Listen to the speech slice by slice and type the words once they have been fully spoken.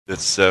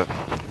It's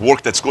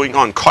work that's going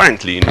on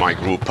currently in my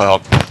group.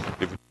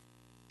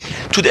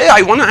 Today,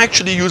 I want to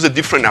actually use a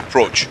different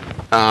approach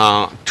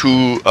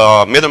to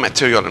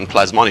metamaterial and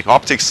plasmonic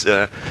optics. We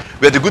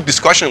had a good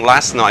discussion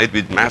last night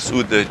with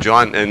Masoud,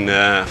 John,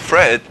 and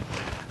Fred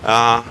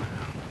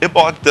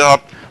about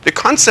the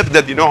concept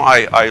that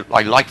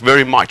I like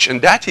very much,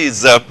 and that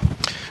is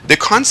the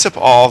concept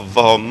of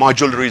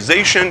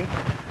modularization,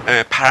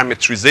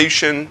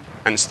 parametrization,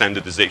 and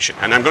standardization.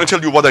 And I'm going to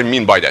tell you what I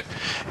mean by that.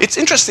 It's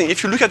interesting,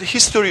 if you look at the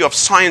history of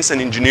science and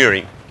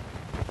engineering,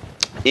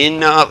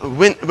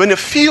 when a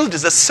field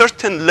is a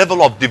certain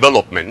level of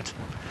development,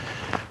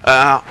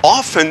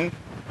 often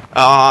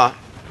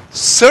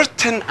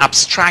certain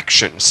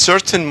abstraction,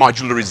 certain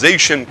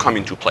modularization come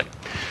into play.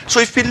 So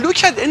if we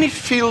look at any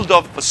field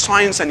of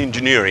science and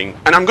engineering,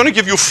 and I'm going to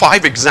give you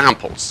 5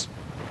 examples,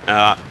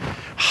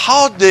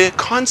 how the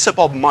concept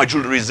of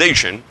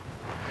modularization,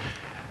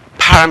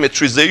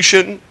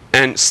 parametrization,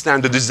 and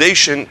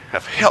standardization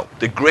have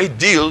helped a great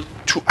deal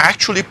to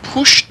actually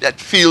push that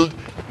field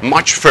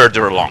much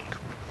further along.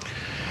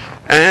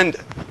 And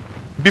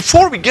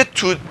before we get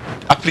to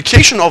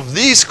application of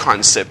these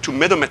concepts to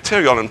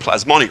metamaterial and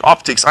plasmonic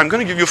optics, I'm going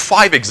to give you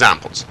 5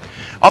 examples.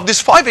 Of these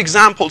 5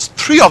 examples,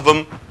 3 of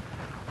them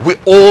we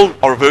all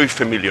are very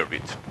familiar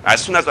with.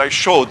 As soon as I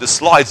show the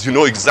slides, you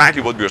know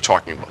exactly what we're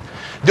talking about.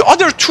 The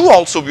other 2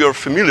 also we are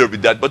familiar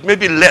with that, but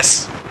maybe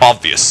less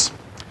obvious.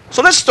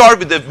 So let's start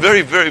with a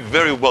very, very,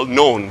 very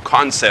well-known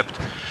concept,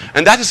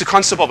 and that is the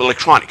concept of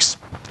electronics.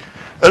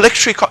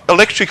 Electric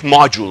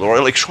module or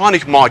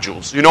electronic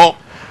modules.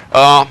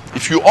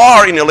 If you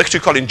are in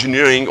electrical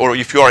engineering or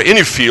if you are in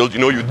any field,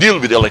 you deal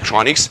with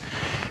electronics.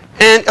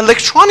 And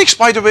electronics,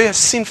 by the way, has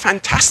seen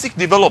fantastic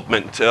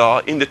development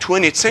in the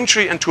 20th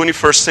century and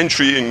 21st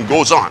century and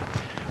goes on.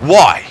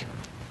 Why?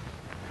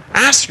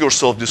 Ask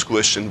yourself this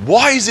question.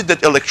 Why is it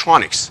that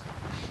electronics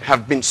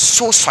have been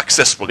so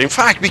successful? In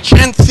fact, we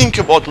can't think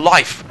about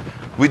life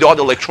without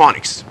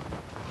electronics.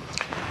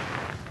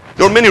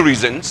 There are many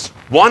reasons.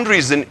 One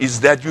reason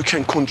is that you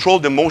can control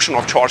the motion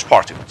of charged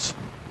particles.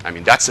 I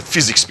mean, that's the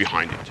physics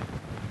behind it.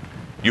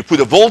 You put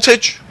a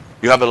voltage,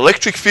 you have an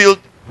electric field,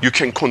 you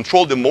can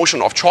control the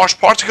motion of charged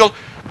particle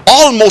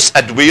almost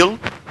at will.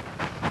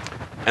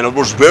 In other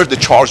words, where the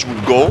charge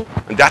will go,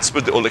 and that's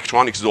what the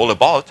electronics is all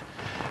about.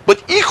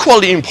 But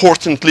equally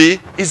importantly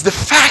is the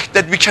fact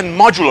that we can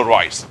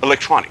modularize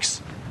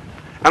electronics.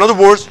 In other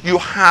words, you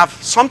have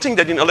something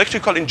that in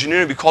electrical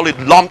engineering we call it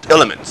lumped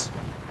elements.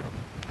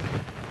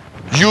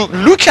 You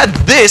look at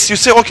this, you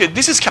say, okay,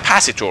 this is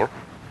capacitor,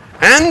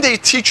 and they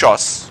teach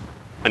us,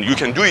 and you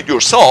can do it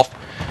yourself,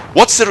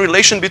 what's the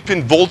relation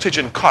between voltage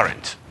and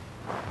current?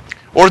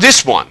 Or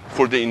this one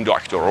for the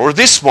inductor, or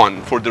this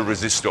one for the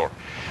resistor.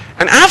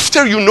 And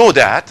after you know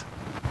that,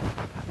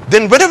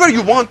 then whenever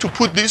you want to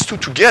put these 2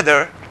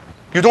 together,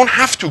 you don't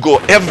have to go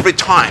every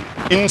time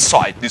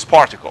inside this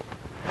particle.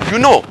 You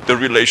know the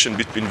relation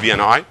between V and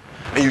I,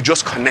 and you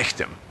just connect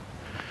them.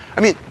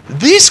 I mean,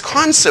 this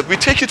concept, we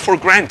take it for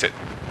granted,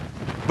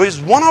 but it's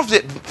one of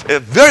the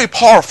very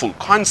powerful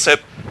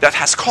concepts that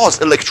has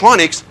caused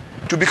electronics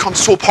to become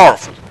so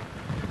powerful.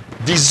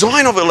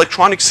 Design of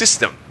electronic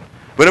system,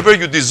 whenever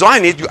you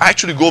design it, you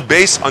actually go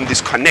based on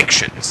these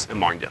connections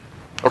among them.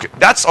 Okay,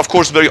 that's of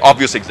course a very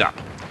obvious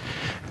example.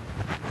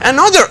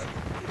 Another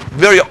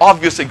very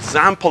obvious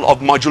example of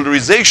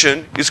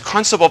modularization is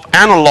concept of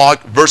analog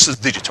versus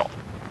digital,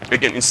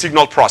 again in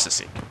signal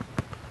processing.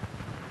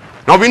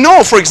 Now we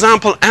know, for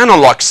example,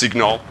 analog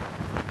signal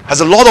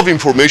has a lot of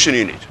information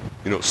in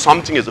it.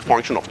 Something is a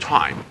function of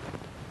time.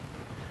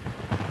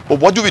 But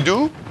what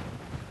do?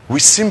 We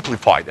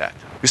simplify that.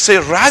 We say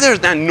rather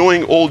than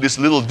knowing all these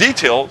little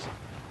details,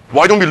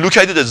 why don't we look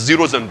at it as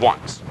zeros and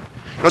ones?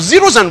 Now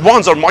zeros and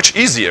ones are much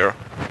easier,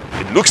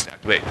 it looks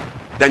that way,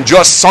 than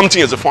just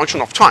something as a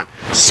function of time.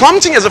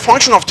 Something as a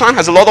function of time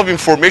has a lot of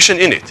information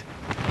in it.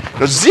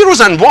 Now zeros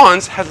and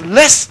ones have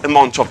less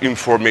amount of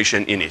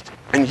information in it,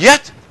 and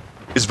yet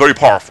it's very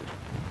powerful.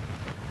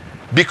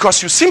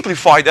 Because you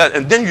simplify that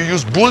and then you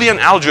use Boolean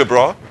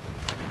algebra,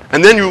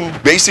 and then you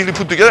basically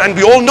put together, and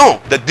we all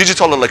know that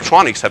digital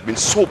electronics have been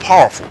so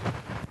powerful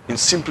in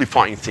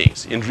simplifying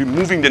things, in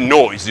removing the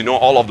noise,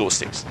 all of those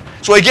things.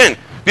 So again,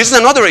 this is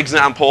another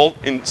example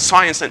in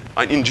science and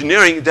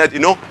engineering that,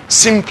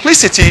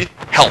 simplicity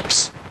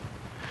helps.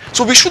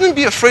 So we shouldn't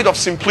be afraid of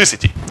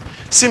simplicity.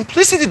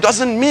 Simplicity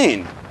doesn't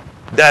mean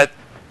that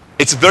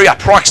it's very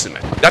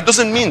approximate. That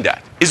doesn't mean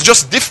that. It's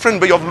just a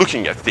different way of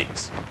looking at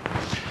things.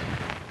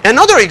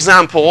 Another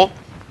example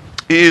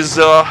is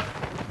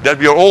that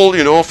we are all,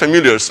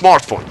 familiar,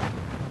 smartphone.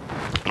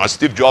 Now,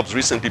 Steve Jobs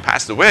recently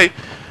passed away,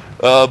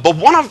 but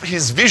one of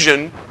his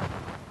vision,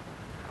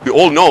 we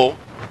all know,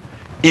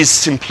 is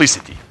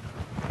simplicity.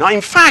 Now,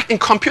 in fact, in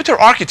computer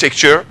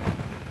architecture,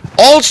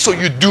 also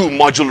you do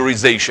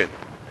modularization.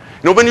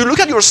 When you look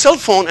at your cell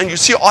phone and you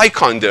see an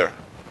icon there,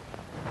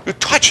 you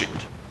touch it.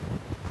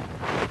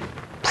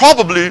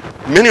 Probably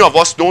many of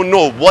us don't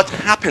know what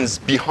happens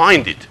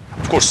behind it.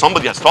 Of course,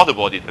 somebody has thought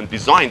about it and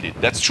designed it.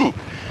 That's true.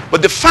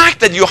 But the fact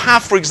that you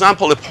have, for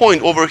example, a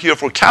point over here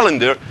for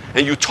calendar,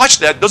 and you touch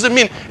that, doesn't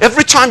mean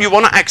every time you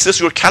want to access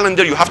your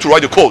calendar, you have to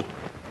write a code.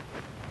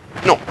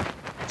 No.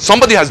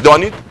 Somebody has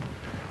done it.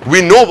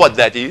 We know what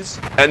that is.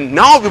 And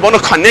now we want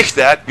to connect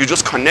that. You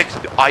just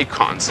connect the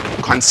icons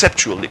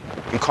conceptually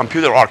in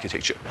computer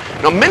architecture.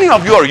 Now, many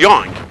of you are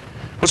young.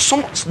 But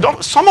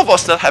some of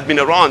us that have been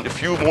around a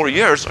few more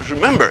years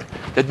remember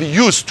that we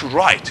used to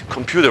write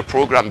computer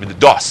program with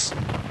DOS.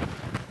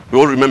 We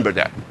all remember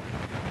that.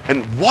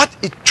 And what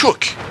it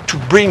took to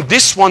bring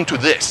this one to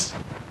this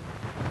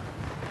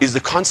is the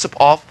concept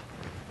of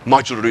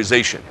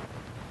modularization,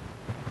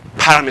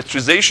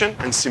 parametrization,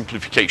 and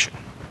simplification,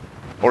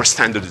 or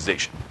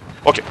standardization.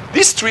 Okay,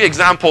 these three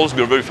examples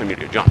we're very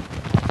familiar. John.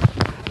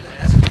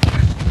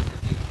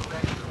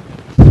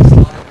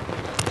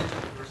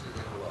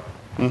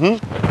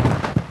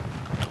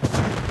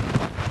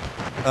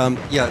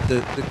 Yeah,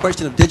 the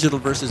question of digital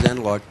versus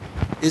analog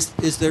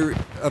is there,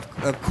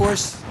 of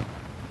course,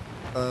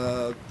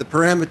 the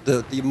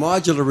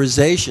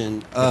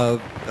modularization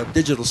of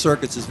digital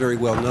circuits is very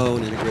well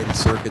known, integrated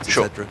circuits,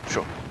 etc.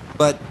 Sure.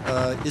 But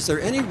is there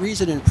any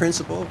reason in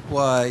principle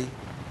why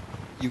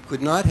you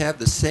could not have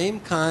the same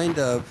kind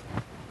of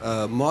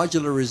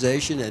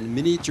modularization and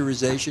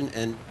miniaturization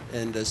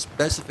and a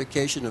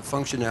specification of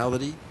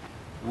functionality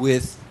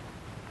with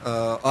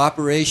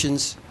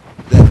operations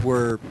that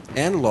were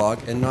analog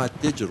and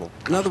not digital?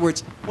 In other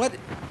words, what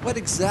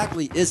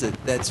exactly is it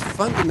that's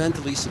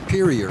fundamentally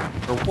superior,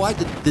 or why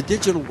did the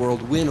digital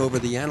world win over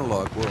the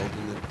analog world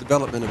in the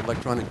development of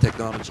electronic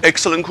technology?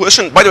 Excellent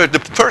question. By the way, the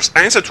first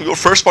answer to your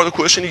first part of the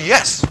question is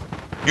yes.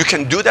 You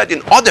can do that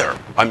in other,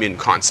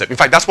 concepts. In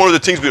fact, that's one of the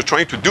things we're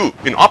trying to do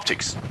in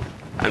optics.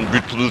 And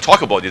we'll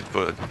talk about it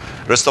for the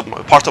rest of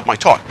part of my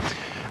talk.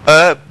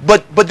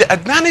 But the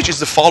advantage is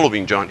the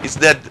following, John, is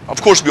that,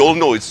 of course, we all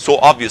know it's so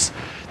obvious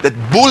that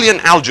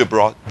Boolean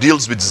algebra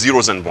deals with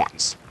zeros and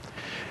ones.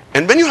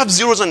 And when you have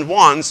zeros and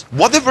ones,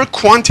 whatever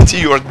quantity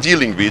you are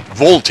dealing with,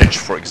 voltage,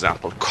 for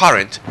example,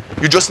 current,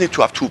 you just need to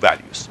have two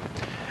values.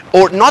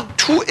 Or not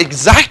two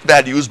exact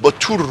values, but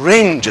two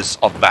ranges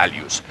of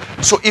values.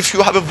 So if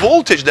you have a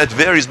voltage that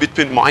varies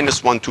between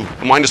 -1 to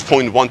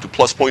 -0.1 to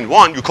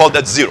 +0.1, you call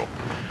that 0.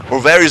 Or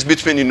varies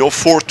between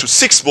 4 to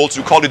 6 volts,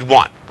 you call it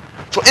 1.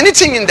 So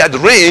anything in that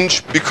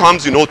range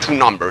becomes, two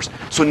numbers.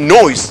 So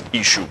noise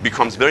issue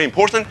becomes very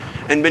important.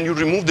 And when you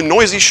remove the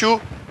noise issue,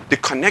 the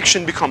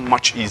connection becomes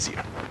much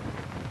easier.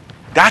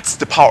 That's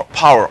the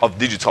power of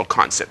digital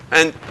concept.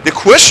 And the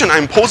question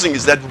I'm posing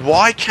is that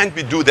why can't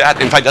we do that?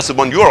 In fact, that's the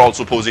one you are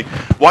also posing.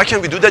 Why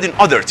can't we do that in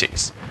other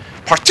things?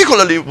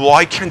 Particularly,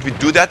 why can't we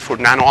do that for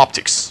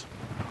nano-optics,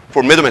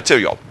 for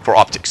metamaterial, for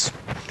optics?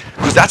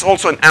 Because that's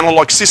also an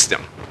analog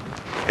system.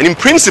 And in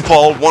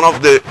principle, one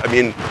of the,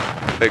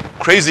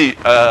 crazy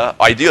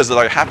ideas that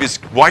I have is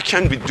why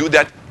can't we do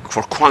that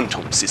for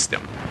quantum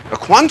system? A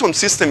quantum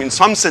system, in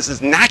some sense,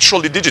 is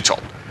naturally digital.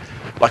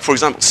 Like, for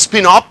example,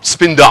 spin up,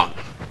 spin down.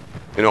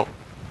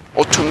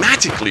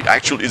 Automatically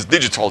actually is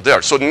digital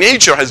there. So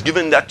nature has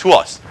given that to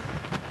us.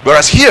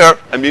 Whereas here,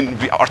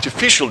 we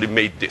artificially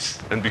made this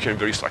and became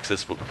very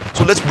successful.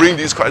 So let's bring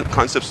these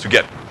concepts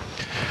together.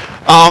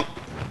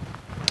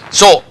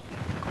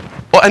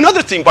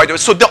 Another thing, by the way,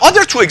 so the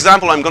other two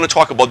examples I'm going to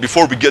talk about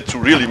before we get to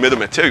really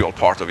metamaterial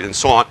part of it and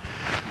so on,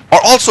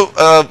 are also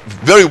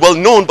very well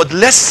known, but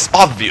less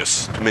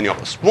obvious to many of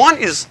us. One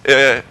is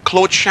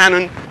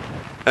Claude-Shannon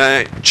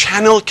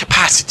channel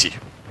capacity.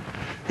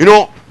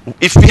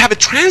 If we have a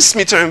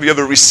transmitter and we have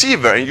a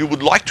receiver and you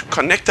would like to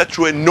connect that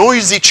through a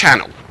noisy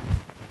channel,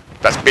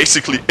 that's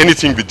basically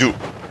anything we do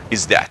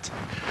is that.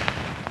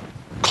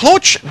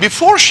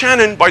 Before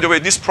Shannon, by the way,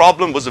 this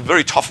problem was a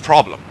very tough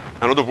problem.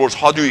 In other words,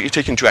 how do you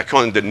take into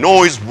account the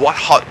noise?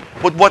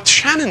 But what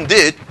Shannon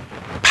did,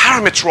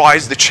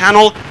 parameterized the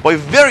channel by a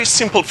very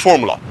simple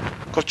formula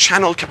called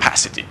channel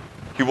capacity.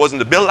 He was in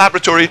the Bell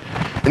Laboratory,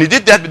 and he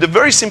did that with a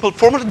very simple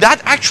formula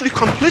that actually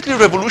completely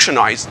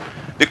revolutionized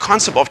the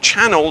concept of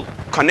channel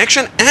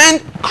connection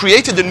and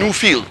created a new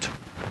field,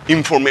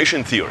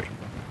 information theory.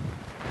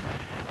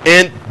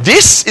 And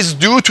this is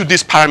due to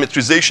this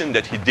parametrization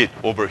that he did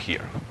over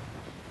here.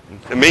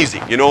 It's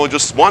amazing.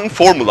 Just one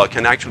formula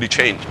can actually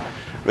change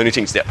many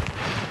things there.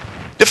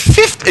 The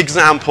fifth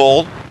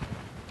example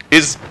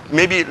is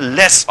maybe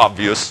less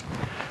obvious,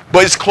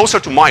 but it's closer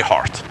to my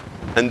heart.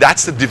 And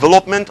that's the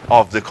development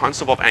of the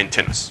concept of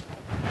antennas.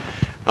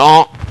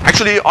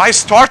 Actually, I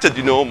started,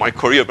 my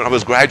career when I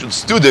was a graduate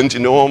student.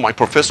 My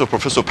professor,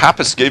 Professor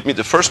Pappas, gave me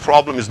the first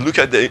problem is look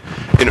at the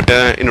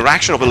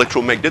interaction of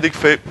electromagnetic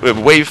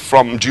wave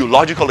from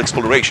geological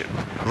exploration,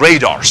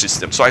 radar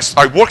system. So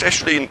I worked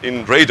actually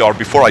in radar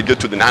before I get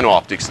to the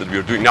nano-optics that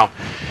we're doing now.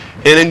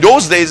 And in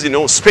those days,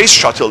 space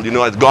shuttle,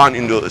 had gone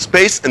into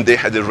space, and they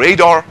had a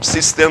radar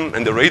system,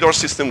 and the radar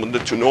system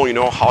wanted to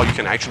know, how you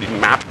can actually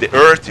map the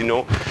Earth,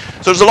 So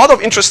there's a lot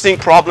of interesting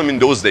problem in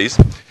those days.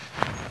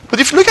 But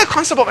if you look at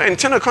concept of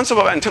antenna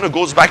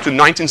goes back to the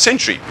 19th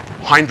century.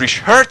 Heinrich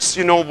Hertz,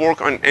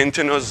 work on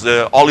antennas.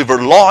 Oliver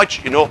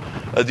Lodge,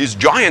 these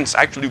giants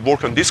actually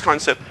work on this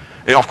concept.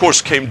 And of course,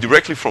 came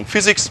directly from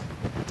physics.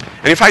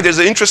 And in fact, there's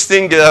an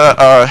interesting,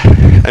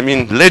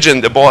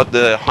 legend about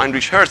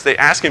Heinrich Hertz. They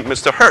asked him,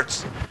 Mr.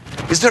 Hertz,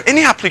 is there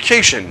any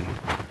application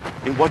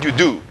in what you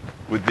do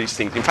with these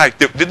things? In fact,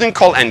 they didn't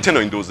call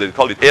antenna in those days, they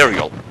called it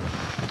aerial.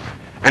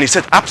 And he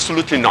said,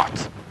 absolutely not.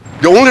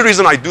 The only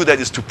reason I do that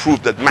is to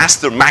prove that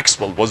Master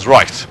Maxwell was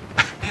right.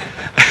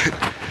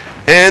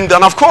 And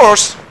then, of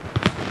course,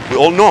 we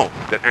all know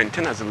that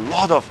antenna has a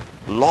lot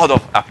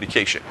of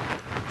application.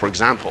 For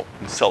example,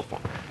 in cell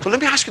phone. So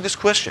let me ask you this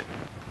question.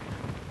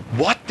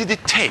 What did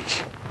it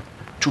take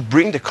to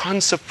bring the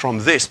concept from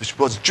this, which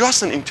was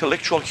just an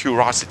intellectual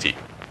curiosity,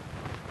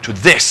 to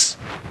this,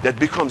 that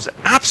becomes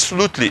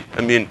absolutely,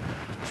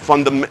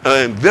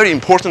 very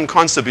important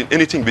concept in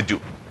anything we do?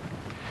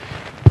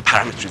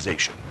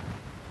 Parameterization.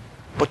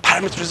 But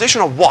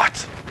parameterization of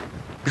what?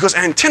 Because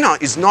antenna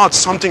is not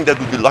something that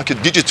would be like a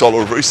digital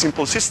or very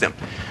simple system.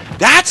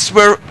 That's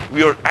where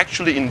we are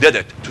actually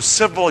indebted to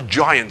several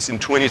giants in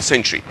 20th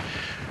century.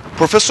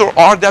 Professor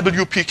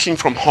R.W.P. King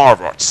from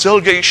Harvard,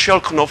 Sergei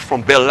Shelkonov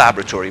from Bell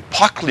Laboratory,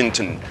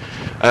 Pocklington,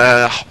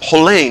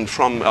 Hollane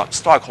from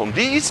Stockholm.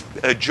 These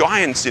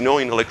giants, in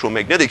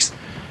electromagnetics,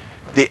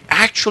 they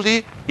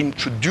actually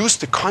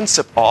introduced the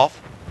concept of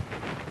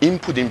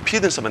input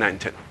impedance of an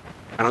antenna.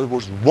 In other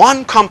words,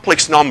 one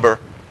complex number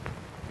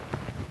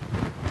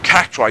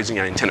characterizing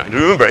an antenna. And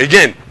remember,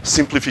 again,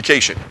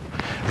 simplification.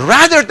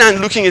 Rather than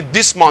looking at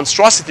this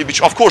monstrosity,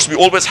 which of course we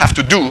always have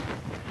to do,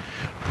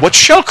 what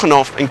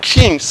Shelkonov and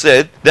King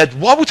said that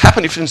what would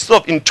happen if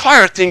instead of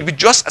entire thing, we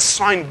just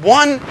assign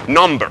one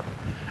number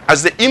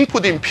as the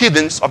input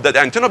impedance of that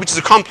antenna, which is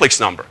a complex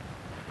number.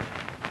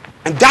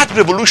 And that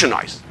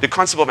revolutionized the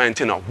concept of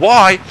antenna.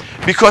 Why?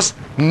 Because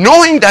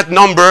knowing that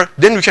number,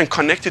 then we can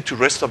connect it to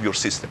the rest of your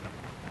system.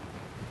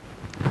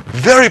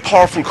 Very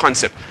powerful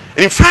concept.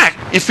 And in fact,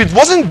 if it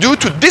wasn't due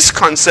to this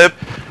concept,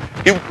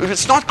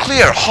 it's not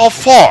clear how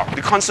far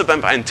the concept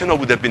of antenna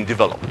would have been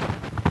developed.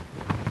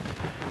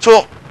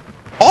 So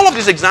all of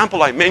this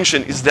example I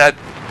mentioned is that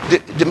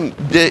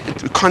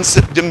the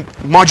concept, the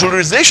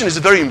modularization is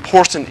a very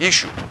important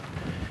issue.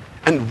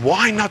 And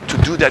why not to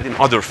do that in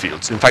other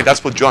fields? In fact,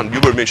 that's what John, you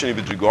were mentioning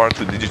with regard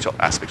to the digital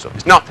aspects of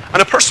this. Now,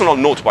 on a personal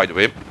note, by the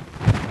way,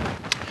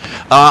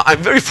 I'm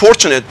very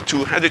fortunate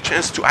to have the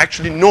chance to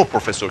actually know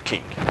Professor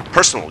King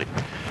personally.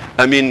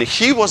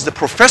 He was the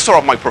professor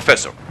of my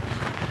professor.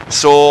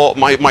 So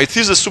my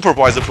thesis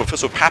supervisor,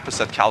 Professor Pappas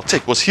at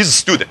Caltech, was his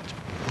student.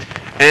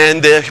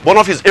 And one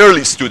of his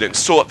early students.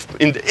 So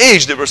in the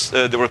age, they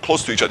were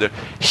close to each other.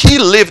 He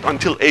lived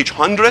until age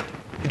 100.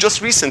 He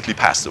just recently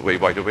passed away,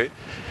 by the way.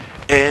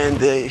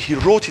 And he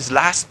wrote his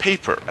last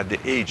paper at the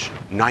age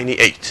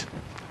 98.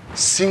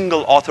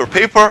 Single author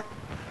paper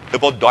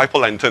about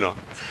dipole antenna.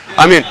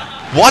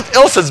 What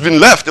else has been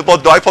left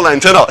about dipole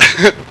antenna?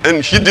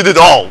 And he did it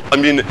all.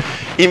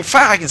 In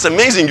fact, it's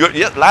amazing.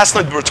 Last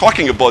night we were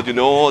talking about,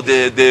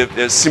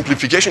 the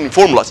simplification in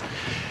formulas.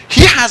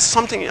 He has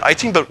something, I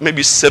think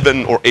maybe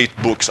 7 or 8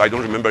 books. I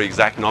don't remember the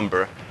exact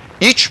number.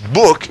 Each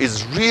book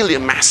is really a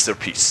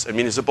masterpiece.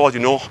 It's about,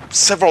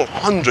 several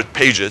hundred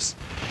pages.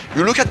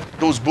 You look at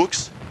those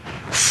books,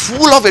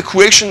 full of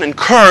equation and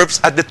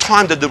curves at the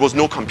time that there was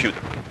no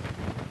computer.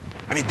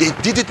 They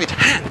did it with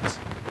hands.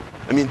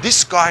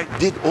 This guy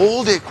did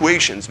all the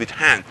equations with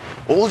hand,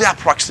 all the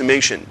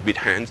approximation with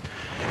hand,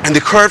 and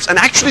the curves, and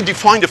actually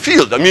defined the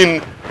field.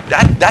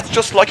 That's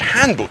just like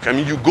handbook.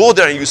 You go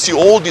there and you see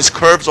all these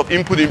curves of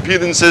input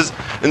impedances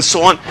and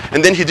so on.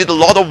 And then he did a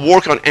lot of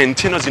work on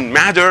antennas in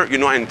matter,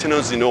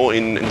 antennas,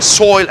 in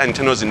soil,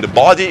 antennas in the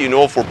body,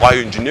 for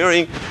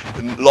bioengineering,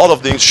 a lot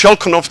of things.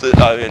 Shelkonov,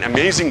 an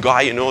amazing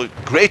guy,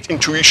 great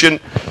intuition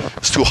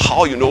as to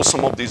how,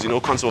 some of these,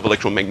 concept of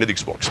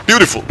electromagnetics works.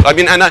 Beautiful.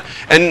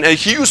 And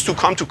he used to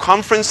come to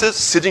conferences,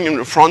 sitting in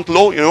the front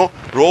row,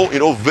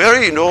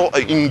 very,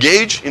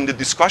 engaged in the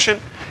discussion.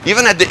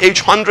 Even at the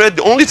age 100,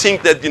 the only thing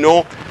that,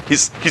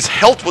 his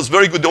health was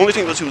very good. The only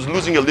thing was he was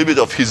losing a little bit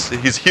of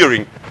his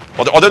hearing.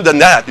 But other than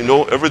that,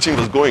 everything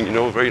was going,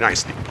 very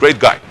nicely. Great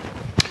guy.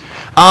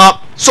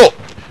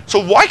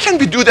 So why can't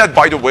we do that,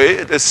 by the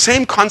way, the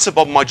same concept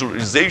of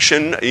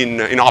modularization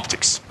in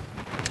optics?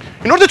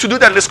 In order to do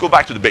that, let's go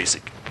back to the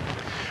basic.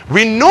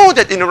 We know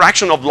that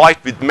interaction of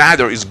light with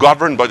matter is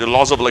governed by the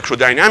laws of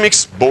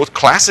electrodynamics, both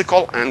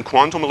classical and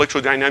quantum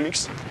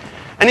electrodynamics.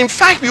 And in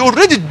fact, we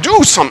already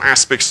do some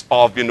aspects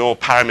of,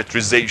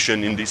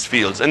 parameterization in these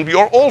fields. And we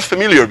are all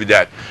familiar with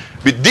that,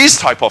 with this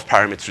type of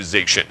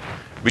parameterization,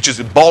 which is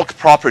the bulk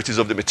properties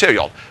of the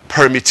material: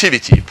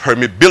 permittivity,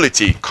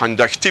 permeability,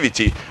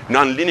 conductivity,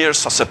 nonlinear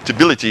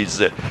susceptibilities,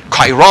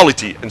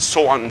 chirality, and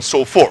so on and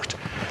so forth.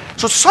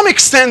 So to some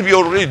extent, we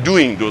are already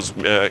doing those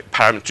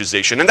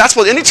parameterization. And that's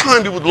what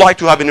anytime we would like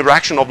to have an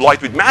interaction of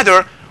light with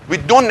matter, we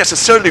don't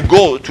necessarily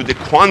go to the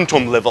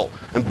quantum level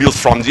and build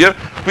from there.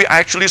 We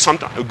actually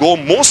sometimes go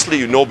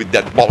mostly, with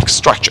that bulk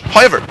structure.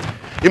 However,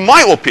 in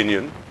my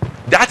opinion,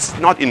 that's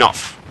not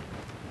enough.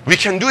 We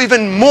can do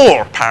even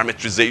more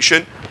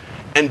parameterization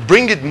and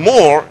bring it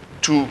more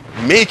to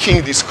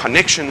making these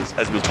connections,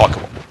 as we'll talk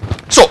about.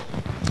 So,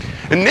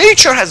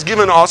 nature has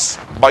given us,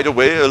 by the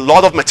way, a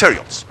lot of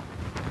materials.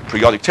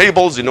 periodic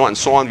tables, you know, and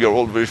so on. We are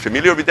all very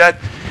familiar with that.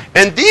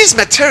 And these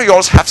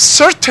materials have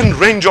certain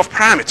range of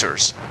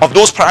parameters. Of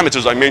those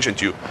parameters I mentioned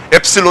to you,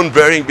 epsilon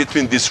varying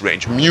between this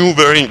range, mu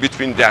varying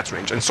between that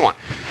range, and so on.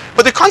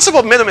 But the concept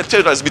of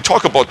metamaterials, as we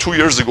talked about 2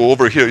 years ago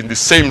over here in the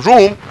same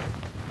room,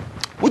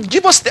 would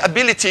give us the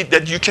ability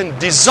that you can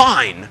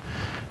design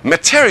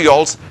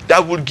materials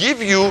that will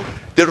give you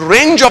the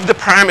range of the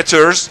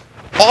parameters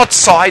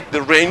outside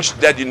the range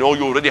that you know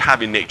you already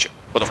have in nature.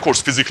 But of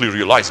course, physically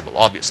realizable,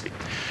 obviously.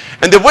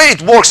 And the way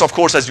it works, of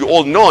course, as you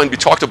all know, and we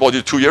talked about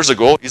it 2 years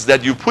ago, is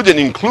that you put in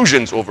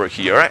inclusions over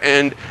here,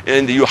 and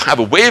you have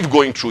a wave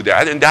going through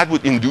that, and that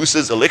would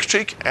induces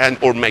electric and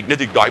or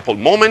magnetic dipole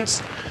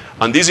moments.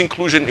 And these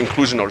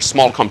inclusions are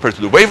small compared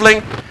to the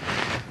wavelength.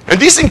 And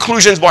these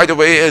inclusions, by the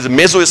way, is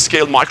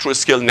mesoscale,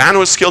 microscale,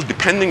 nanoscale,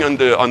 depending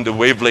on the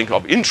wavelength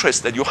of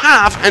interest that you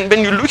have. And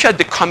when you look at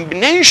the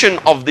combination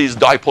of these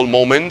dipole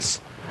moments,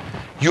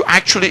 you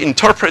actually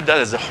interpret that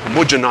as a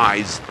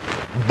homogenized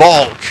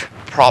bulk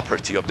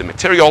property of the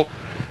material,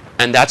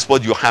 and that's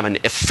what you have: an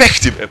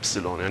effective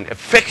epsilon, an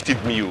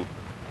effective mu,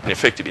 an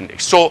effective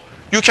index. So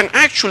you can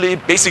actually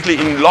basically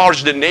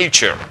enlarge the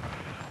nature,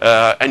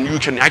 and you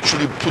can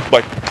actually put,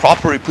 by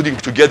properly putting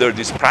together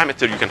this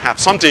parameter, you can have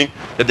something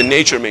that the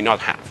nature may not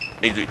have.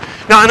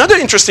 Now, another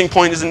interesting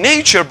point is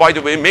nature, by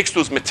the way, makes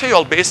those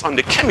materials based on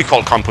the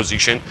chemical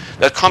composition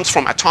that comes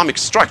from atomic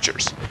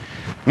structures.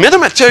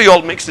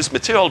 Metamaterial makes this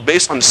material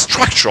based on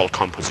structural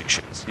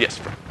compositions. Yes,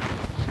 Frank.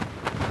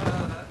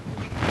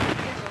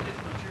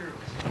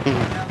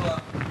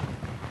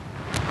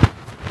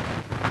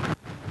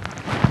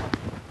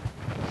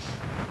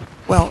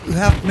 Well, you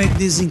have to make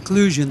these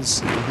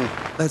inclusions,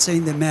 let's say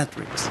in the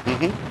matrix.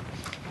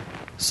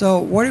 So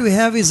what we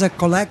have is a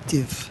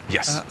collective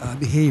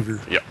behavior.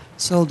 Yeah.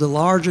 So the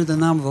larger the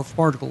number of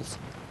particles,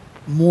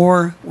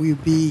 more will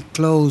be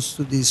close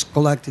to this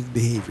collective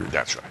behavior.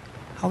 That's right.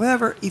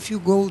 However, if you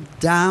go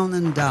down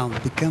and down,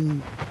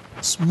 become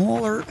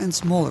smaller and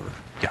smaller,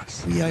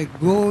 yes, we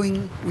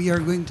are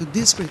going to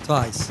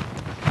discretize.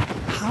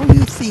 How do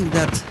you think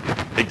that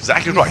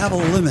exactly we right. have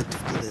a limit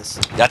to this?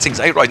 That's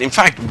exactly right. In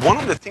fact, one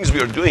of the things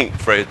we are doing,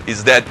 Fred,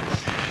 is that,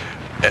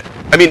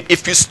 I mean,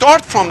 if you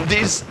start from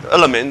these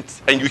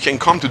elements and you can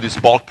come to this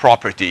bulk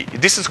property,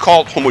 this is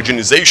called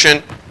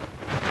homogenization,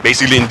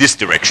 basically in this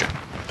direction.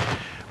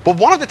 But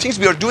one of the things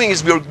we are doing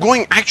is we are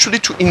going actually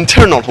to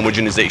internal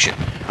homogenization.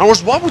 In other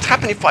words, what would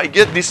happen if I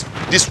get this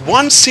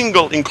one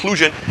single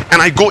inclusion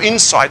and I go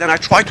inside and I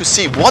try to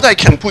see what I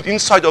can put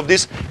inside of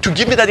this to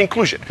give me that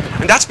inclusion?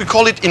 And that's, we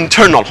call it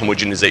internal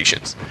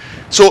homogenizations.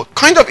 So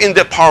kind of in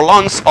the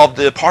parlance of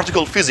the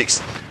particle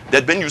physics,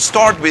 that when you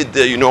start with,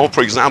 you know,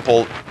 for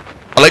example,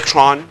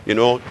 electron, you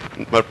know,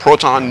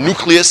 proton,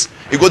 nucleus,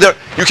 you go there,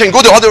 you can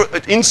go the other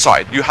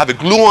inside. You have a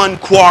gluon,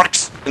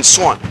 quarks, and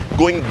so on,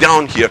 going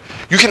down here.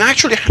 You can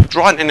actually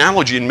draw an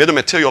analogy in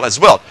metamaterial as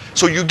well.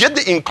 So you get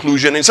the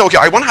inclusion and say, okay,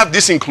 I want to have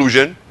this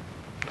inclusion.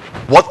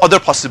 What other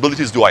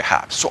possibilities do I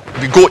have? So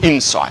we go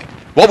inside.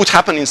 What would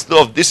happen instead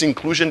of this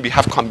inclusion? We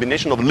have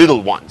combination of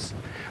little ones,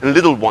 and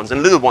little ones,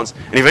 and little ones,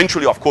 and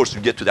eventually, of course, you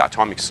get to the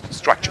atomic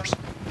structures.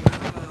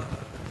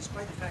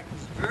 Despite the fact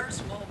it's very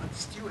small, but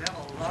still have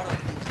a lot of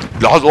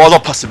things. A lot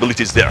of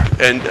possibilities there,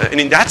 and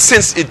in that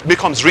sense, it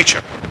becomes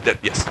richer. That,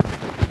 yes.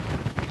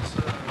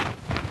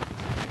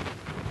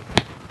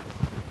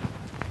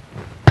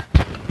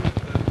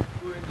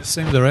 The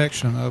same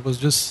direction. I was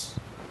just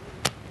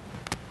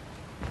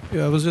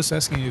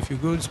asking you, if you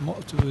go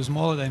to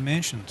smaller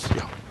dimensions.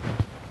 Yeah.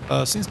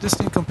 Since this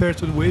thing compared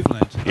to the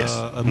wavelength, yes.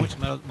 Much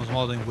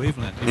smaller than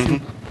wavelength. If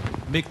you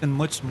make them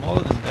much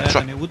smaller than that,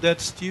 right. I mean, would that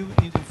still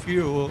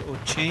interfere or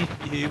change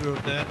behavior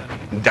of that? I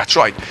mean, That's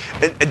right.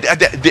 And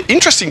the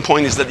interesting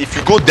point is that if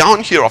you go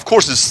down here, of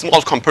course, it's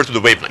small compared to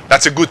the wavelength.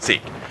 That's a good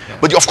thing. Yeah.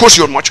 But of course,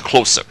 you're much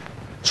closer.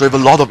 So you have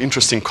a lot of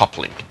interesting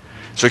coupling.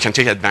 So you can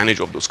take advantage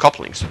of those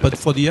couplings. but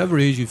for the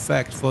average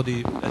effect, for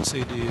the, let's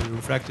say, the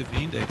refractive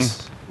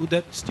index, would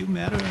that still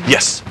matter?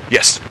 Yes,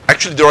 yes.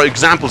 Actually, there are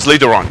examples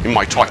later on in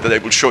my talk that I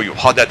will show you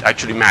how that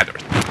actually matters.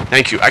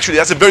 Thank you. Actually,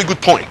 that's a very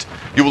good point.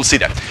 You will see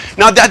that.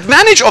 Now, the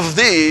advantage of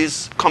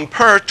these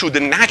compared to the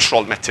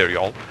natural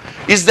material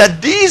is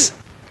that these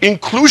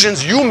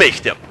inclusions, you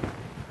make them.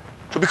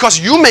 So because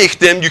you make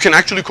them, you can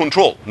actually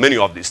control many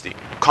of these things.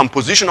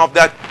 Composition of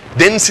that,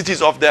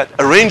 densities of that,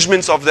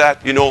 arrangements of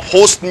that, you know,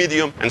 host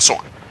medium, and so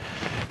on.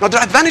 Now, there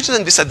are advantages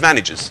and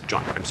disadvantages.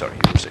 John, I'm sorry,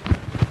 you were saying.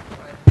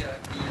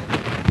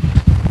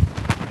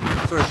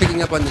 Sort of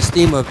picking up on this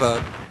theme of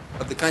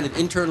the kind of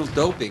internal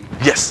doping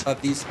Yes.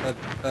 of these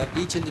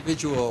each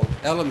individual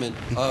element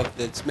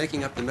that's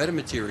making up the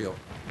metamaterial.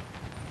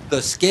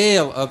 The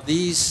scale of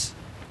these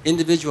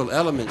individual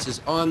elements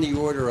is on the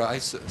order, I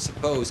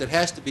suppose. It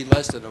has to be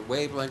less than a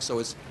wavelength, so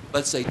it's,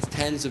 let's say,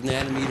 tens of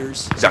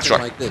nanometers, That's something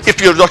right. like this. If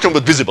you're talking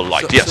about visible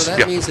light, yes. So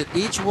that means that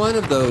each one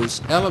of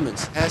those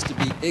elements has to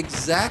be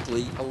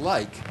exactly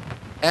alike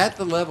at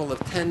the level of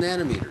 10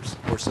 nanometers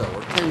or so,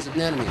 or tens of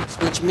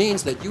nanometers, which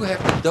means that you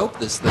have to dope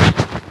this thing.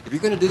 If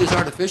you're going to do this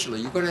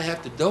artificially, you're going to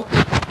have to dope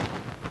it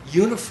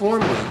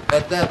uniformly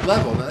at that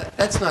level.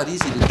 That's not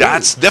easy to do.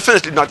 That's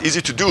definitely not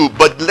easy to do,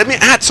 but let me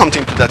add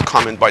something to that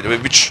comment, by the way,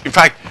 which, in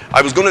fact,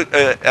 I was going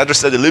to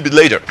address that a little bit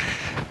later.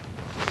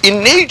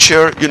 In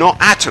nature, you know,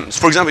 atoms,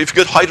 for example, if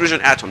you get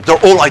hydrogen atoms,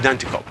 they're all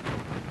identical.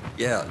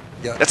 Yeah,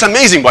 yeah. That's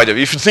amazing, by the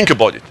way, if you think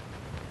about it.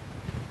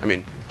 I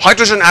mean,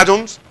 hydrogen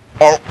atoms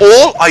are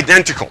all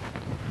identical.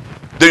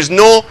 There's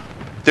no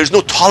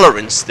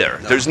tolerance there.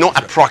 No, There's no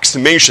sure.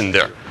 approximation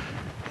there.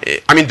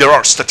 I mean, there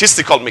are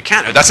statistical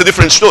mechanics. That's a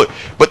different story.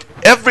 But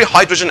every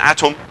hydrogen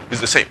atom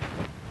is the same.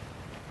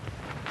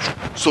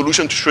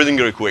 Solution to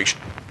Schrödinger equation.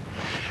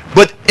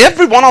 But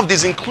every one of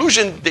these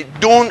inclusions, they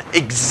don't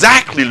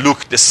exactly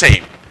look the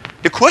same.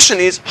 The question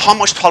is, how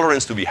much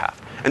tolerance do we have?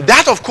 And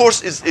that, of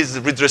course, is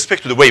with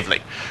respect to the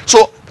wavelength.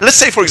 So let's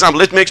say, for example,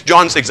 let's make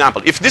John's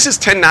example. If this is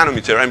 10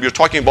 nanometer and we're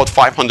talking about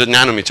 500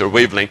 nanometer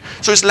wavelength,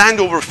 so it's land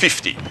over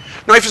 50.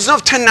 Now, if it's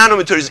not 10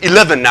 nanometer, it's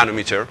 11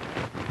 nanometer.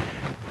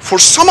 For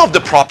some of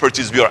the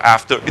properties we are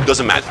after, it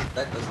doesn't matter.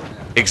 That doesn't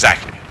matter.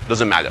 Exactly,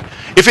 doesn't matter.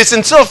 If it's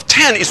instead of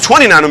 10, it's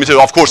 20 nanometer,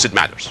 of course it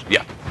matters.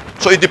 Yeah.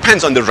 So it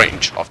depends on the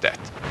range of that.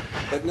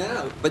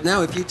 But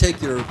now, if you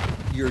take your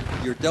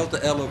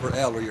delta L over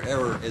L, or your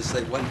error is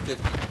say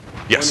 150,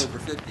 Yes. 1 over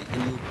 50,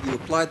 and you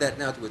apply that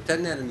now to a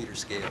 10 nanometer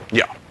scale.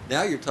 Yeah.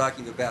 Now you're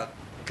talking about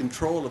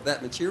control of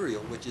that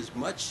material, which is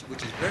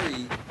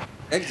very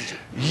exigent.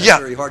 That's Yeah.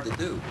 very hard to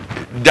do.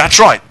 That's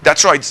right.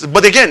 That's right.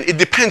 But again, it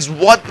depends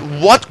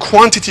what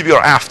quantity we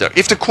are after.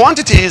 If the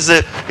quantity is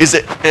a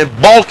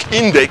bulk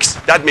index,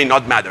 that may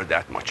not matter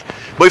that much.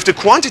 But if the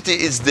quantity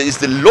is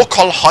the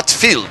local hot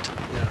field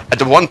at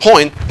the one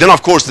point, then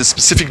of course the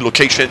specific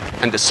location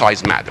and the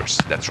size matters.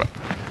 That's right.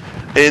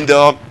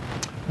 And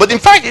but in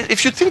fact,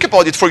 if you think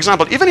about it, for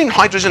example, even in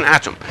hydrogen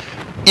atom,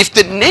 if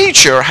the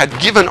nature had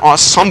given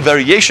us some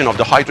variation of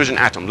the hydrogen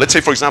atom, let's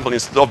say, for example,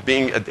 instead of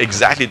being at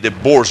exactly the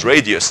Bohr's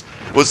radius,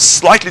 was a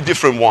slightly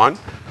different one,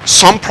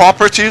 some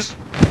properties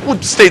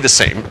would stay the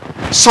same.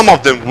 Some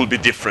of them will be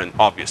different,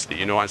 obviously,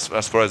 you know,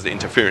 as far as the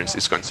interference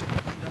is concerned.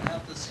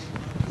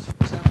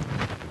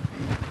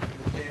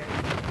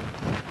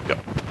 Yeah,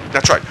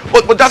 that's right.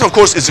 But that, of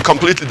course, is a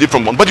completely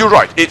different one. But you're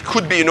right. It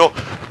could be, you know,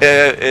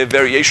 a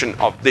variation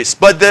of this.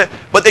 But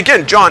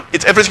again, John,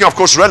 it's everything, of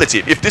course,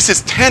 relative. If this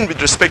is 10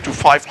 with respect to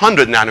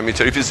 500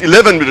 nanometer, if it's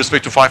 11 with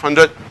respect to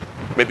 500,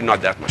 maybe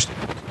not that much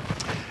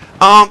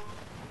different.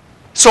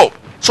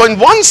 So in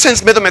one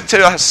sense,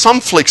 metamaterial has some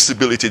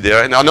flexibility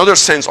there. In another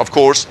sense, of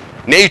course,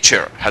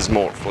 nature has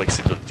more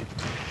flexibility.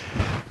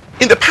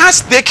 In the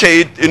past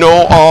decade, you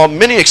know,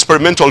 many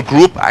experimental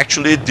groups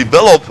actually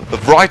developed a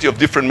variety of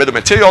different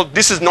metamaterials.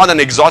 This is not an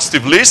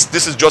exhaustive list.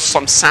 This is just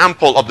some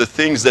sample of the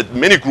things that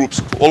many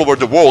groups all over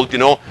the world, you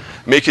know,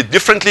 make it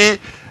differently.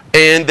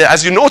 And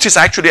as you notice,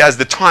 actually, as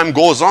the time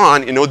goes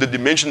on, you know, the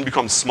dimension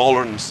becomes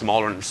smaller and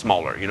smaller and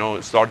smaller. You know,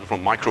 it started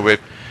from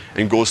microwave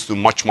and goes to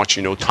much, much,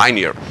 you know,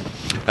 tinier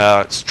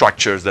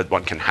structures that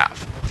one can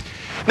have.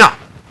 Now,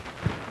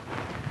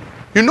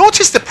 you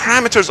notice the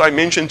parameters I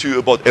mentioned to you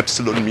about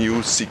epsilon,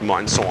 mu, sigma,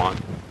 and so on.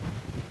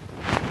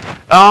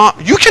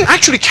 You can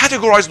actually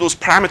categorize those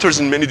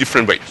parameters in many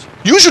different ways.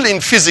 Usually in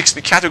physics,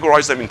 we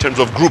categorize them in terms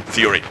of group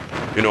theory.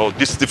 You know,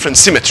 this different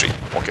symmetry.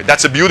 Okay,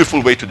 that's a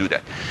beautiful way to do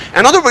that.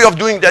 Another way of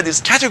doing that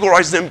is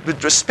categorize them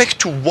with respect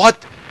to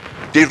what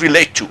they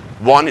relate to.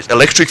 One is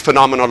electric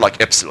phenomena like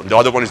epsilon. The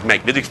other one is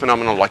magnetic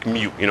phenomena like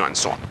mu, you know, and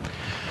so on.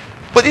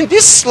 But in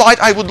this slide,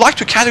 I would like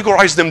to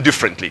categorize them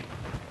differently.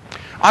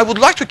 I would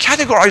like to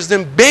categorize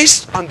them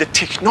based on the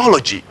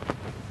technology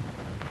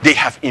they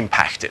have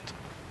impacted,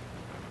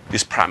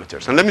 these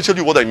parameters. And let me tell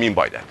you what I mean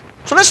by that.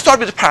 So let's start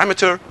with the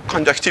parameter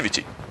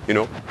conductivity. You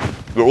know,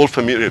 we're all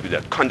familiar with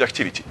that,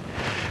 conductivity.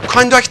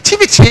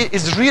 Conductivity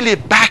is really a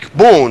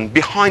backbone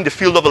behind the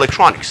field of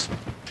electronics.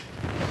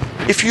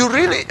 If you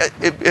really,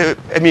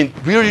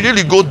 we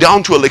really go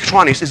down to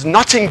electronics, it's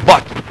nothing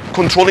but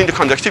controlling the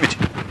conductivity.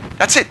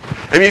 That's it.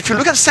 I mean, if you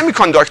look at a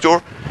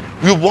semiconductor,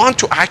 we want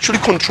to actually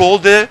control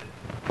the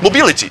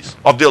mobilities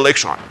of the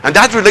electron, and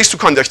that relates to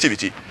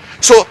conductivity.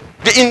 So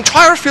the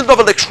entire field of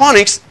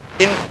electronics,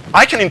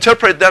 I can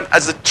interpret them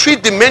as a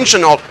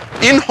three-dimensional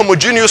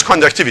inhomogeneous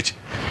conductivity.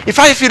 In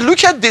fact, if you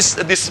look at this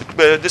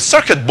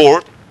circuit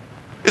board,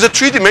 it's a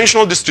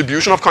three-dimensional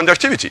distribution of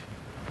conductivity.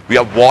 We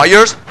have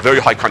wires, very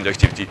high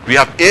conductivity. We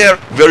have air,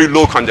 very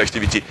low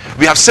conductivity.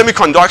 We have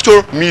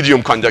semiconductor,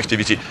 medium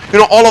conductivity. You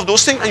know, all of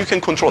those things, and you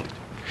can control it.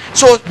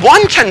 So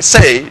one can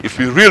say, if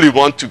we really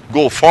want to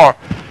go far,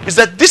 is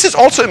that this is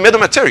also a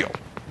metamaterial.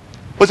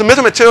 But a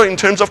metamaterial in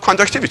terms of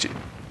conductivity.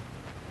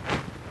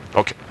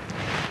 Okay.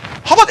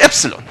 How about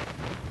epsilon?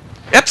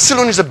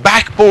 Epsilon is a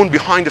backbone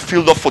behind the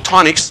field of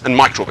photonics and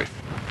microwave.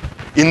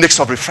 Index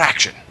of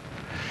refraction.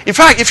 In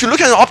fact, if you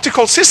look at an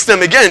optical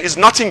system, again, it's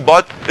nothing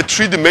but a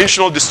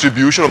three-dimensional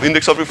distribution of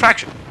index of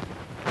refraction.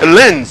 A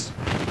lens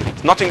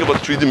is nothing but a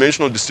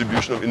three-dimensional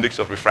distribution of index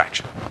of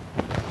refraction.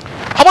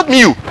 How about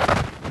mu?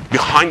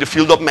 Behind the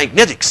field of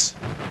magnetics.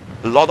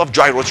 A lot of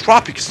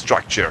gyrotropic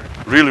structure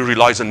really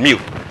relies on mu.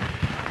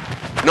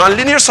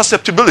 Nonlinear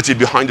susceptibility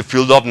behind the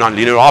field of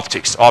nonlinear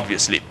optics,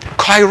 obviously.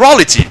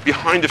 Chirality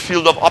behind the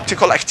field of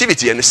optical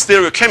activity and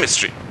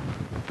stereochemistry.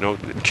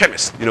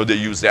 Chemists, they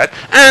use that.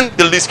 And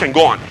the list can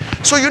go on.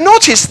 So you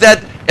notice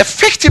that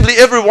effectively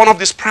every one of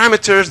these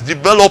parameters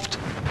developed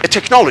a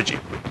technology.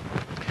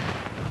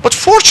 But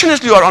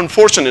fortunately or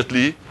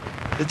unfortunately,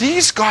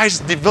 these guys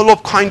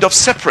develop kind of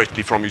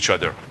separately from each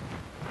other.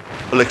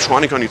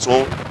 Electronic on its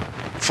own,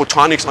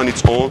 photonics on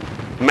its own,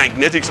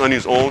 magnetics on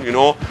its own,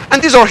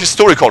 and these are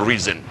historical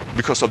reasons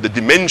because of the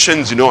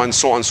dimensions, and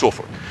so on and so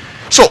forth.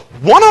 So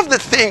one of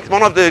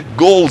the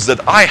goals that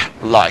I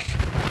like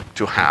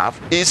to have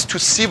is to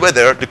see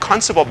whether the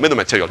concept of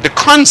metamaterial,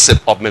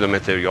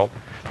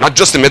 not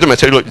just the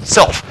metamaterial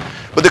itself,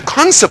 but the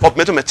concept of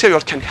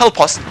metamaterial can help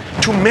us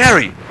to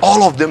marry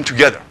all of them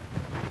together.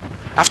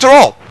 After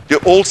all, they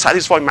all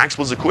satisfy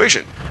Maxwell's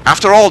equation.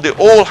 After all, they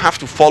all have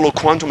to follow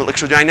quantum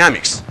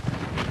electrodynamics.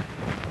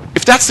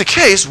 If that's the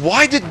case,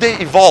 why did they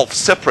evolve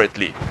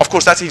separately? Of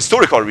course, that's a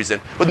historical reason.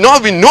 But now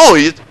we know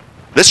it,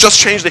 let's just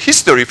change the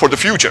history for the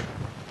future.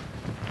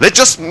 Let's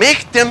just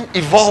make them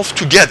evolve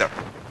together.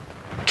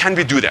 Can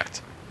we do that?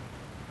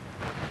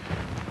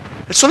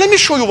 And so let me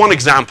show you one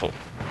example.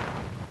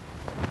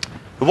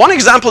 One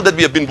example that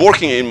we have been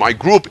working in my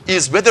group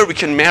is whether we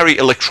can marry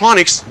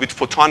electronics with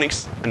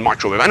photonics and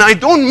microwave. And I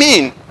don't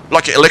mean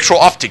like an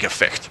electro-optic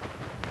effect.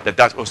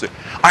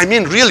 I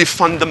mean really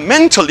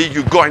fundamentally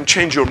you go and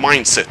change your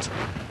mindset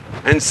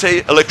and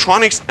say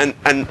electronics and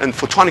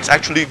photonics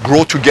actually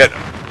grow together.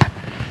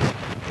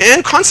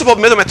 And concept of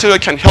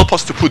metamaterial can help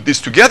us to put this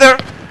together,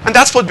 and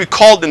that's what we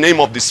call the name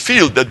of this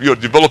field that we are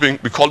developing.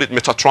 We call it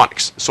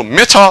metatronics. So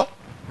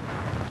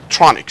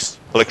metatronics,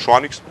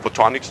 electronics,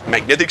 photonics,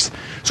 magnetics.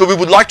 So we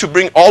would like to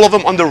bring all of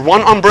them under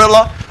one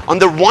umbrella,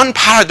 under one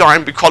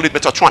paradigm. We call it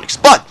metatronics.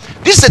 But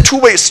this is a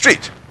two-way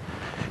street.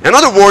 In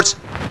other words,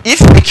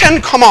 if we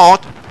can come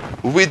out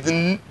with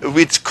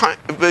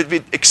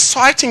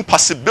exciting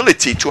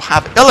possibility to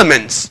have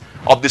elements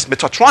of this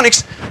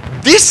metatronics,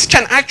 this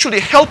can actually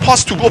help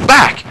us to go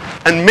back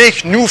and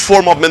make new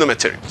form of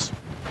metamaterials.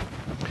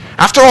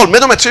 After all,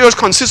 metamaterials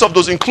consist of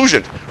those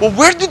inclusions. Well,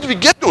 where did we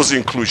get those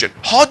inclusions?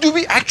 How do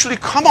we actually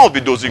come out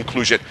with those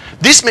inclusions?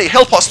 This may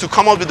help us to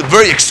come out with a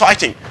very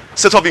exciting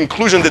set of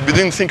inclusions that we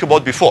didn't think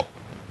about before.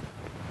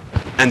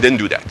 And then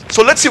do that.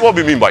 So let's see what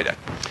we mean by that.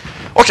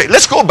 Okay,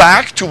 let's go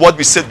back to what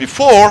we said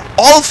before,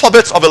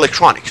 alphabets of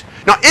electronics.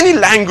 Now, any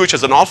language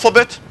has an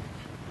alphabet.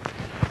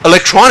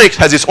 Electronics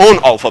has its own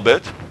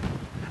alphabet.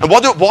 And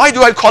why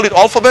do I call it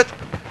alphabet?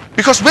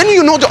 Because when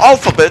you know the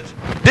alphabet,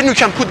 then you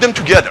can put them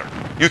together.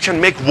 You can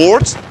make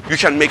words, you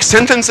can make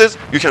sentences,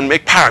 you can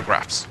make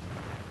paragraphs.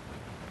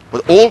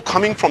 But all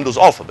coming from those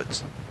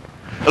alphabets.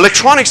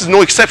 Electronics is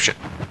no exception.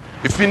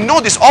 If we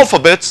know these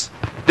alphabets,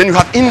 then you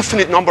have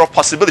infinite number of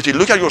possibilities.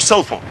 Look at your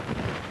cell phone.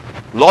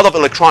 A lot of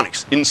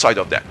electronics inside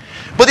of that.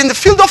 But in the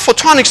field of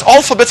photonics,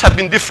 alphabets have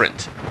been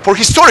different. For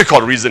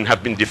historical reasons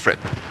have been different.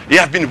 They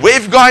have been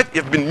waveguide,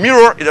 it have been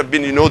mirror, it have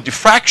been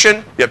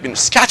diffraction, it have been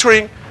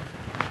scattering,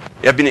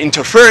 it have been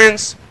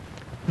interference.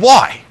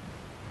 Why?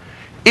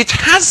 It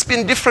has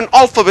been different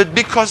alphabet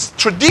because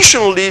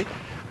traditionally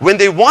when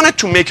they wanted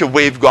to make a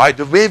waveguide,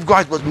 the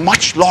waveguide was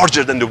much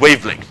larger than the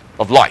wavelength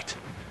of light.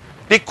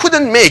 They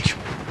couldn't make,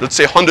 let's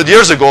say 100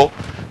 years ago,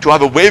 to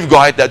have a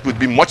waveguide that would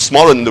be much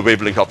smaller than the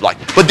wavelength of light.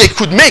 But they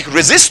could make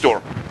resistor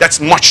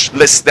that's much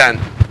less than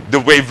the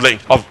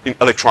wavelength of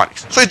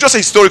electronics. So it's just a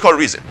historical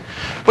reason.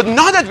 But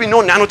now that we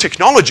know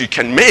nanotechnology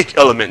can make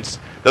elements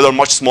that are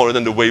much smaller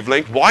than the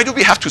wavelength, why do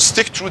we have to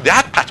stick through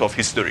that path of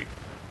history?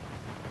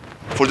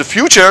 For the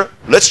future,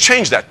 let's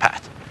change that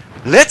path.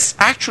 Let's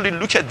actually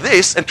look at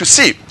this and to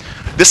see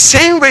the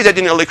same way that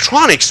in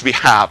electronics we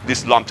have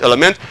this lumped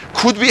element,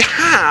 could we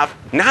have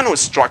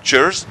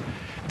nanostructures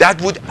that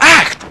would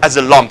act as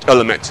a lumped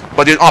element,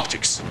 but in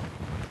optics?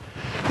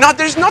 Now,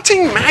 there's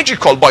nothing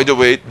magical, by the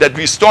way, that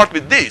we start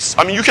with this.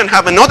 I mean, you can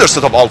have another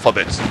set of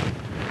alphabets.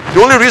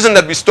 The only reason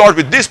that we start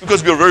with this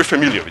because we are very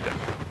familiar with them.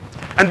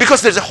 And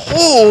because there's a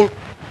whole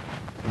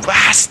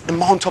vast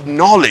amount of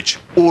knowledge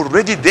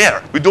already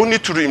there. We don't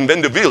need to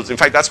reinvent the wheels. In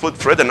fact, that's what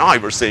Fred and I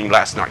were saying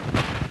last night.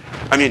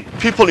 I mean,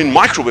 people in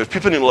microwave,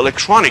 people in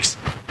electronics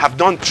have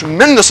done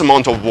tremendous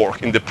amount of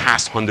work in the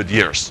past 100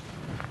 years.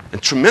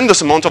 And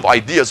tremendous amount of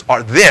ideas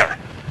are there,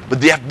 but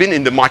they have been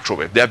in the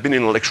microwave, they have been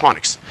in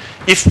electronics.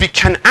 If we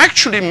can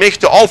actually make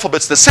the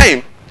alphabets the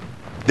same,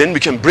 then we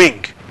can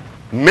bring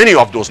many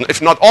of those,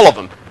 if not all of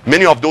them,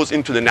 many of those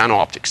into the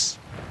nano-optics.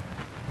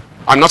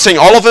 I'm not saying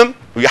all of them.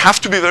 We have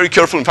to be very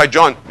careful. In fact,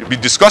 John, we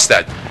discussed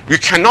that. You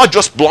cannot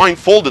just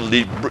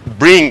blindfoldedly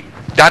bring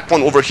that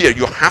one over here.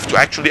 You have to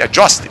actually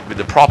adjust it with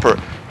the proper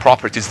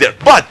properties there.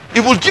 But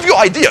it will give you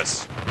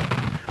ideas.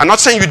 I'm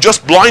not saying you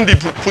just blindly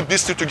put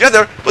these two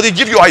together, but they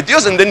give you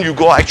ideas and then you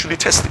go actually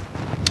test it.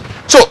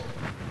 So,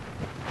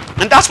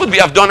 and that's what we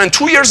have done. And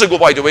 2 years ago,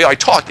 by the way, I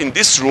taught in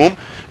this room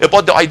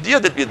about the idea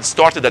that we had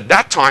started at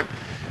that time,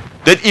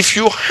 that if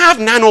you have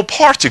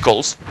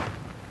nanoparticles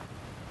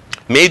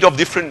made of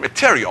different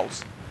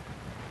materials,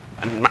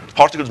 and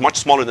particles much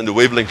smaller than the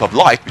wavelength of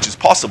light, which is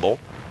possible,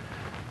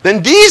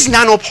 then these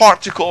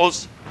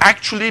nanoparticles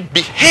actually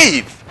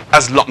behave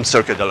as lump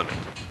circuit element.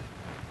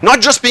 Not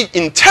just being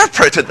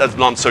interpreted as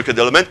lump circuit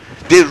element,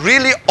 they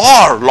really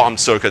are lump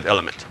circuit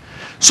element.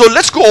 So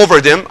let's go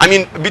over them. I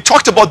mean, we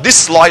talked about this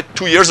slide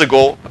 2 years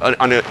ago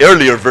on an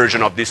earlier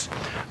version of this,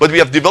 but we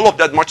have developed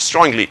that much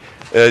strongly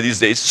these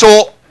days.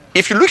 So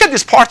if you look at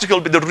this particle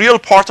with the real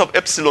part of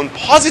epsilon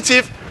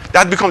positive,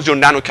 that becomes your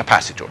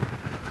nanocapacitor.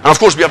 And of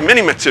course, we have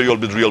many material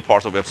with real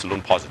part of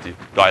epsilon positive,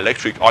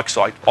 dielectric,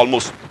 oxide,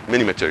 almost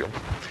many material.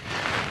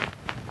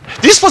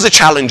 This was a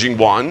challenging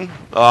one.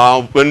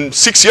 When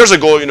 6 years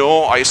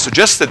ago, I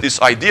suggested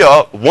this idea,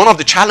 one of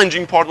the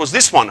challenging part was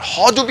this one.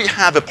 How do we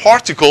have a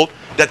particle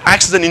that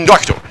acts as an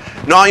inductor?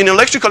 Now, in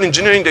electrical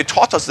engineering, they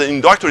taught us that an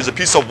inductor is a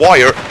piece of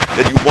wire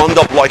that you wound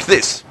up like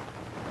this.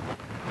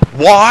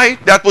 Why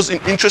that was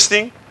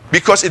interesting?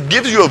 Because it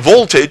gives you a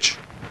voltage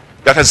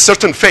that has a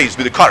certain phase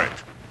with the current.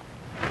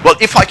 Well,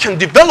 if I can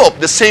develop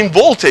the same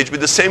voltage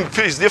with the same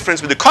phase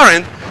difference with the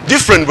current,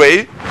 different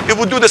way, it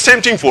would do the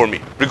same thing for me,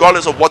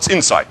 regardless of what's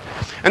inside.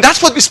 And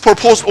that's what is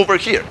proposed over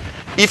here.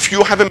 If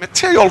you have a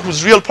material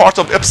whose real part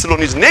of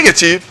epsilon is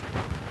negative,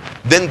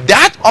 then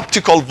that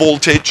optical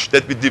voltage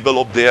that we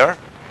develop there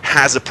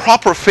has a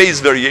proper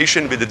phase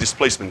variation with the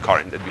displacement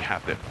current that we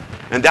have there.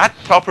 And that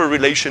proper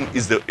relation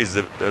is the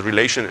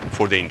relation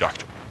for the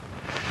inductor.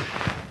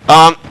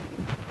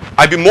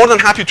 I'd be more than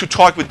happy to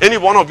talk with any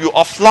one of you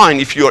offline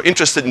if you are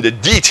interested in the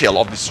detail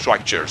of the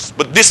structures.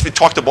 But this we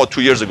talked about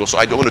 2 years ago, so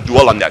I don't want to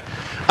dwell on that.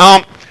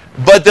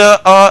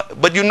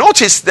 But you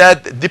notice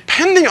that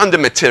depending on the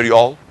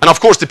material, and of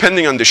course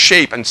depending on the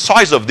shape and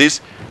size of this,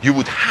 you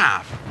would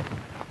have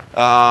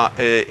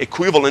an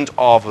equivalent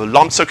of a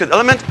lump circuit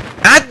element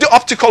at the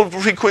optical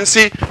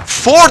frequency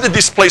for the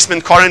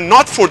displacement current,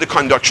 not for the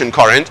conduction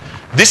current.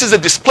 This is a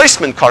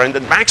displacement current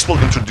that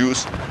Maxwell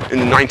introduced in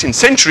the 19th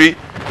century,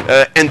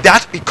 and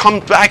that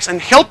comes back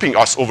and helping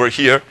us over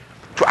here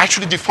to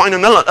actually define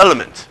an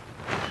element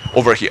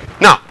over here.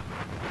 Now,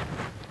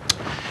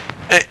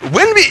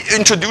 when we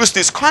introduced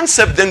this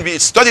concept, then we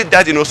studied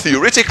that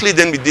theoretically,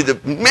 then we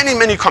did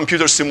many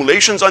computer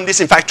simulations on this.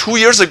 In fact, 2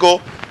 years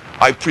ago,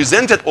 I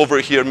presented over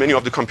here many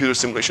of the computer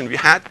simulations we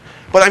had,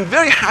 but I'm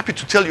very happy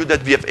to tell you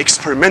that we have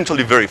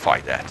experimentally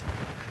verified that.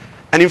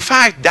 And in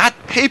fact, that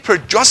paper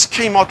just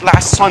came out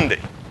last Sunday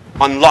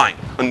online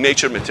on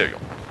Nature Material,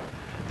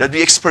 that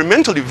we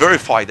experimentally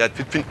verified that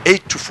between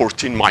 8 to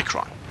 14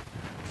 micron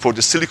for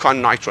the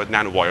silicon nitride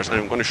nanowires, and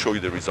I'm going to show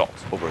you the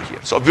results over here.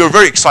 So we're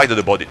very excited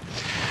about it.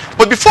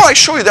 But before I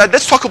show you that,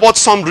 let's talk about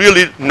some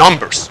really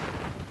numbers.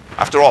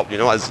 After all,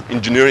 as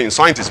engineering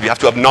scientists, we have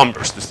to have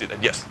numbers to see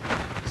that. Yes?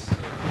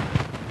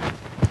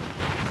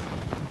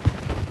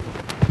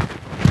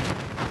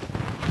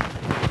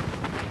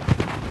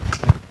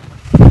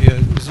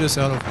 Just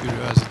out of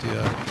curiosity,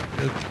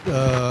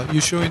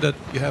 you're showing that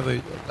you have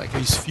a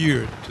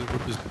sphere to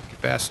represent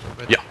capacitor,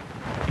 but yeah.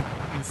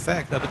 In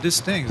fact, these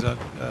things, and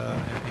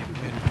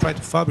try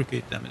to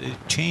fabricate them, they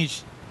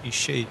change in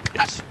shape.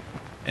 Yes.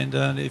 And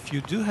if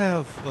you do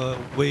have a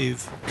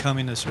wave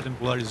coming a certain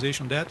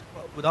polarization, that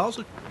would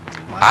also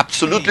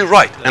absolutely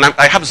right. And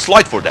I have a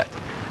slide for that.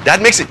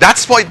 That makes it.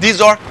 That's why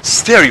these are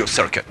stereo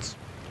circuits,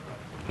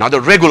 not a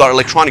regular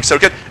electronic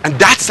circuit, and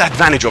that's the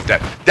advantage of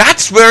that.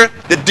 That's where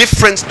the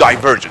difference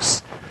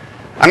diverges.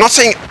 I'm not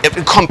saying a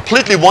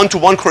completely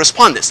one-to-one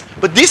correspondence,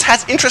 but this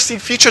has interesting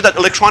feature that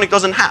electronic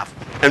doesn't have,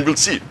 and we'll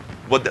see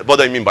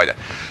what I mean by that.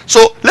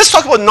 So let's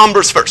talk about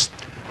numbers first.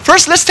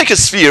 First, let's take a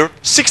sphere,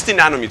 60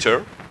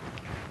 nanometer.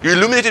 You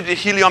illuminate it with a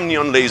helium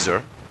neon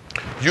laser.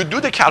 You do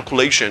the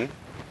calculation,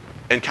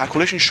 and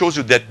calculation shows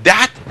you that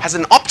that has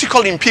an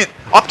optical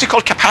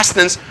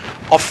capacitance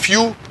of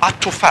few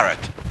attofarad.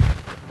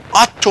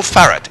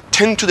 Attofarad,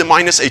 10 to the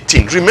minus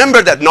 18.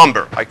 Remember that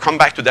number. I come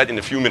back to that in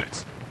a few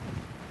minutes.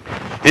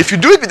 If you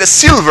do it with a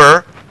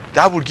silver,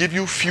 that will give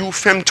you few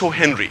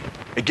femtohenry.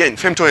 Again,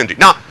 femtohenry.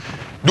 Now,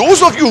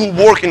 those of you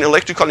who work in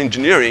electrical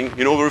engineering,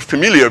 we're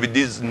familiar with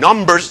these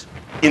numbers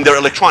in their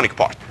electronic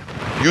part.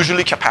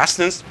 Usually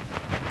capacitance,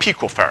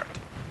 picofarad.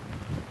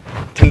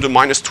 10 to the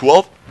minus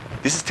 12.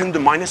 This is 10 to the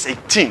minus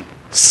 18.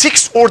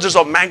 6 orders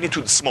of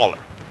magnitude smaller.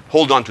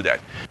 Hold on to that.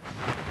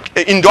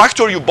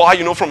 Inductor you buy,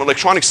 from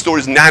electronic store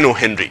is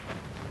nanohenry.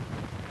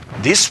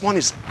 This one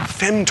is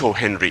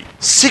femtohenry,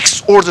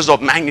 6 orders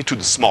of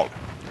magnitude smaller.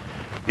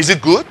 Is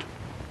it good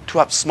to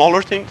have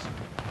smaller things?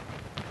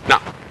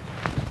 Now,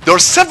 there are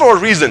several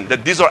reasons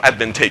that these are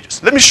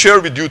advantageous. Let me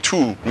share with you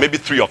 2, maybe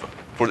 3 of them,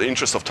 for the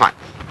interest of time.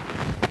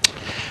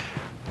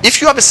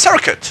 If you have a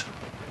circuit,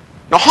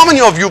 now how many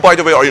of you, by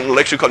the way, are in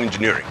electrical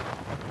engineering?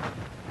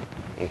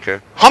 Okay.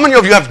 How many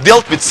of you have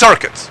dealt with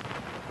circuits?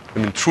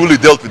 Truly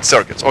dealt with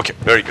circuits. Okay,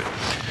 very good.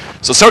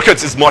 So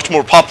circuits is much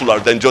more popular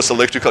than just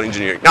electrical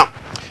engineering. Now,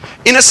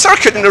 in a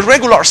circuit, in a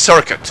regular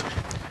circuit,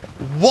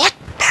 what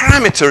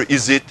parameter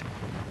is it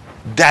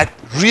that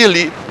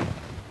really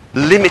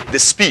limit the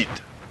speed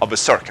of a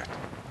circuit?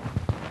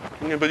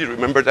 Anybody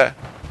remember that?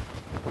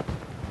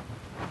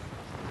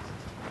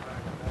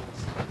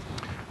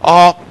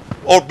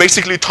 Or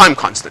basically time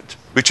constant,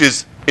 which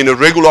is in a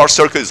regular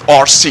circuit is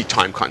RC,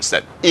 time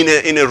constant.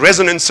 In a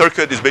resonant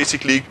circuit is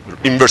basically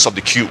inverse of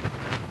the Q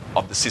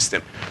of the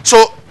system.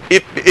 So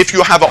if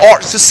you have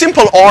it's a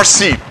simple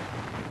RC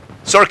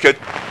circuit,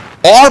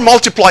 R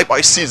multiplied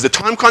by C is the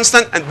time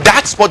constant, and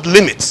that's what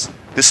limits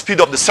the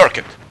speed of the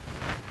circuit.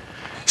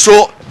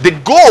 So the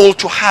goal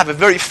to have a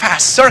very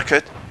fast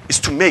circuit is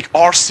to make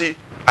RC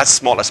as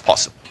small as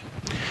possible.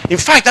 In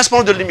fact, that's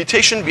one of the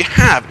limitations we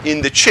have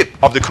in the chip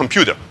of the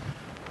computer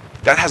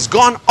that has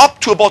gone up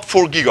to about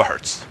 4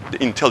 gigahertz, the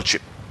Intel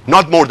chip,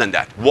 not more than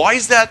that. Why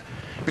is that?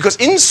 Because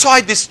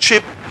inside this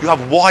chip, you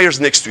have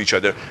wires next to each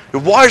other. The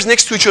wires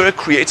next to each other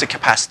creates a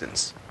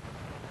capacitance.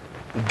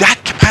 That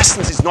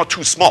capacitance is not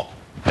too small.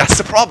 That's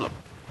the problem.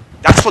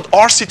 That's what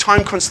RC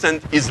time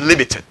constant is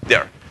limited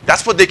there.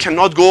 That's what they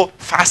cannot go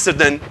faster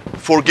than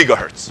 4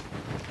 gigahertz.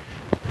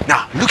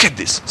 Now, look at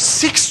this.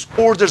 6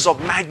 orders of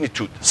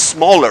magnitude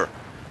smaller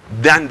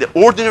than the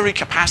ordinary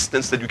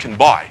capacitance that you can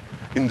buy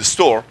in the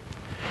store.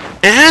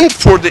 And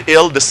for the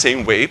L, the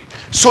same way.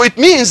 So it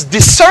means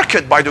this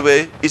circuit, by the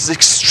way, is an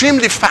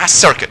extremely fast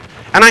circuit.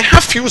 And I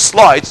have few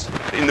slides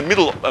in the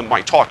middle of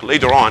my talk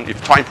later on,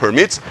 if time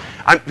permits.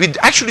 And we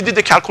actually did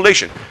the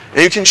calculation.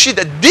 And you can see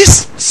that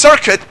this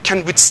circuit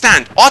can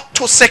withstand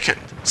attosecond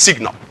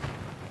signal.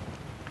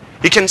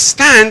 It can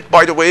stand,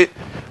 by the way,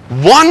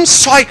 1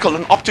 cycle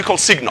an optical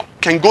signal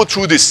can go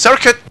through this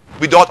circuit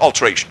without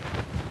alteration.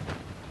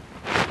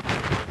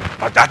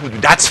 But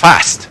that's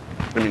fast.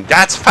 I mean,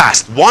 that's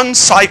fast. 1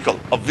 cycle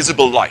of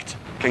visible light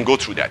can go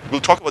through that.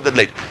 We'll talk about that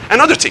later.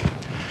 Another thing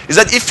is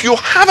that if you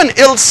have an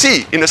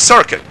LC in a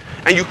circuit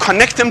and you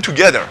connect them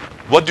together,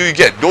 what do you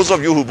get? Those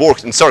of you who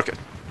worked in circuit.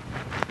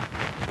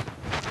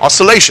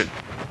 Oscillation.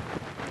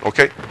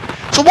 Okay?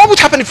 So what would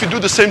happen if you do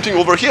the same thing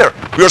over here?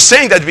 We are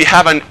saying that we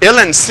have an L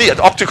and C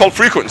at optical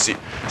frequency.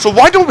 So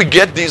why don't we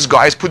get these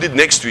guys, put it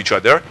next to each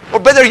other? Or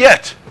better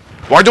yet,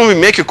 why don't we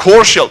make a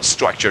core shell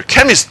structure?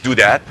 Chemists do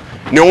that.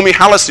 Naomi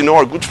Hallis,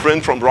 our good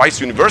friend from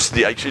Rice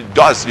University, actually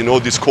does,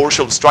 this core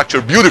shell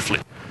structure beautifully.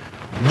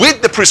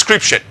 With the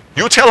prescription.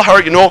 You tell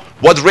her,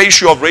 what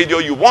ratio of radio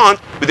you want.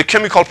 With the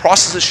chemical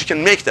processes, she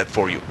can make that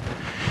for you.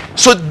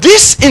 So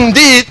this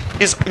indeed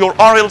is your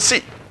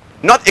RLC.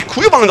 Not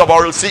equivalent of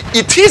RLC,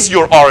 it is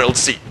your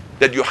RLC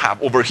that you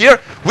have over here,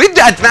 with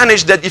the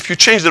advantage that if you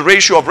change the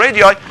ratio of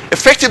radii,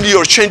 effectively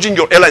you're changing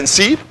your L and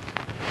C.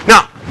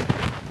 Now,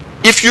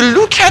 if you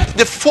look at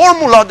the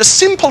formula, the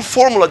simple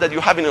formula that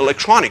you have in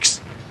electronics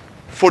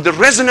for the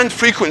resonant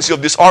frequency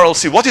of this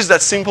RLC, what is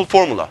that simple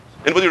formula?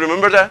 Anybody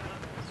remember that?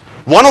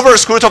 1 over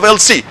square root of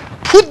LC.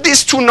 Put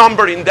these two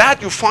numbers in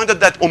that, you find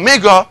that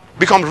omega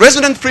becomes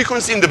resonant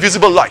frequency in the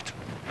visible light.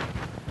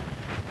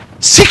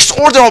 6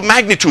 order of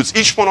magnitudes,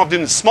 each one of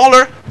them is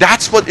smaller.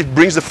 That's what it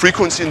brings the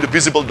frequency in the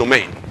visible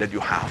domain that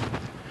you have.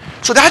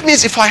 So that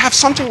means if I have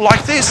something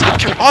like this, it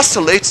can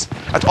oscillate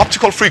at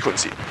optical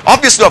frequency.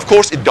 Obviously, of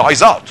course, it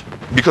dies out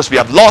because we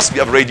have loss, we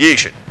have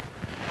radiation.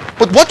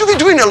 But what do we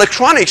do in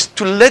electronics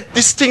to let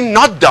this thing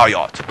not die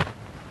out?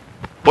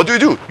 What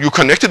do? You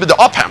connect it with the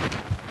op-amp,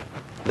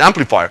 the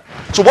amplifier.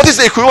 So what is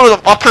the equivalent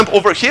of op-amp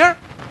over here?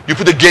 You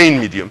put a gain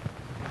medium.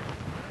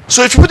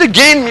 So if you put a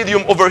gain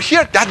medium over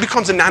here, that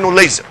becomes a nano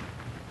laser.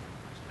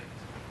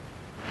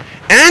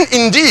 And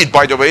indeed,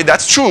 by the way,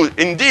 that's true.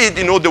 Indeed,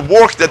 the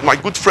work that my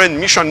good friend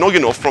Misha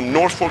Noginov from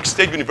Norfolk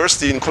State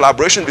University in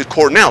collaboration with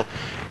Cornell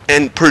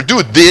and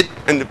Purdue did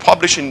and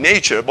published in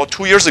Nature about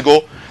 2 years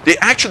ago, they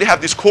actually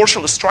have this core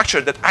shell structure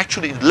that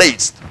actually is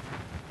laced.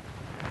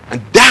 And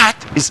that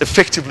is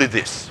effectively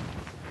this.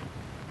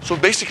 So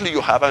basically, you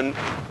have an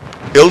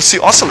LC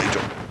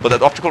oscillator, but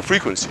at optical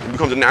frequency. It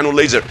becomes a nano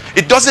laser.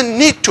 It doesn't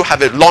need to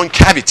have a long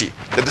cavity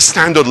that the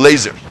standard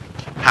lasers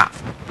have.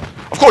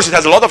 Of course, it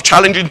has a lot of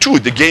challenging too.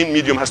 The gain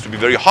medium has to be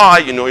very high,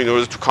 in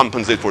order to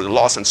compensate for the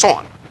loss and so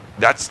on.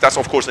 That's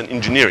of course an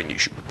engineering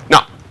issue.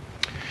 Now,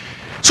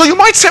 so you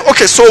might say,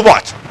 okay, so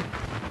what?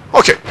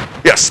 Okay,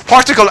 yes,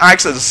 particle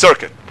acts as a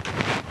circuit.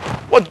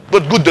 What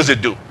good does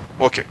it do?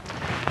 Okay.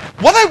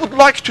 What I would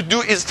like to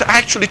do is to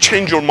actually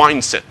change your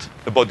mindset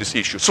about this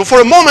issue. So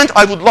for a moment,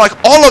 I would like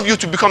all of you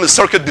to become a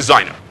circuit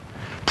designer.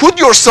 Put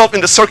yourself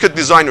in the circuit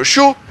designer's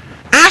shoe.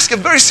 Ask a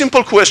very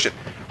simple question.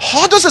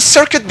 How does a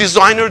circuit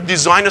designer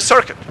design a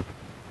circuit?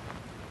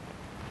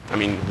 I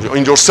mean,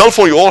 in your cell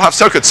phone, you all have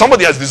circuits.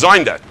 Somebody has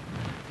designed that.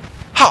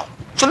 How?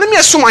 So let me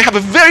assume I have a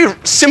very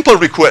simple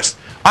request.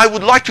 I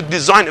would like to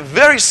design a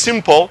very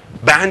simple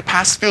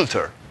bandpass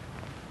filter.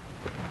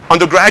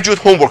 Undergraduate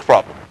homework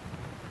problem.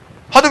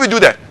 How do we do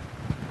that?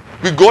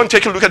 We go and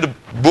take a look at the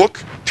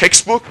book,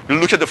 textbook. We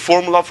look at the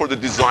formula for the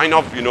design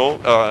of,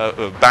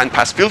 a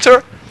bandpass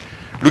filter.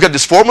 Look at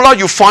this formula.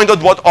 You find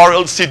out what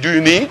RLC do you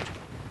need.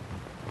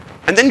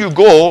 And then you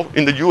go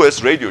in the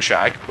US Radio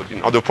Shack, but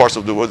in other parts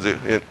of the world,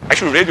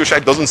 actually Radio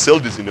Shack doesn't sell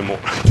this anymore.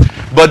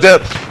 But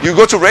you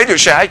go to Radio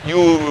Shack,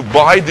 you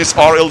buy these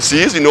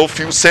RLCs,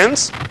 few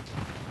cents,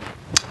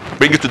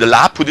 bring it to the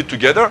lab, put it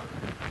together,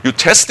 you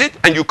test it,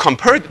 and you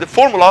compare it to the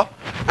formula,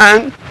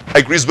 and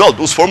agrees well.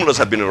 Those formulas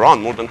have been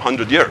around more than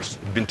 100 years,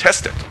 been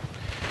tested.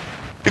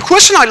 The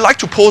question I'd like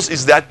to pose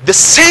is that the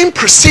same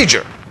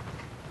procedure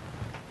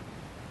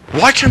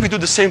Why can't we do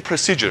the same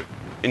procedure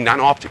in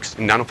nano-optics,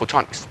 in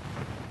nanophotonics?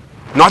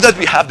 Not that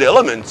we have the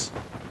elements.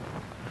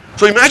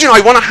 So imagine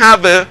I want to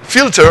have a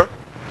filter,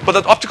 but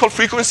at optical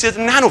frequency is a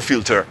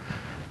nanofilter.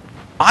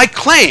 I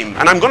claim,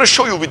 and I'm going to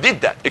show you we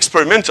did that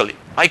experimentally,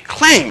 I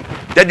claim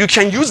that you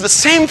can use the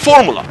same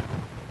formula,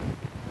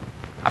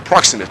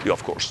 approximately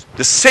of course,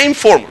 the same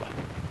formula,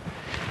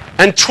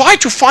 and try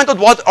to find out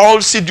what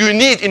RLC do you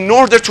need in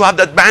order to have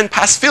that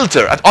bandpass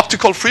filter at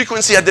optical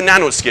frequency at the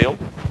nanoscale.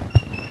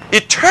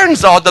 It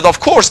turns out that,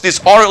 of course, this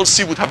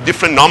RLC would have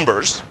different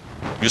numbers.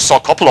 You saw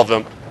a couple of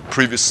them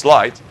previous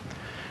slide.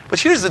 But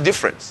here's the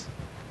difference.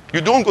 You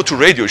don't go to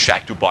Radio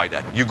Shack to buy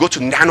that. You go to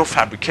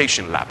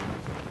nanofabrication lab,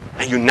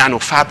 and you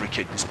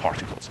nanofabricate these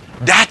particles.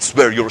 That's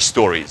where your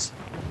story is.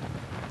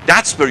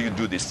 That's where you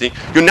do this thing.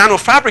 You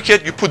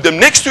nanofabricate, you put them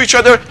next to each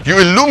other, you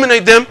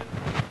illuminate them.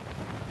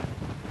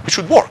 It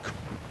should work.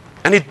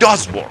 And it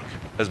does work,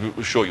 as we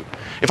will show you.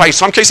 In fact, in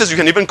some cases, you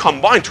can even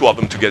combine two of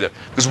them together,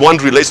 because one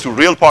relates to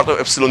real part of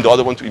epsilon, the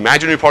other one to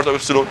imaginary part of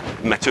epsilon.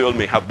 The material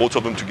may have both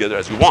of them together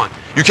as you want.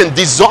 You can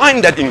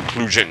design that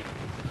inclusion.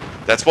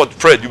 That's what,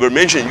 Fred, you were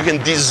mentioning. You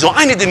can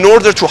design it in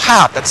order to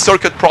have that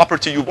circuit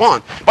property you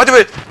want. By the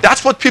way,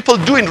 that's what people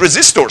do in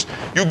resistors.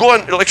 You go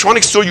in an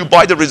electronics store, you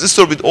buy the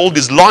resistor with all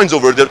these lines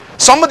over there.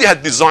 Somebody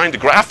had designed the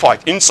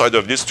graphite inside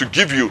of this to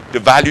give you the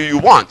value you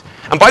want.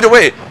 And by the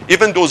way,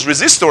 even those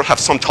resistors have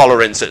some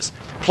tolerances,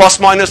 plus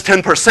minus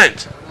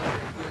 10%.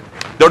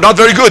 They're not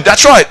very good.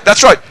 That's right.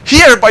 That's right.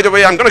 Here, by the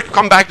way, I'm going to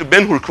come back to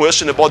Ben-Hur's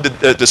question about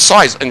the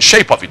size and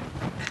shape of it.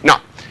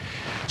 Now,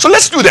 so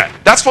let's do that.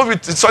 That's what we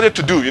decided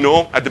to do, you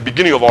know, at the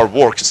beginning of our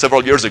work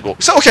several years ago.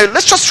 We said, okay,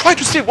 let's just try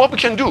to see what we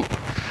can do.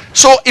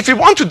 So if we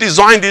want to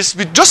design this,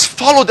 we just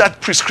follow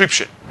that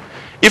prescription.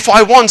 If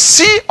I want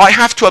C, I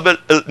have to have a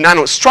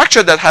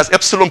nanostructure that has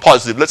epsilon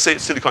positive, let's say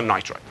silicon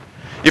nitride.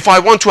 If I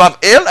want to have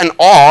L and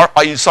R,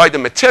 I decide a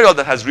material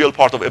that has real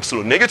part of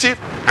epsilon negative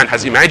and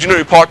has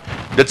imaginary part,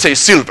 let's say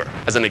silver,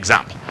 as an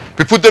example.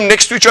 We put them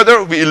next to each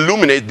other, we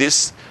illuminate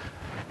this,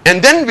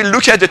 and then we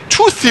look at the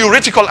two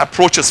theoretical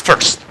approaches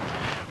first.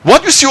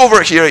 What you see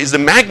over here is the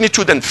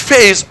magnitude and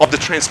phase of the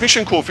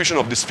transmission coefficient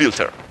of this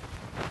filter.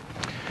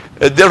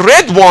 The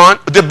red one,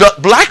 the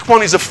black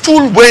one is a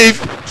full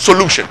wave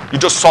solution. You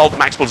just solve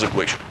Maxwell's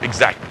equation,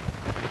 exactly.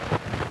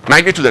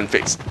 Magnitude and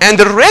phase. And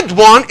the red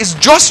one is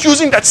just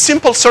using that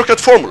simple circuit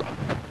formula.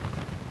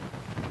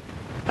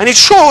 And it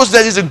shows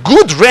that it's a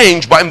good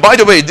range, and by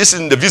the way, this is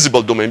in the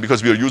visible domain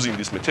because we are using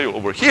this material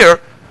over here.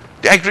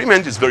 The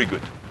agreement is very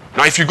good.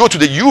 Now, if you go to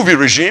the UV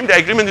regime, the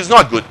agreement is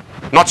not good.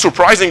 Not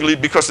surprisingly,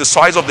 because the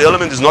size of the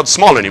element is not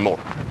small anymore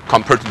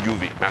compared to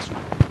UV.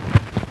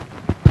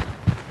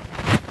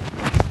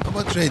 How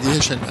about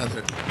radiation,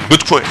 Nader?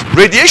 Good point.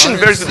 Radiation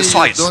varies with the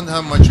size. You don't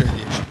have much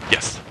radiation.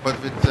 Yes. But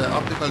with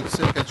optical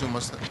circuits, you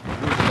must lose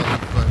a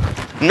lot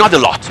of... Not a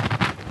lot.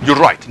 You're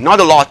right. Not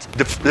a lot.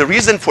 The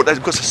reason for that is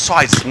because the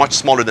size is much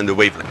smaller than the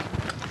wavelength.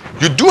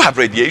 You do have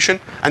radiation,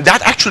 and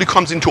that actually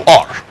comes into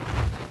R,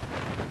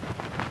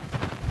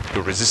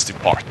 the resistive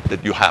part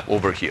that you have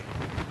over here.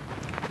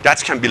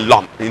 That can be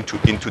lumped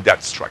into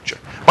that structure.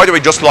 By the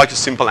way, just like a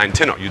simple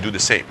antenna, you do the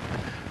same.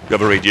 You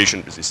have a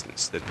radiation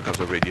resistance that becomes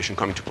a radiation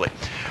coming to play.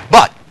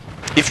 But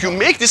if you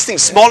make this thing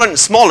smaller and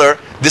smaller,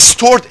 the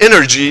stored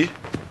energy,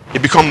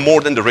 it becomes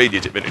more than the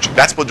radiative energy.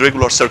 That's what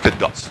regular circuit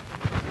does.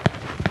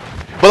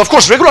 But of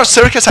course, regular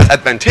circuits have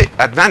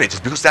advantages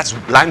because that's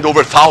land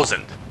over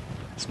 1,000.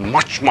 It's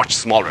much, much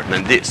smaller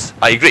than this.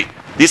 I agree.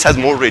 This has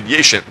more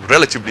radiation,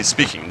 relatively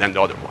speaking, than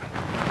the other one.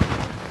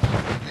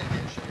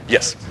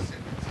 Yes.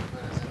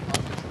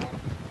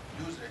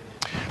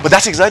 But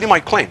that's exactly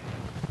my claim.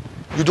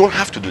 You don't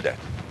have to do that.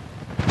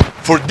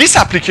 For this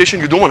application,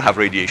 you don't want to have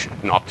radiation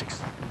in optics.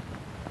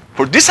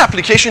 For this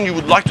application, you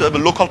would like to have a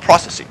local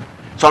processing.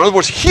 So in other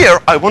words, here,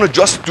 I want to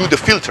just do the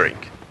filtering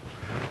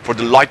for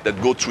the light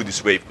that goes through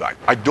this waveguide.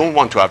 I don't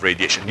want to have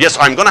radiation. Yes,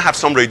 I'm going to have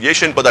some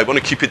radiation, but I want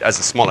to keep it as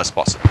small as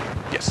possible.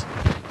 Yes?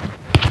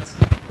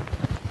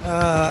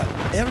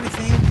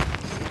 Everything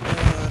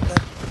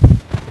that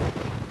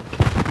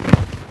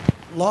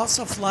loss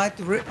of light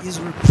is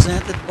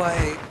represented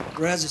by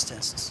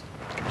resistances.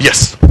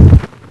 Yes.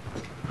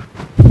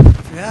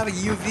 If you have a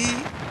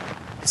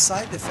UV,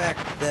 beside the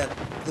fact that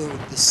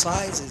the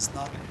size is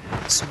not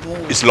small.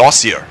 It's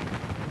lossier.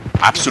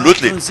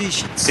 Absolutely.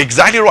 Transitions.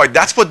 Exactly right.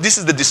 That's what this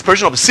is, the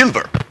dispersion of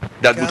silver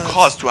that would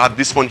cause to have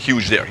this one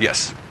huge there.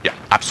 Yes. Yeah,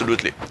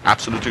 absolutely.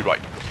 Absolutely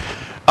right.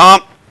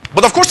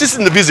 But of course, this is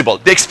in the visible.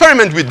 The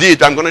experiment we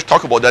did, I'm going to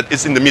talk about that,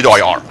 is in the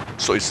mid-IR.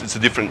 So it's a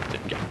different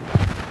thing. Yeah.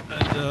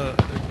 And in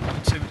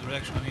the same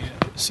direction, I mean,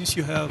 since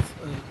you have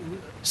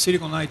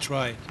silicon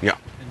nitride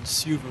and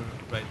silver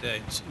right there,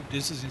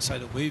 this is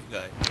inside a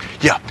waveguide.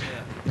 Yeah.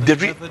 You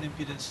have an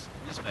impedance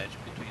mismatch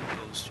between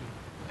those two.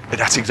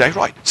 That's exactly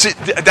right. See,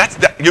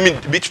 you mean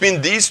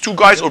between these two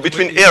guys or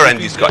between air and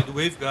these guys? The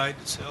waveguide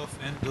itself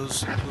and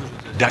those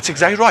inclusions. That's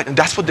exactly right. And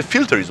that's what the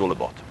filter is all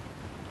about.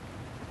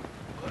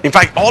 In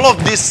fact, all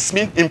of this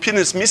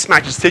impedance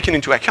mismatch is taken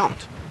into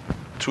account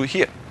through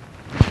here.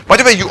 By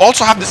the way, you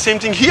also have the same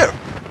thing here.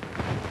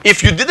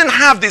 If you didn't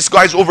have these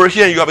guys over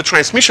here and you have a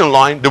transmission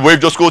line, the wave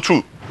just go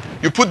through.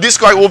 You put this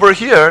guy over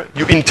here,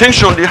 you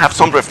intentionally have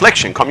some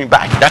reflection coming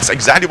back. That's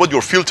exactly what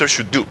your filter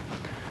should do.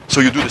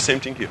 So you do the same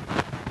thing here.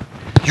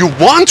 You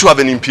want to have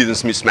an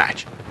impedance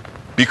mismatch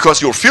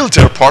because your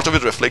filter, part of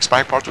it reflects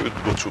back, part of it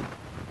will go through.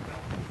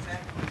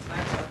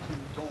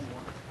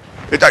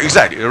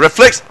 Exactly, it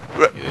reflects.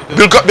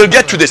 We'll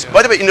get to this.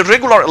 By the way, in a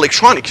regular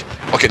electronics,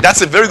 okay,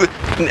 that's a very good.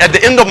 At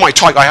the end of my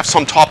talk, I have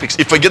some topics.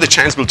 If I get a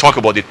chance, we'll talk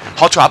about it.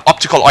 How to have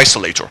optical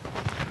isolator.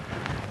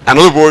 In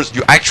other words,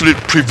 you actually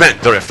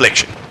prevent the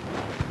reflection.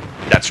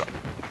 That's right.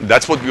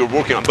 That's what we're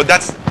working on. But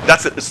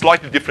that's a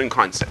slightly different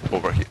concept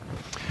over here.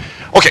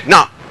 Okay,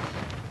 now,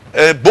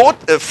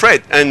 both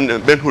Fred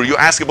and Ben-Hur, you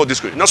asked about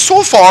this. Now,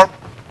 so far,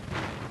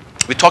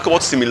 we talk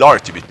about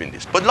similarity between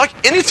this. But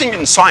like anything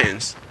in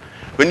science,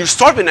 when you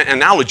start with an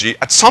analogy,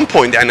 at some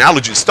point the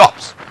analogy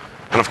stops.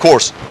 And of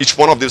course, each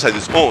one of these has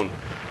its own,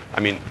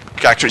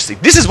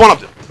 characteristic. This is one of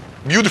the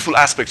beautiful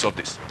aspects of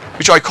this,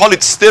 which I call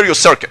it stereo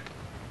circuit.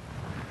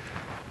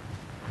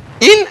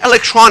 In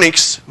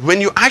electronics,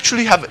 when you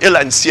actually have L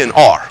and C and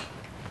R,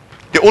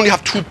 they only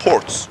have 2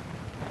 ports,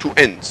 2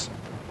 ends.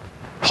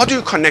 How do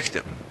you connect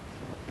them?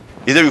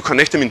 Either you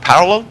connect them in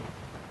parallel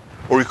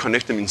or you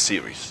connect them in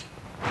series.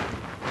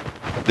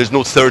 There's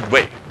no third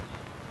way.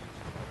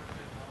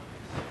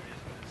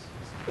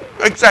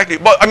 Exactly.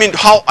 But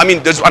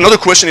there's another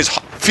question is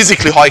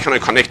physically how can I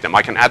connect them?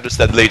 I can address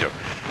that later.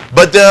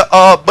 But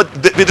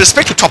with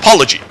respect to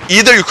topology,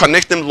 either you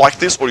connect them like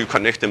this or you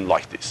connect them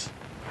like this.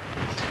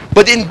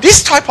 But in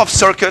this type of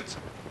circuit,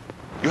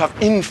 you have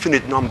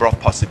infinite number of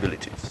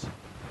possibilities.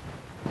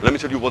 Let me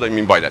tell you what I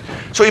mean by that.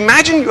 So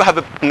imagine you have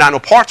a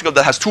nanoparticle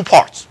that has 2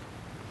 parts.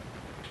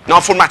 Now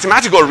for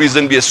mathematical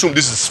reason, we assume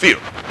this is a sphere,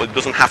 but it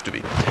doesn't have to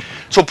be.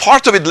 So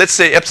part of it, let's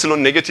say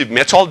epsilon negative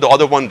metal, the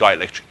other one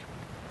dielectric.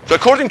 So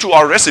according to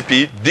our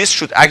recipe, this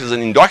should act as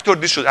an inductor,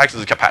 this should act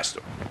as a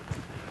capacitor.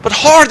 But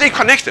how are they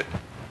connected?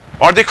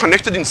 Are they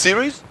connected in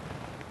series?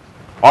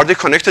 Are they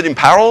connected in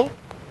parallel?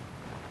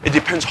 It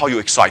depends how you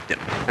excite them.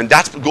 And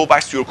that goes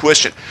back to your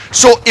question.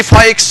 So if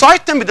I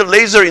excite them with a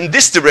laser in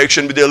this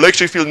direction, with the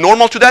electric field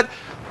normal to that,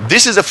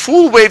 this is a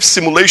full wave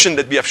simulation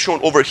that we have shown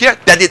over here,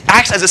 that it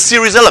acts as a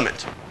series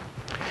element.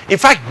 In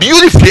fact,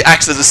 beautifully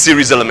acts as a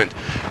series element.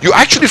 You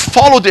actually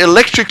follow the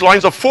electric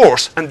lines of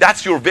force, and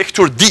that's your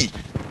vector D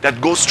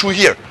that goes through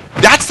here.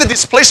 That's the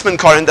displacement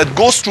current that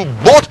goes through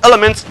both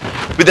elements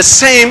with the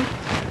same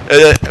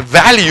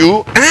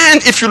value.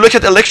 And if you look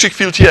at electric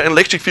field here and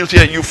electric field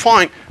here, you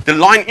find the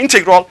line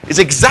integral is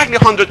exactly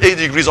 180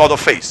 degrees out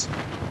of phase.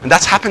 And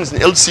that happens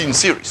in LC in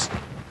series.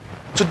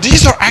 So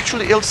these are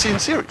actually LC in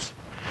series.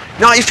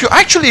 Now, if you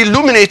actually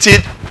illuminate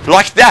it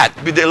like that,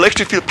 with the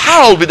electric field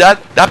parallel with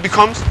that, that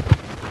becomes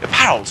a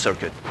parallel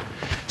circuit.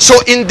 So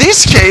in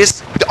this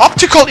case, the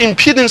optical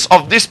impedance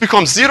of this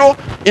becomes 0.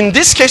 In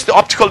this case, the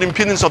optical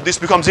impedance of this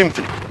becomes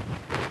infinite.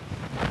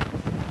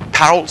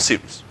 Parallel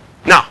series.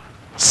 Now,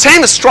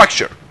 same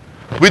structure,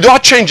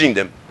 without changing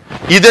them.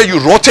 Either you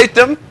rotate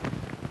them,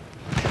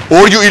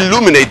 or you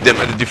illuminate them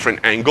at a different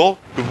angle,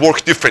 it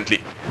works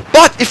differently.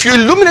 But if you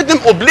illuminate them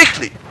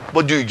obliquely,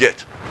 what do you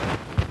get?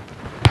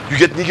 You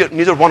get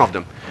neither one of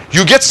them.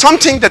 You get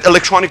something that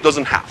electronic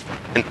doesn't have,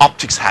 and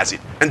optics has it.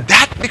 And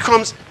that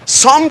becomes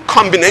some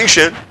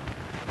combination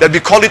that we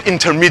call it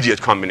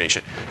intermediate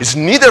combination. It's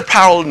neither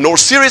parallel nor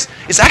series.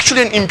 It's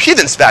actually an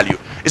impedance value.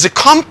 It's a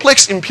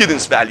complex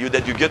impedance value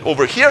that you get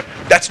over here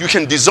that you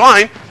can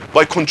design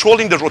by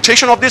controlling the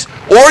rotation of this,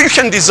 or you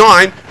can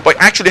design by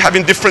actually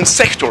having different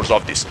sectors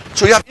of this.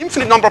 So you have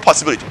infinite number of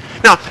possibilities.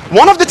 Now,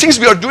 one of the things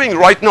we are doing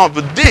right now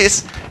with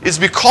this is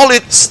we call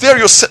it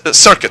stereo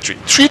circuitry,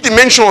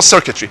 3-dimensional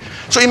circuitry.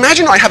 So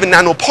imagine I have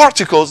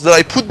nanoparticles that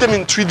I put them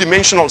in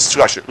 3-dimensional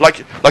structure, like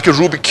a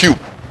Rubik cube.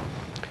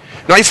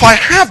 Now, if I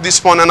have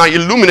this one and I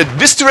illuminate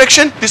this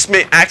direction, this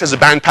may act as a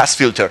band pass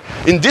filter.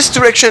 In this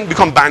direction,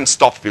 become band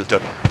stop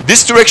filter.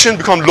 This direction,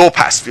 become low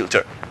pass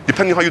filter,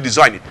 depending how you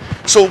design it.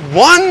 So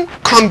one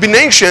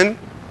combination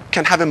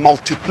can have a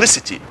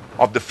multiplicity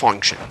of the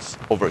functions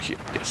over here.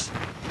 Yes.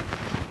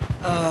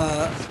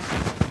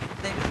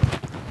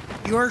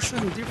 You are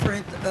showing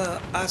different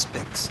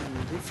aspects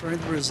and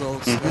different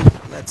results.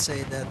 Let's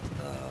say that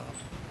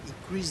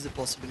increase the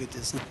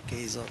possibilities in the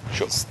case of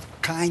this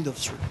kind of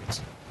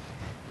circuits.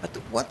 But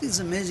what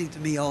is amazing to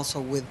me also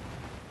with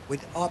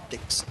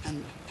optics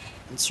and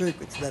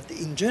circuits, that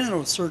in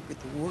general circuit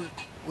work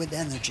with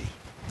energy.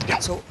 Yeah.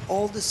 So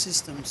all the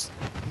systems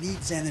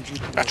needs energy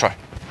to work. That's right.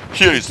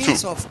 Here is in true.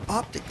 case of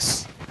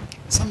optics,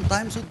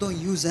 sometimes we don't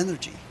use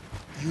energy,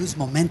 use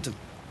momentum.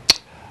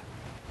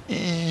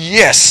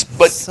 Yes,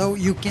 but so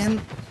you can.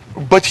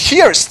 But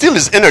here still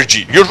is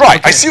energy. You're right.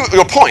 Okay. I see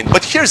your point.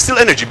 But here is still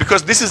energy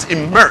because this is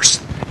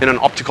immersed in an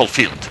optical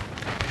field.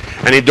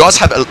 And it does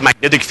have a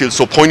magnetic field,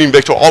 so Poynting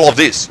vector, all of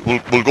this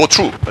will go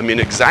through. I mean,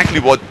 exactly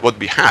what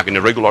we have in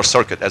a regular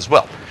circuit as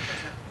well.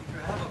 If you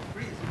have a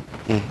prism,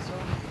 so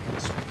in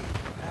the screen,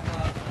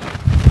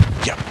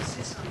 you have a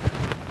system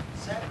that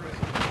separates,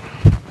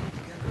 put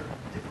together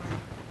different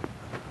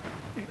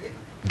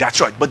wavelengths. That's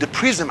right. But the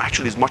prism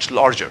actually is much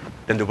larger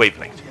than the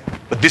wavelength.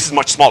 But this is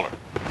much smaller.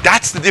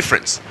 That's the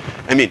difference.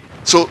 I mean,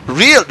 so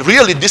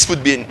really this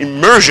would be an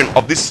immersion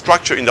of this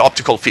structure in the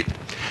optical field.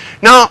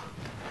 Now,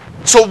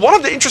 so one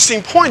of the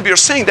interesting points, we are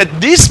saying that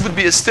this would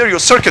be a stereo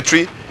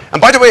circuitry. And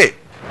by the way,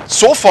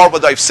 so far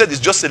what I've said is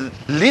just a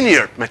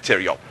linear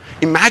material.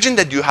 Imagine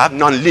that you have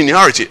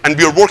nonlinearity, and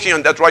we are working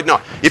on that right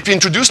now. If we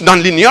introduce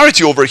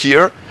nonlinearity over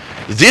here,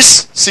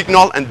 this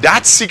signal and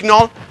that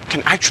signal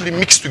can actually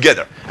mix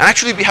together. And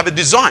actually we have a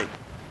design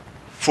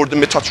for the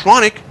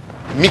Metatronic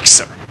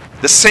mixer.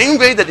 The same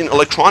way that in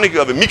electronic you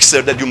have a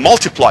mixer that you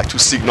multiply two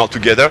signals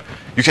together,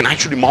 you can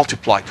actually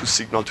multiply two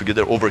signals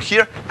together over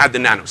here at the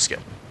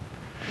nanoscale.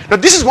 Now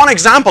this is one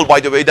example,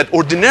 by the way, that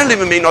ordinarily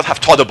we may not have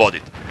thought about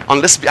it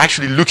unless we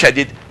actually look at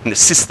it in the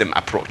system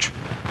approach,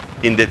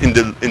 in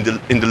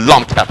the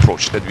lumped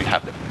approach that we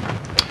have there.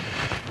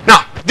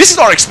 Now, this is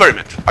our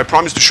experiment. I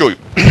promised to show you.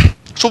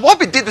 So what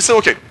we did, we said,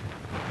 okay,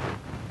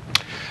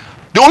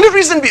 the only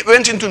reason we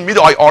went into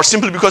mid-IR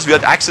simply because we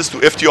had access to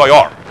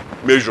FTIR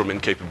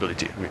measurement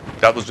capability. I mean,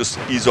 that was just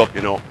ease up,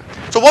 you know.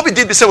 So what we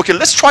did, we said, okay,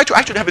 let's try to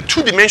actually have a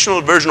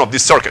two-dimensional version of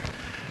this circuit.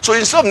 So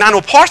instead of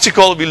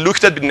nanoparticle, we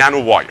looked at the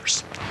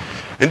nanowires.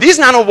 And these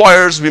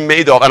nanowires we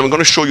made of, and I'm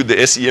going to show you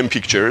the SEM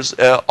pictures,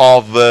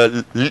 of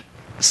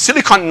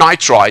silicon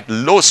nitride,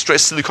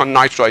 low-stress silicon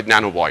nitride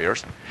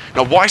nanowires.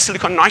 Now, why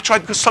silicon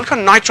nitride? Because silicon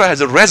nitride has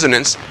a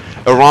resonance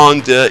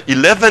around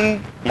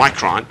 11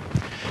 micron.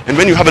 And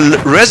when you have a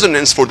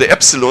resonance for the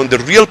epsilon, the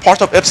real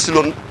part of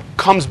epsilon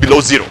comes below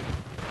 0.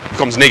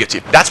 Becomes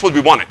negative. That's what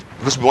we wanted,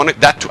 because we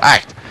wanted that to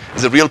act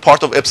as a real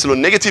part of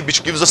epsilon negative,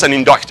 which gives us an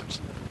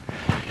inductance.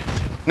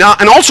 Now,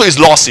 and also is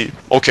lossy.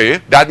 Okay,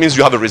 that means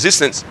you have a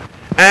resistance.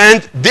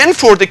 And then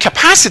for the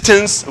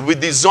capacitance, we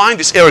designed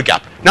this air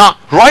gap. Now,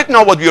 right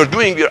now what we are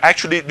doing, we are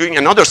actually doing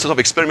another set of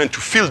experiment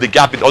to fill the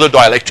gap with other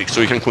dielectrics, so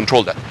you can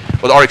control that.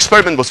 But our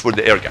experiment was for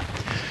the air gap.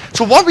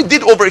 So what we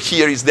did over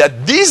here is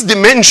that these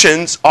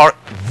dimensions are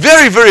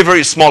very, very,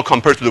 very small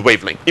compared to the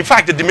wavelength. In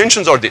fact, the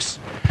dimensions are this.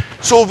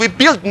 So we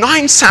built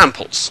 9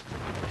 samples.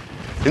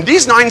 And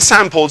these 9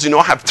 samples, you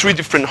know, have 3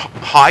 different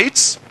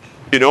heights,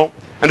 you know.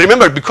 And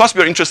remember, because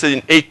we are interested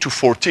in 8 to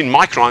 14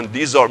 micron,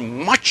 these are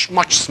much,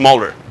 much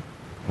smaller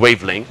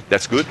wavelength.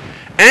 That's good.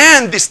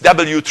 And this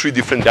W, 3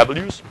 different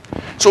Ws.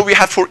 So we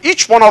have for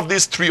each one of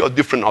these 3 or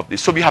different of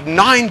these. So we have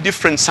 9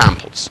 different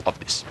samples of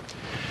this.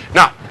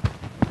 Now,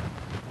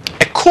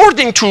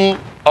 according to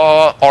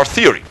our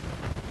theory,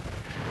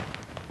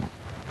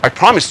 I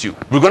promised you,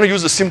 we're going to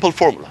use a simple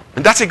formula.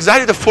 And that's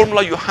exactly the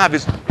formula you have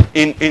is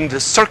in the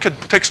circuit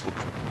textbook,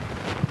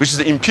 which is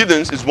the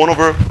impedance is 1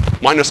 over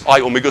minus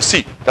I omega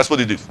C. That's what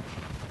it is.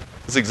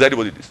 That's exactly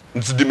what it is.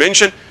 It's a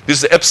dimension. This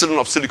is the epsilon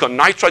of silicon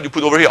nitride you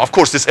put over here. Of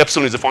course, this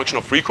epsilon is a function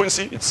of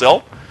frequency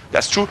itself.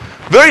 That's true.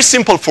 Very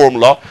simple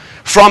formula.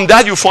 From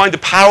that, you find the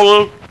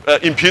parallel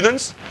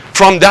impedance.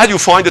 From that, you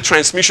find the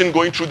transmission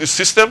going through the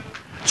system.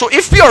 So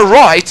if we are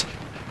right,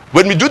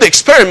 when we do the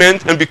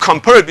experiment and we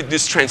compare it with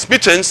this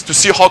transmittance to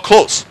see how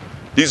close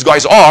these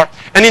guys are,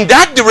 and in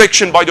that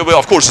direction, by the way,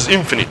 of course, is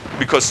infinite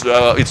because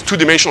it's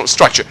two-dimensional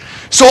structure.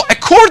 So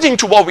according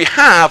to what we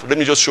have, let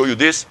me just show you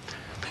this.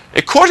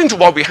 According to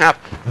what we have,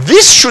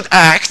 this should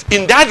act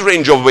in that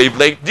range of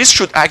wavelength. This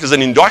should act as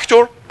an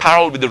inductor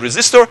parallel with the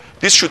resistor.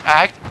 This should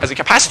act as a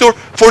capacitor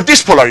for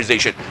this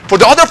polarization. For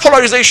the other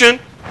polarization,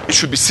 it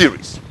should be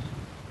series.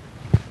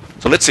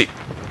 So let's see.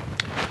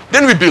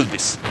 Then we build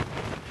this.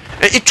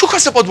 And it took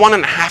us about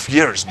 1.5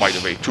 years, by the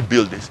way, to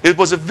build this. It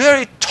was a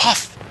very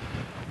tough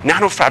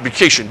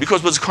nanofabrication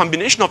because it was a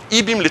combination of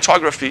E-beam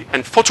lithography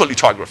and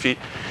photolithography.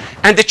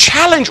 And the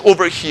challenge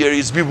over here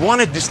is we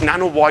wanted these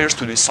nanowires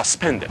to be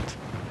suspended.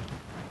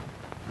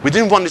 We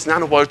didn't want this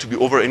nanowire to be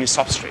over any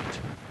substrate.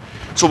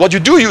 So what you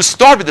do, you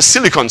start with the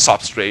silicon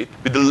substrate,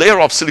 with the layer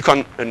of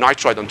silicon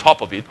nitride on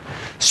top of it.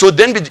 So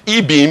then with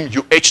E-beam,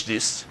 you etch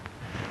this.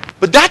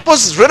 But that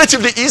was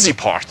relatively easy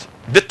part.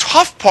 The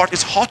tough part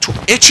is how to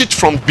etch it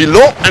from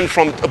below and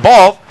from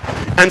above.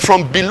 And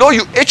from below,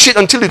 you etch it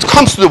until it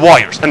comes to the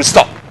wires and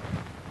stop.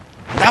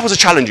 That was a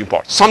challenging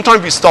part.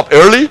 Sometimes we stop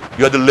early,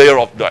 you had the layer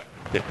of that.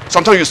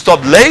 Sometimes you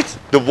stop late,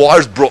 the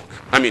wires broke.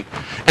 And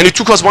it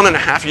took us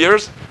 1.5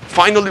 years.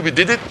 Finally, we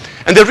did it.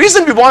 And the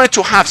reason we wanted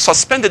to have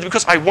suspended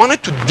because I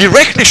wanted to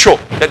directly show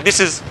that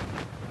this is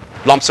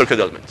lumped circuit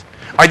element.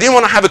 I didn't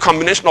want to have a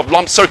combination of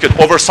lumped circuit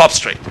over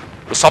substrate.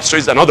 The substrate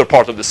is another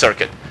part of the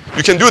circuit.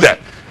 You can do that.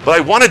 But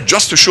I wanted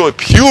just to show a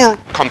pure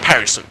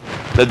comparison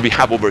that we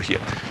have over here.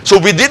 So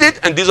we did it,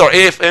 and these are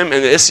AFM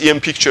and the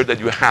SEM picture that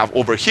you have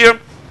over here.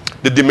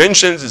 The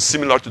dimensions is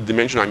similar to the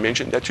dimension I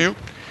mentioned that to you.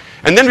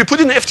 And then we put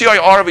in the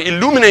FTIR, we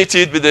illuminate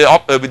it with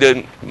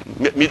the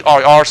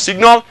mid-IR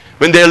signal.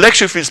 When the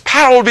electric field is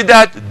parallel with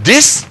that,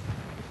 this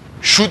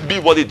should be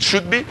what it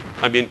should be.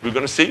 I mean, we're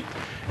going to see.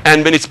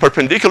 And when it's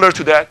perpendicular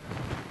to that,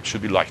 it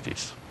should be like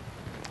this.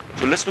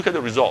 So let's look at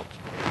the result.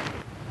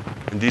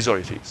 And these are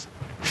it is.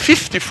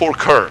 54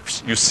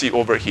 curves you see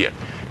over here.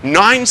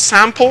 9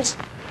 samples,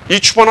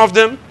 each one of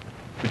them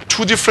with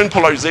 2 different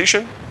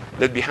polarization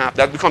that we have.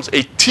 That becomes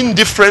 18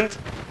 different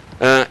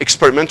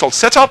experimental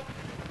setup.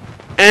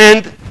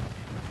 And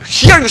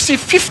here you see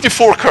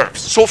 54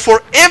 curves. So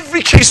for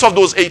every case of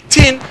those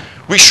 18,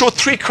 we show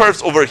 3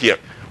 curves over here.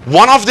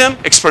 One of them,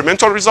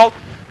 experimental result.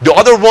 The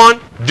other one,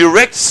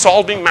 direct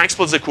solving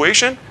Maxwell's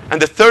equation.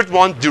 And the third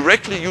one,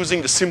 directly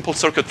using the simple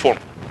circuit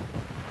formula.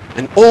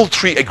 And all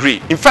 3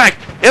 agree. In fact,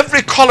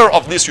 every color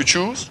of this you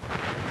choose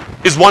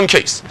is one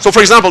case. So for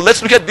example,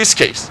 let's look at this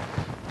case.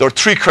 There are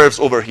 3 curves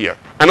over here.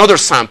 Another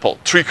sample,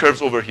 3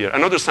 curves over here.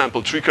 Another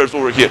sample, 3 curves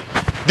over here.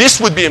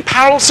 This would be in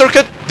parallel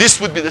circuit. This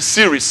would be the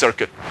series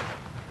circuit.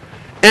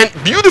 And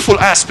beautiful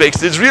aspects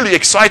that's really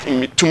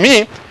exciting to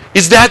me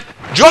is that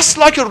just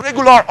like a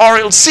regular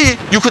RLC,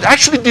 you could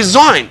actually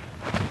design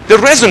the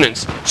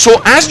resonance.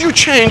 So as you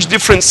change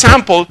different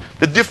sample,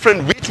 the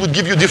different width would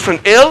give you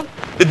different L.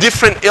 The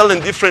different L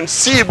and different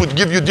C would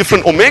give you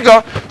different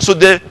omega. So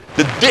the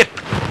dip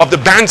of the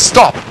band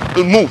stop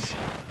will move.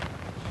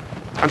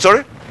 I'm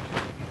sorry?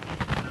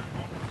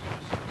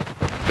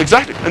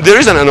 Exactly. And there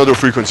is another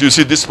frequency. You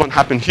see this one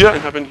happen here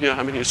and happen here,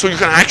 happen here. So you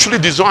can actually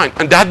design,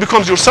 and that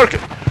becomes your circuit.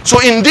 So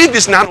indeed,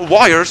 these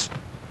nanowires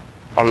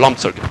are lump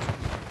circuit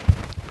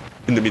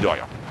in the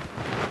mid-IR.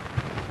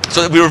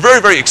 So we were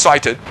very, very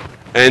excited,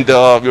 and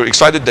we were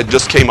excited that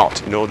just came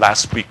out,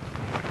 last week.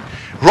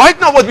 Right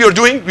now, what we are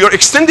doing, we are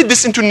extending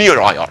this into near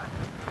IR.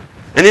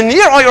 And in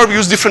near IR, we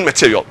use different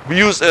material. We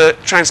use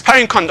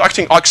transparent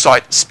conducting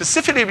oxide.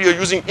 Specifically, we are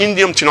using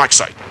indium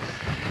tinoxide.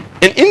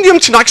 And indium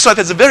tinoxide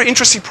has a very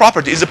interesting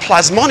property. It's a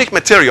plasmonic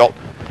material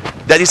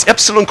that is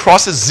epsilon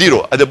crosses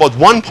 0 at about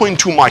 1.2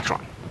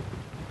 micron.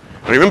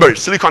 And remember,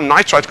 silicon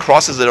nitride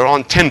crosses at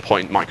around 10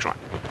 micron.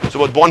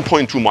 So about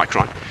 1.2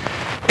 micron.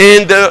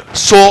 And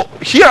so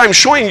here I'm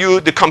showing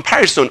you the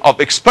comparison of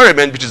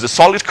experiment, which is the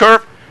solid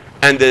curve,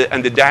 and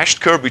the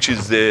dashed curve, which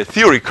is the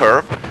theory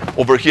curve.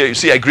 Over here, you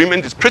see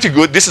agreement is pretty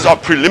good. This is our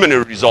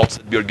preliminary results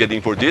that we are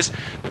getting for this.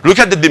 Look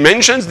at the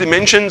dimensions.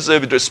 Dimensions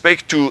with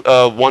respect to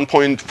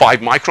 1.5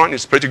 micron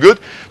is pretty good.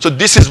 So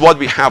this is what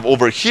we have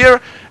over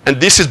here.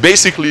 And this is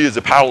basically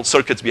the parallel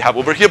circuits we have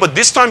over here. But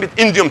this time with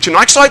indium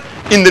tinoxide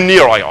in the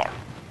near IR.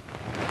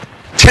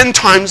 10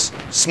 times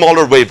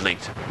smaller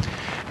wavelength.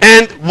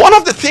 And one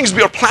of the things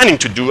we are planning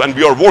to do, and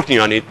we are working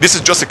on it, this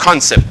is just a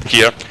concept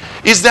here,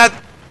 is that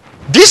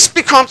this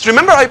becomes,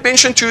 remember I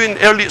mentioned to you in an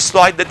earlier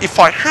slide that if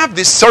I have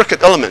this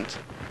circuit element,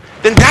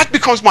 then that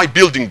becomes my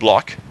building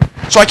block.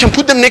 So I can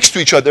put them next to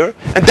each other,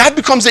 and that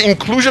becomes the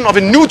inclusion of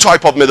a new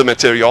type of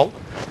metamaterial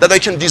that I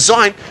can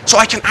design. So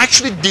I can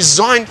actually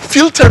design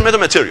filter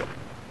metamaterial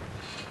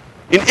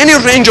in any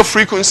range of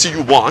frequency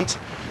you want.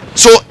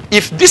 So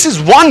if this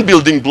is one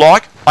building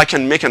block, I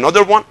can make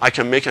another one, I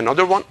can make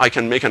another one, I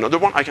can make another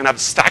one, I can have a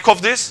stack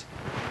of this,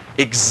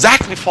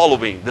 exactly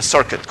following the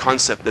circuit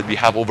concept that we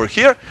have over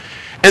here.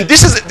 And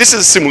this is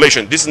a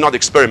simulation. This is not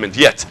experiment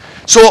yet.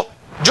 So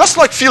just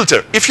like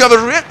filter, if you have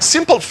a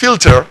simple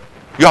filter,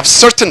 you have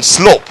certain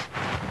slope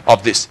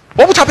of this.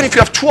 What would happen if you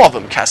have 2 of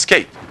them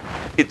cascade?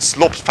 It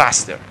slopes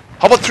faster.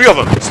 How about 3 of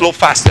them? It slopes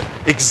faster.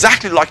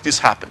 Exactly like this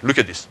happened. Look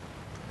at this.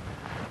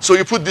 So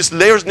you put these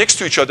layers next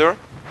to each other,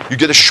 you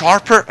get a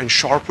sharper and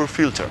sharper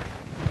filter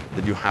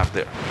that you have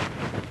there.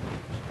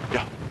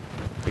 Yeah,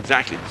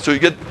 exactly. So you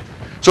get.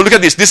 So look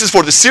at this. This is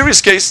for the series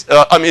case.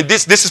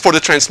 This is for the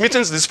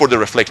transmittance. This is for the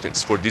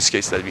reflectance for this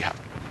case that we have.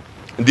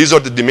 And these are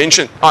the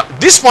dimensions.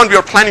 This one we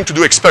are planning to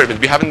do experiment.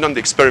 We haven't done the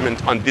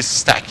experiment on this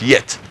stack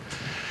yet.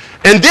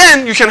 And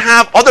then you can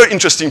have other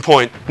interesting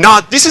point.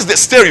 Now this is the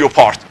stereo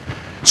part.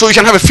 So you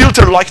can have a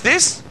filter like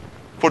this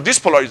for this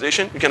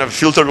polarization. You can have a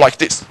filter like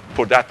this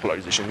for that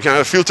polarization. You can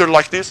have a filter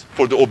like this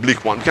for the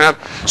oblique one.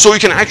 So you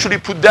can actually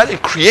put that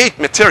and create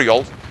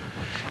material.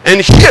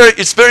 And here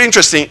it's very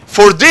interesting.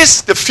 For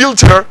this, the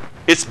filter,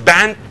 it's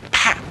band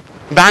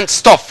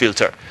stop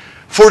filter.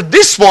 For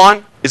this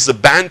one, it's the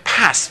band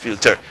pass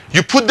filter.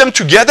 You put them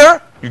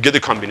together, you get a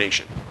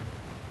combination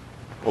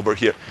over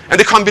here. And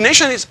the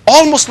combination is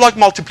almost like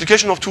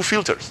multiplication of 2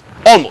 filters.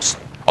 Almost.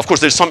 Of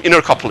course, there's some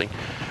inner coupling.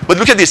 But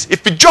look at this.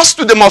 If we just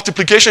do the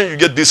multiplication, you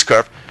get this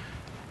curve.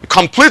 A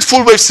complete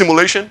full wave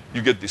simulation,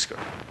 you get this curve.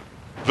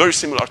 Very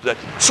similar to that.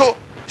 So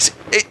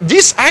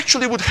this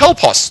actually would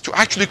help us to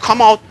actually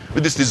come out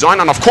with this design.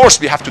 And of course,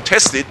 we have to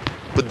test it.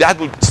 But that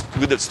will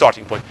be the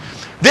starting point.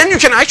 Then you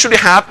can actually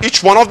have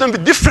each one of them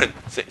with different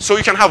things. So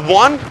you can have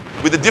one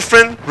with a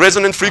different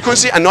resonant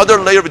frequency, another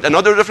layer with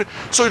another different.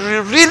 So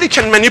you really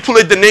can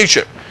manipulate the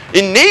nature.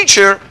 In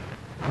nature,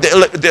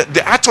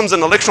 the atoms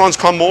and electrons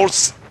come more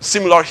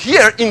similar.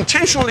 Here,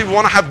 intentionally, we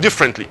want to have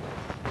differently.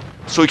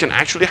 So you can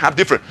actually have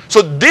different.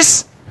 So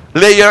this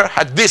layer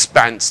had this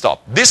band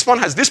stop. This one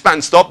has this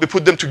band stop. We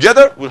put them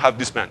together, we'll have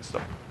this band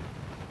stop.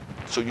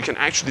 So you can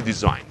actually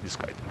design this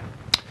guide.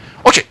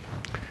 Okay.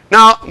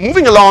 Now,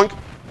 moving along,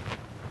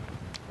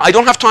 I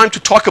don't have time to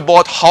talk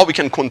about how we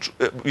can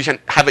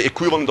have an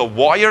equivalent of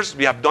wires.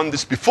 We have done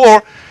this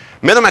before.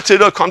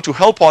 Metamaterial come to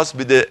help us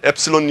with the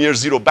epsilon near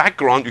 0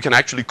 background. You can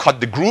actually cut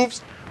the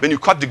grooves. When you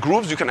cut the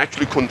grooves, you can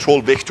actually control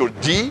vector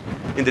D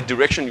in the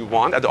direction you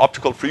want at the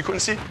optical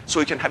frequency. So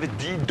you can have a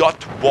D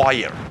dot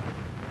wire.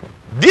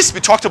 This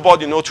we talked about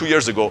 2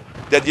 years ago,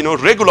 that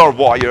regular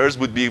wires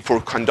would be for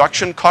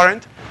conduction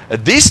current,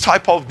 This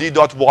type of D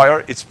dot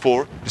wire is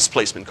for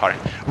displacement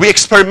current. We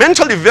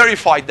experimentally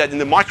verified that in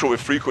the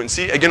microwave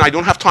frequency. Again, I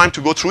don't have time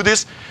to go through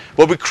this,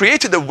 but we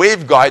created a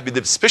waveguide with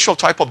a special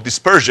type of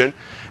dispersion,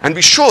 and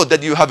we showed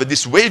that you have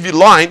this wavy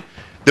line.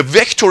 The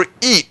vector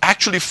E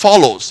actually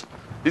follows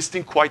this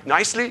thing quite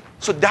nicely,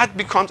 so that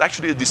becomes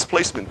actually a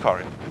displacement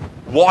current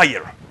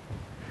wire.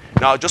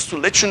 Now, just to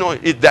let you know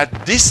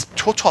that this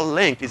total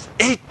length is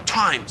 8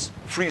 times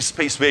free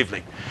space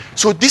wavelength.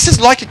 So this is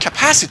like a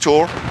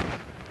capacitor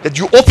that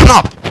you open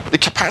up the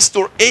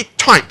capacitor 8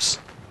 times,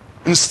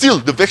 and still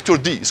the vector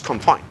D is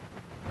confined.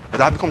 And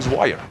that becomes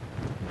wire,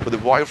 for the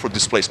wire for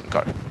displacement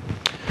current.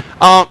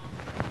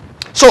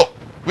 So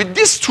with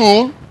this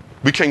tool,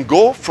 we can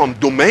go from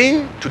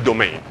domain to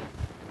domain.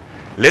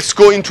 Let's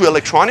go into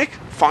electronic,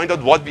 find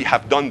out what we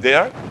have done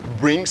there,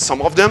 bring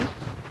some of them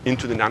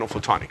into the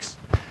nanophotonics.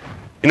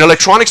 In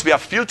electronics, we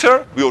have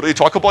filter. We already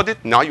talked about it.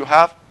 Now you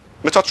have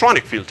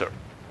Metatronic filter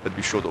that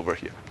we showed over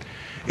here.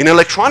 In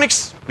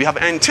electronics, we have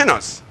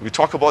antennas. We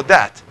talk about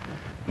that.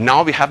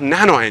 Now we have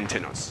nano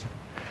antennas.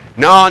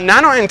 Now,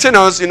 nano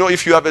antennas, you know,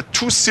 if you have a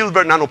 2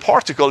 silver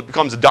nanoparticle, it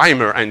becomes a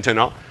dimer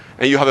antenna.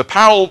 And you have a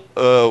parallel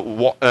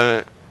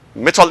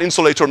metal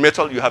insulator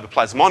metal, you have a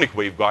plasmonic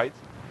waveguide.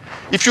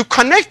 If you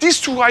connect these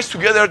two guys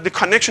together, the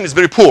connection is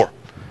very poor.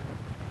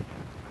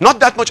 Not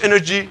that much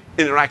energy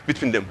interact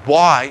between them.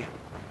 Why?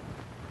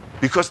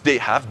 Because they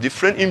have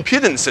different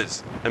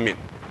impedances. I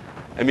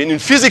mean, in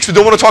physics, we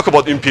don't want to talk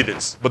about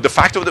impedance. But the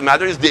fact of the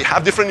matter is they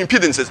have different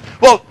impedances.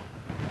 Well,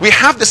 we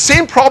have the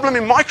same problem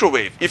in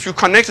microwave. If you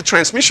connect a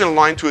transmission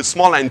line to a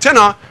small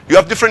antenna, you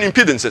have different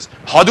impedances.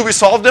 How do we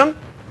solve them?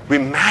 We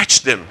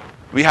match them.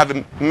 We have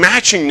a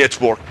matching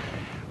network.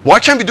 Why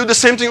can't we do the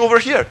same thing over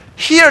here?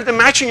 Here, the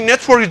matching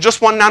network is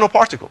just 1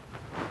 nanoparticle.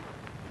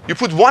 You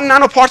put 1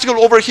 nanoparticle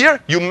over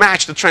here, you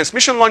match the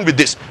transmission line with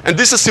this. And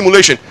this is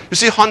simulation. You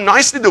see how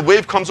nicely the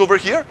wave comes over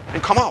here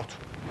and come out.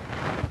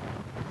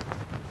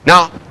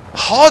 Now,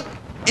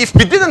 if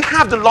we didn't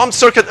have the lumped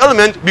circuit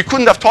element, we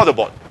couldn't have thought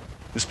about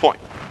this point.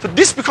 So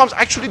this becomes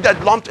actually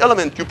that lumped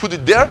element. You put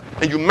it there,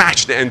 and you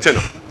match the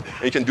antenna.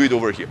 And you can do it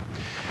over here.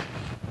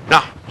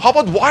 Now, how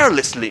about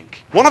wireless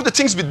link? One of the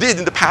things we did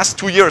in the past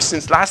 2 years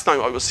since last time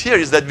I was here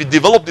is that we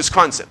developed this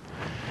concept.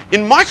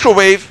 In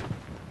microwave,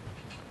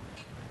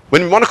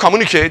 when we want to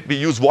communicate, we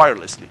use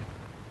wirelessly.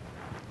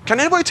 Can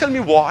anybody tell me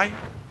why?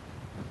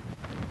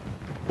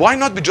 Why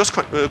not we just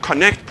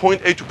connect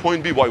point A to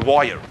point B by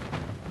wire?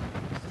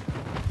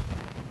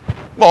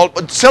 Well,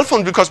 cell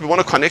phone, because we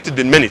want to connect it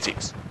with many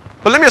things.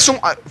 But let me assume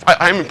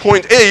I'm in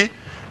point A,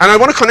 and I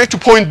want to connect to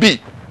point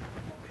B.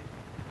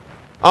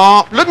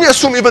 Let me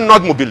assume even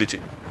not mobility.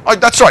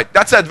 That's right.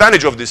 That's the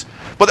advantage of this.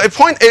 But at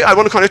point A, I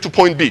want to connect to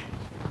point B.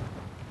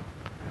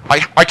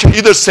 I can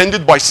either send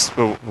it by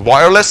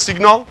wireless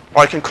signal,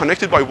 or I can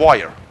connect it by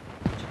wire.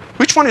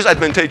 Which one is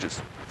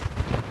advantageous?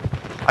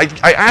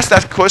 I asked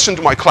that question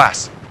to my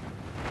class.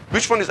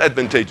 Which one is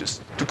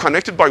advantageous? To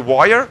connect it by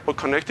wire or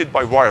connect it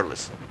by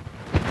wireless?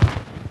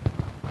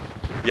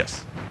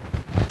 Yes.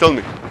 Tell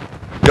me.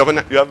 You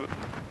have an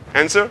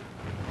answer?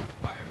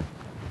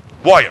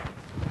 Wire.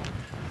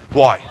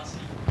 Why?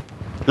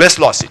 Less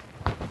lossy.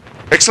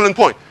 Excellent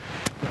point.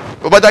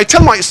 But I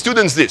tell my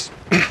students this.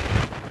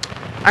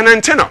 An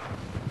antenna.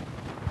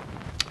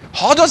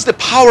 How does the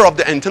power of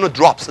the antenna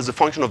drops as a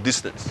function of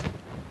distance?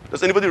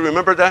 Does anybody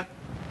remember that?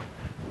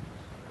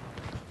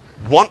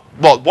 1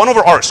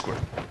 over r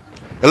squared.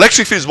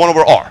 Electric field is 1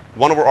 over r.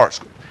 1 over r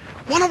squared.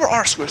 1 over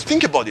r squared,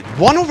 think about it.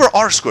 1 over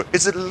r squared,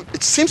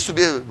 it seems to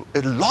be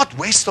a lot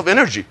waste of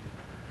energy.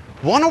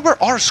 1 over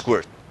r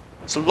squared,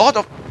 it's a lot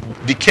of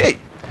decay.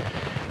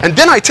 And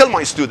then I tell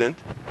my student,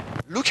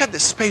 look at the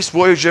space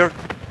Voyager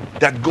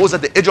that goes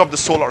at the edge of the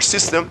solar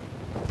system,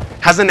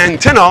 has an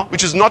antenna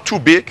which is not too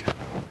big,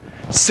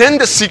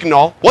 send a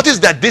signal. What is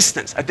that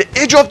distance? At the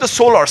edge of the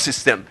solar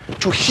system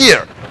to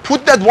here,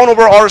 put that 1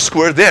 over r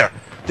squared there.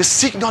 The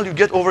signal you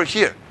get over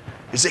here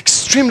is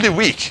extremely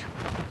weak.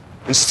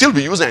 And still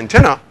we use an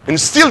antenna, and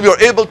still we are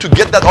able to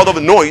get that out of a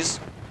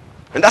noise.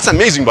 And that's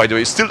amazing, by the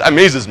way. It still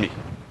amazes me.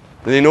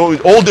 And, you know,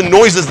 with all the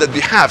noises that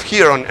we have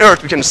here on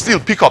Earth, we can still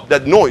pick up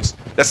that noise,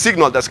 that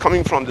signal that's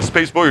coming from the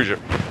space Voyager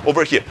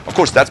over here. Of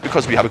course, that's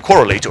because we have a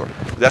correlator.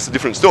 That's a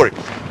different story.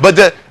 But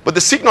the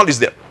signal is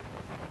there.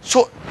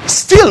 So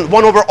still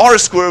 1 over r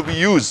squared we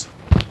use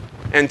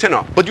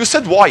antenna. But you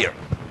said wire.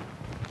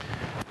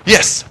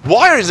 Yes,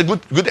 wire is a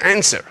good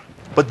answer.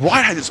 But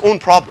wire has its own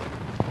problem.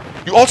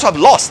 You also have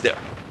loss there.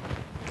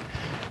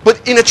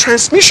 But in a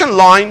transmission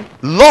line,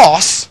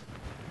 loss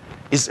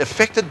is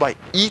affected by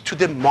e to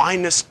the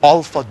minus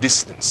alpha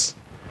distance.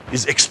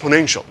 Is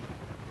exponential.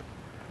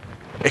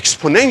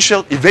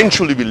 Exponential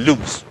eventually will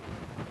lose,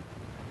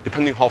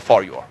 depending how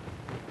far you are.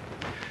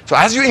 So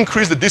as you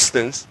increase the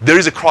distance, there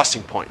is a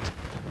crossing point.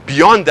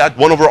 Beyond that,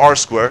 1 over r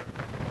squared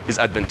is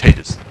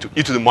advantageous to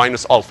e to the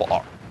minus alpha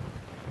r.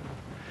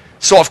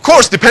 So of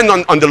course, depend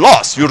on the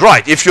loss. You're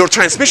right. If your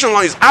transmission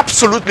line is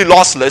absolutely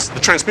lossless, the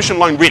transmission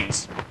line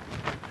wins.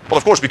 But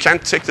of course, we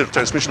can't take the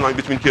transmission line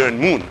between here and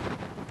moon.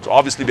 So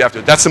obviously we have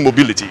to, that's a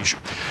mobility issue.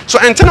 So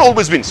antenna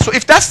always wins. So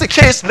if that's the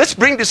case, let's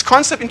bring this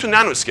concept into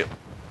nanoscale.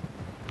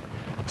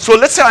 So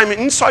let's say I'm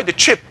inside the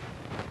chip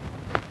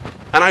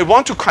and I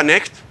want to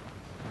connect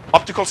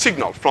optical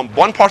signal from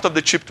one part of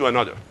the chip to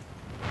another.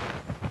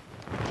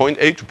 Point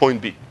A to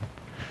point B.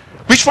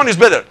 Which one is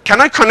better? Can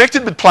I connect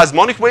it with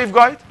plasmonic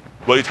waveguide?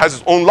 Well, it has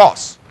its own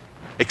loss,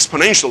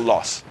 exponential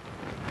loss.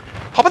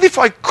 How about if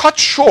I cut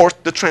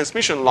short the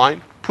transmission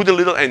line, put a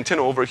little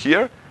antenna over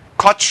here,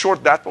 cut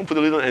short that one, put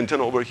a little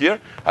antenna over here,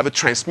 have a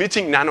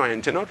transmitting nano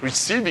antenna,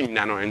 receiving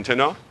nano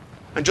antenna,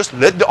 and just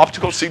let the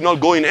optical signal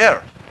go in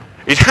air.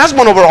 It has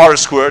 1 over r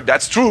squared,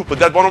 that's true, but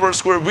that 1 over r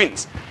squared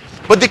wins.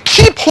 But the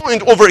key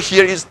point over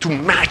here is to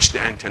match the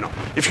antenna.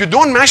 If you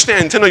don't match the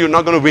antenna, you're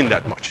not going to win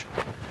that much.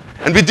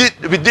 And we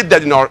did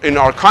that in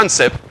our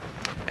concept.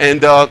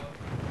 And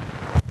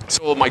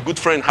so my good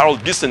friend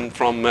Harold Gissen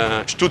from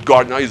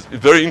Stuttgart now is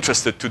very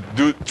interested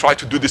to try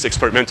to do this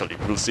experimentally.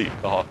 We'll see.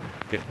 Yeah.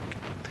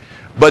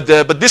 But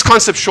this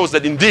concept shows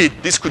that indeed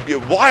this could be a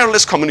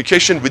wireless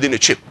communication within a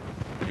chip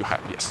that you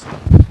have. Yes.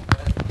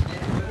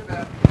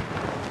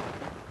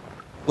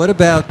 What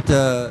about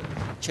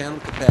channel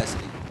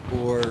capacity?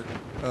 Or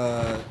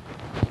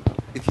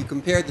if you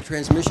compared the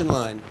transmission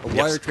line, a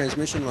wire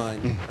transmission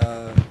line,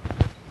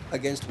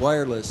 against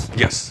wireless,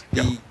 yes,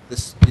 the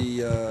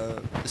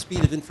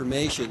speed of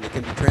information that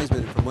can be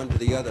transmitted from one to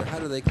the other, how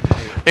do they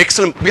compare?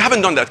 Excellent. We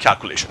haven't done that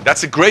calculation.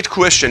 That's a great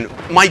question.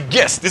 My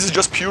guess, this is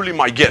just purely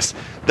my guess,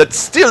 that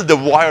still the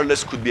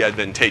wireless could be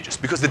advantageous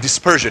because the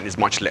dispersion is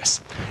much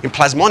less. In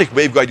plasmonic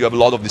waveguide, you have a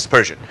lot of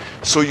dispersion.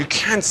 So you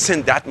can't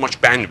send that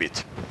much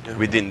bandwidth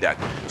within that.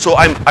 So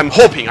I'm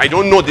hoping, I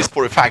don't know this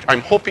for a fact,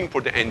 I'm hoping for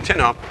the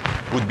antenna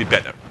would be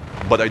better.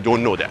 But I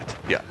don't know that.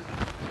 Yeah.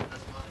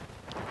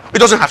 It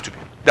doesn't have to be.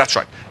 That's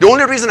right. The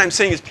only reason I'm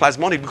saying it's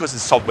plasmonic because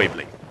it's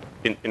sub-wavelength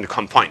in the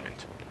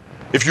confinement.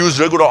 If you use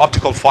regular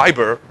optical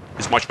fiber,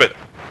 it's much better.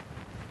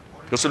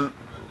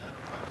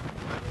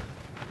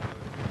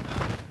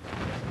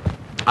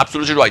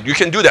 Absolutely right. You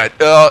can do that.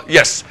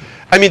 Yes.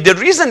 I mean, the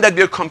reason that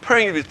we're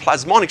comparing it with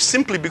plasmonic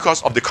simply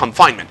because of the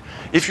confinement.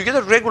 If you get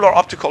a regular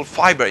optical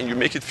fiber and you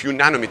make it few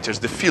nanometers,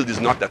 the field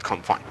is not that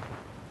confined.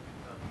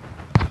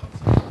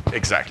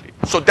 Exactly.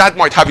 So that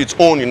might have its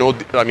own,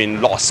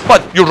 loss.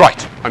 But you're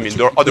right. I mean,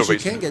 there are other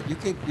ways. You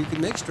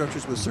can make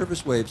structures with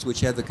surface waves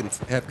which have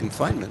have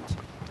confinement.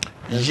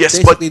 Yes,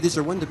 basically, these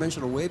are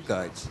one-dimensional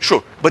waveguides.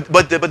 Sure, but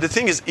the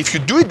thing is, if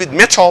you do it with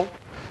metal,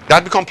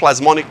 that becomes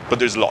plasmonic, but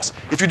there's loss.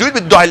 If you do it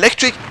with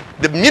dielectric,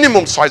 the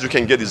minimum size you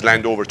can get is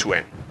land over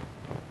 2n.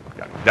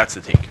 Yeah, that's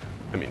the thing.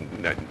 I mean,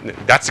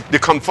 that's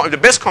the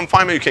best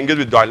confinement you can get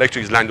with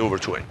dielectric is land over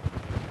 2n.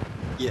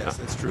 Yes,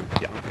 that's true.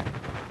 Yeah.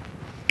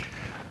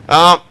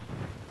 Okay.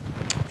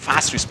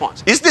 Fast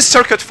response. Is this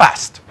circuit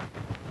fast?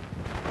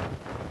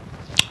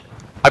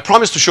 I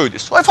promise to show you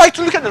this. So if I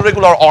look at the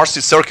regular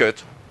RC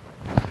circuit,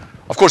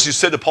 of course, you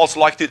set the pulse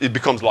like this, it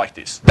becomes like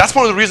this. That's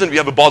one of the reasons we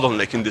have a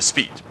bottleneck in the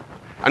speed.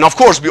 And of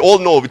course, we all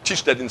know, we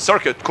teach that in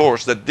circuit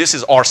course, that this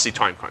is RC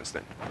time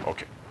constant.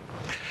 Okay.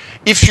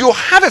 If you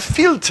have a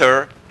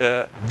filter,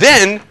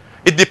 then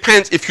it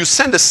depends. If you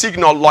send a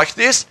signal like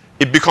this,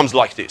 it becomes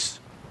like this.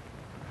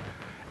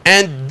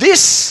 And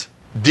this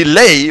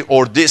delay,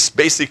 or this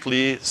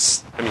basically,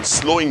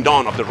 slowing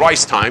down of the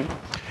rise time,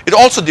 it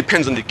also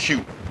depends on the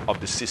Q of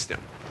the system.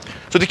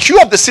 So the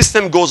Q of the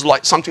system goes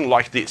like something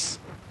like this.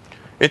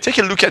 And take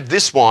a look at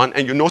this one,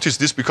 and you notice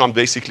this becomes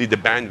basically the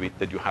bandwidth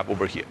that you have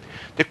over here.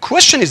 The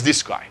question is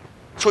this guy.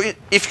 So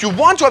if you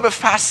want to have a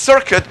fast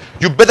circuit,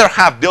 you better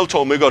have delta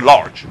omega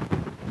large,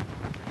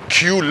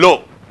 Q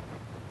low.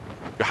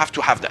 You have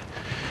to have that.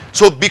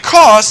 So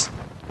because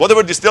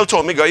whatever this delta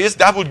omega is,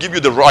 that will give you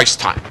the rise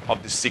time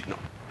of the signal.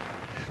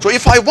 So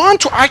if I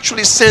want to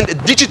actually send a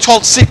digital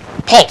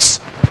pulse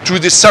through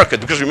this circuit,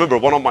 because remember,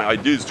 one of my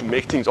ideas is to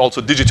make things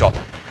also digital,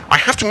 I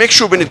have to make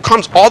sure when it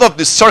comes out of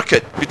this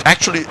circuit, it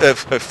actually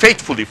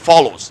faithfully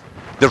follows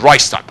the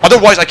rise time.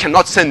 Otherwise, I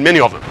cannot send many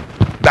of them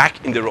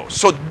back in the row.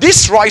 So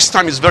this rise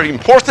time is very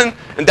important,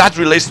 and that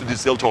relates to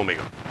this delta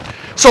omega.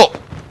 So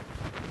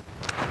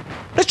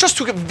let's just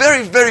take a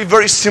very, very,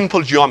 very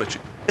simple geometry.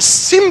 A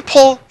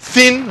simple,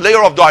 thin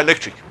layer of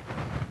dielectric.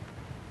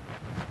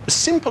 A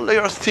simple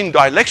layer of thin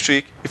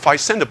dielectric, if I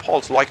send a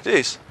pulse like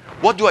this,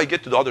 what do I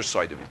get to the other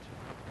side of it?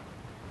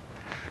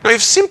 Now,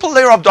 if simple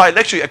layer of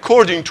dielectric,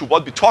 according to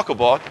what we talk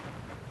about,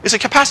 is a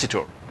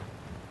capacitor.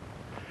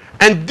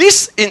 And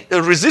this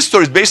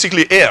resistor is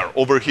basically air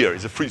over here,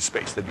 is a free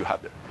space that you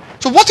have there.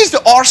 So what is the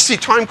RC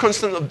time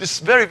constant of this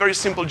very, very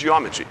simple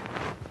geometry?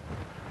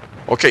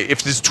 Okay,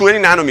 if this is 20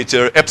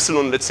 nanometer,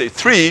 epsilon, let's say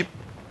 3,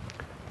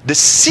 the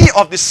C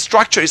of this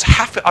structure is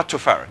half an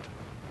attofarad.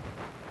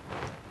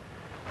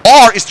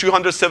 R is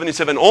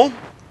 377 ohm.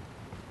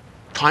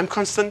 Time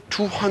constant,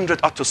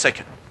 200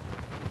 attosecond.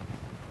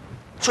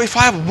 So if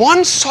I have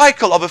one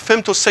cycle of a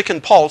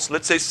femtosecond pulse,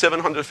 let's say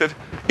 750,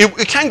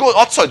 it can go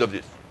outside of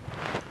this.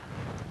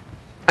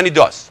 And it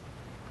does.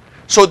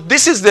 So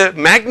this is the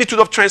magnitude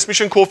of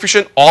transmission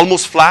coefficient,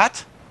 almost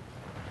flat.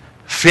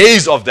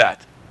 Phase of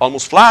that,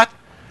 almost flat.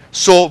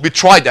 So we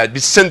tried that. We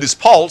send this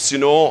pulse,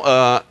 in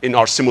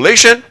our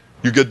simulation.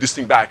 You get this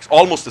thing back. It's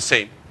almost the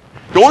same.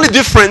 The only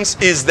difference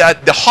is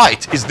that the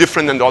height is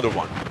different than the other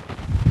one.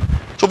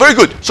 So very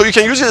good. So you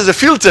can use it as a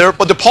filter,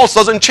 but the pulse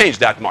doesn't change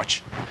that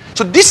much.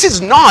 So this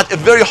is not a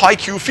very high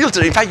Q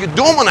filter. In fact, you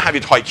don't want to have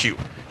it high Q.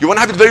 You want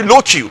to have it very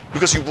low Q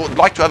because you would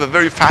like to have a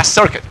very fast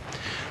circuit.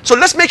 So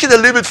let's make it a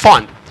little bit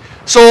fun.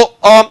 So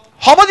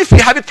how about if we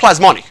have it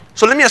plasmonic?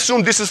 So let me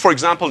assume this is, for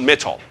example,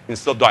 metal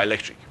instead of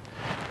dielectric.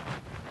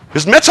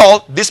 This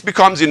metal, this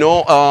becomes,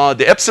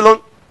 the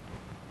epsilon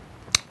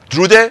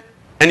through there.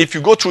 And if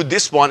you go through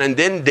this one, and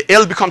then the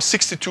L becomes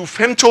 62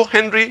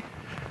 femtohenry.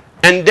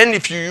 And then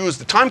if you use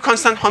the time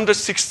constant,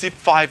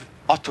 165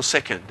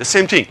 attosecond, the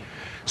same thing.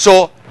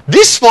 So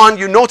this one,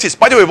 you notice,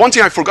 by the way, one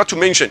thing I forgot to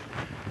mention.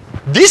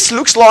 This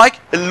looks like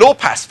a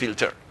low-pass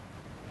filter.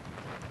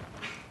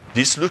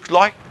 This looks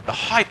like a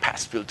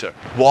high-pass filter.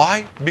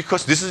 Why?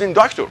 Because this is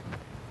inductor.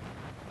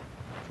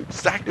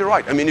 Exactly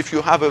right. I mean, if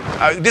you have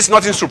this is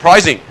nothing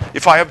surprising.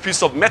 If I have a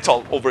piece of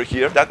metal over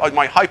here, that is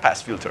my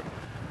high-pass filter.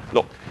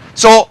 Look.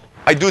 So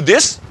I do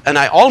this, and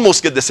I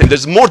almost get the same.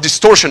 There's more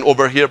distortion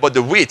over here, but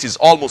the width is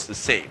almost the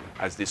same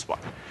as this one.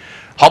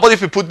 How about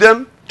if we put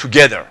them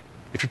together?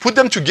 If you put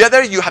them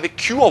together, you have a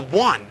Q of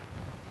 1.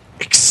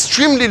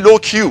 Extremely low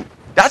Q.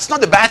 That's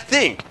not a bad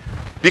thing,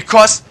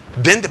 because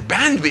then the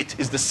bandwidth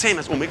is the same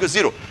as omega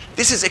 0.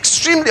 This is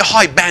extremely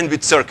high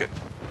bandwidth circuit.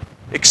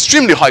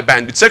 Extremely high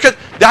bandwidth circuit.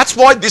 That's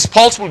why this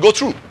pulse will go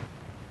through.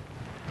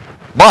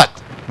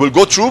 But will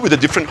go through with a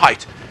different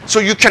height. So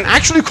you can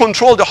actually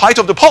control the height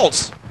of the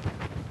pulse,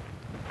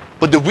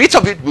 but the width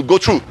of it will go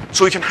through.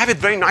 So you can have it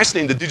very nicely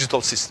in the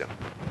digital system.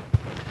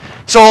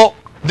 So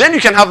then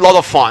you can have a lot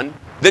of fun.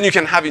 Then you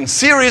can have in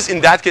series.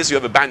 In that case, you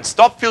have a band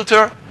stop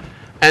filter.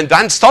 And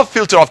band stop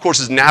filter, of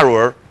course, is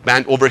narrower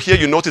band over here.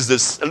 You notice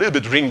there's a little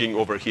bit ringing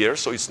over here.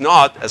 So it's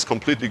not as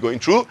completely going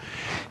through.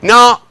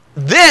 Now,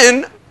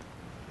 then,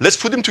 let's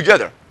put them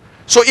together.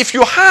 So if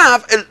you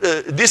have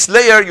this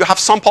layer, you have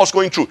some pulse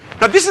going through.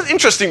 Now, this is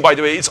interesting, by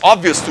the way. It's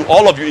obvious to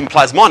all of you in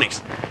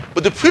plasmonics.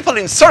 But the people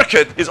in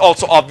circuit is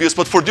also obvious,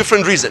 but for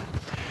different reason.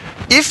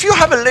 If you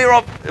have a layer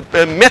of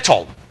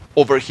metal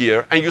over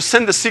here, and you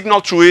send the signal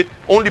through it,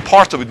 only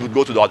part of it would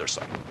go to the other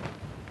side.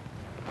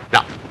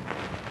 Now,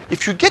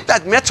 if you get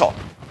that metal,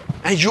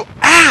 and you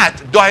add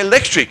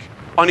dielectric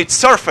on its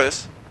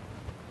surface,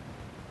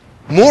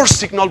 more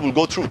signal will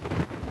go through.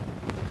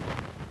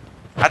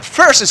 At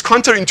first, it's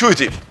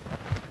counterintuitive.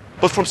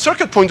 But from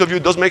circuit point of view,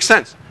 it does make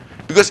sense.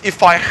 Because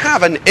if I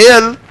have an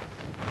L,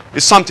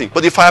 it's something.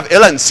 But if I have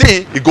L and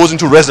C, it goes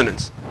into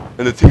resonance.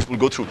 And the things will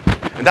go through.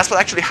 And that's what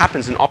actually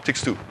happens in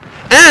optics too.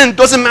 And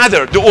doesn't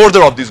matter the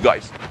order of these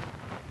guys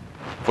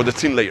for the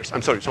thin layers.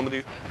 I'm sorry,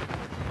 somebody?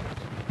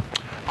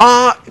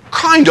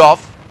 Kind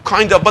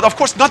of, but of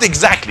course not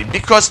exactly.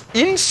 Because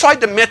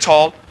inside the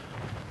metal,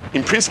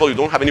 in principle, you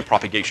don't have any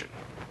propagation.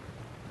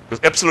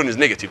 Because epsilon is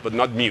negative, but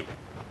not mu.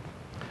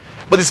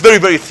 But it's very,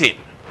 very thin.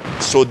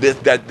 So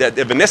that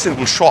evanescence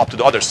will show up to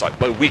the other side,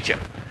 but weaker.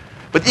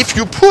 But if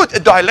you put a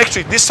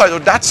dielectric this side or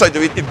that side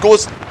of it, it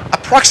goes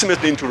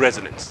approximately into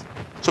resonance.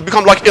 So it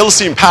becomes like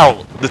LC in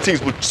parallel. The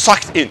things will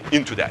suck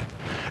into that.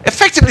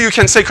 Effectively, you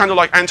can say kind of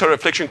like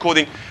anti-reflection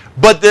coding,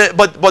 but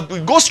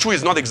what goes through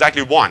is not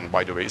exactly 1,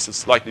 by the way. It's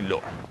slightly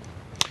lower.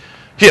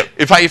 Here,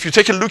 if you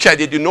take a look at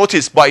it, you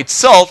notice by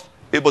itself,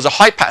 it was a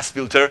high-pass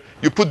filter.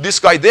 You put this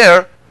guy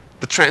there,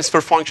 the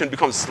transfer function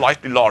becomes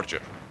slightly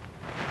larger.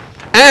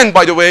 And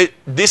by the way,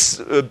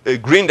 this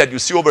green that you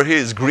see over here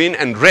is green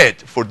and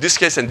red for this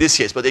case and this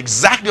case, but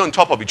exactly on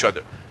top of each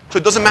other. So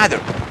it doesn't matter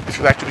if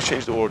you actually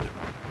change the order.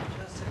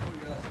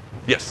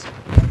 Yes.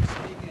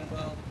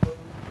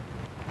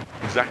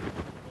 Exactly.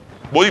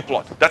 Body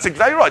plot. That's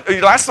exactly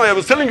right. Last night I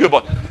was telling you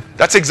about.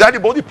 That's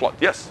exactly body plot.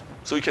 Yes.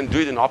 So you can do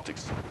it in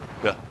optics.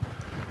 Yeah.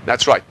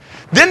 That's right.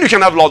 Then you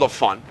can have a lot of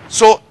fun.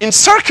 So in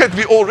circuit,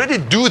 we already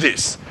do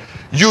this.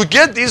 You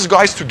get these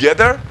guys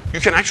together.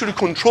 You can actually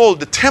control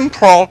the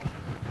temporal,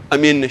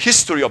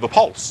 history of a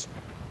pulse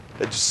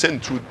that you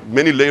send through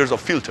many layers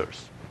of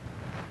filters.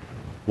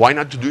 Why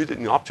not to do it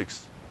in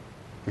optics?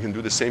 You can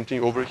do the same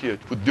thing over here.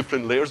 Put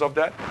different layers of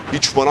that.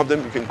 Each one of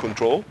them you can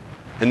control,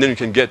 and then you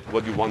can get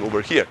what you want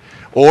over here.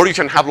 Or you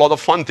can have a lot of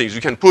fun things.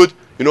 You can put,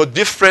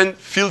 different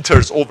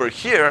filters over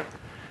here,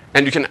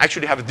 and you can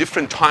actually have a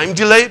different time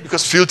delay,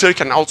 because filter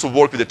can also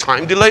work with a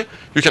time delay.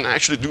 You can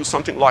actually do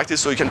something like this,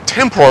 so you can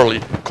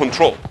temporarily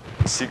control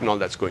the signal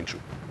that's going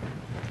through.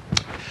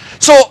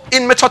 So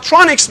in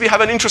Metatronics, we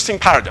have an interesting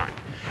paradigm.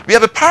 We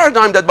have a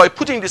paradigm that by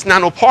putting this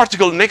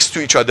nanoparticle next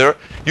to each other,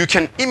 you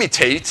can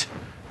imitate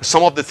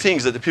some of the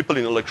things that the people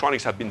in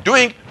electronics have been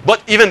doing,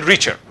 but even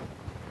richer.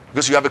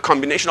 Because you have a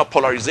combination of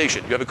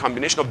polarization. You have a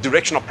combination of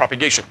direction of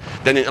propagation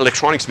that in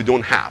electronics we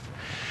don't have.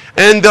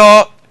 And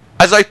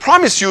as I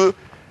promised you,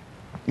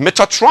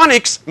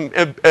 Metatronics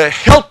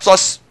helps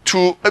us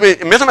to,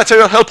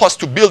 metamaterial help us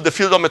to build the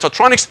field of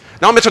Metatronics.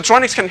 Now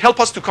Metatronics can help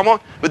us to come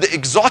out with the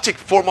exotic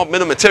form of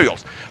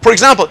metamaterials. For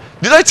example,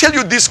 did I tell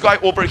you this guy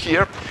over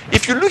here?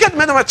 If you look at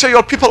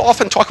metamaterial, people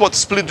often talk about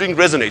split ring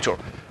resonator.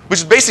 which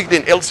is basically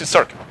an LC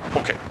circuit.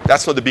 Okay,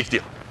 that's not a big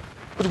deal.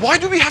 But why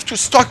do we have to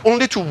stuck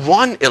only to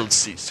one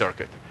LC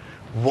circuit?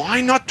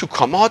 Why not to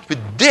come out with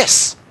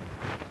this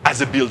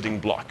as a building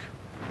block?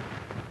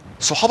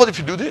 So how about if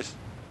you do this?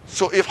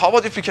 So how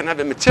about if we can have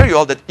a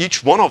material that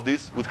each one of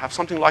these would have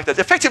something like that?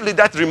 Effectively,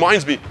 that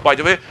reminds me, by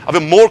the way, of a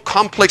more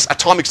complex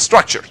atomic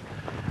structure.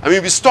 I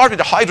mean, we start with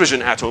the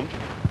hydrogen atom,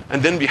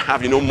 and then we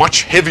have,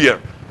 much heavier,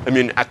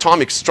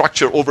 atomic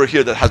structure over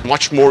here that has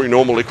much more,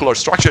 molecular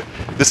structure.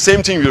 The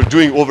same thing we're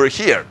doing over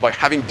here by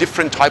having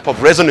different type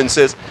of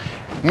resonances,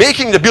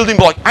 making the building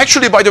block.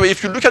 Actually, by the way,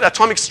 if you look at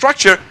atomic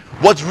structure,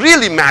 what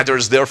really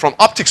matters there from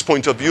optics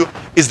point of view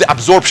is the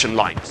absorption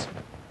lines.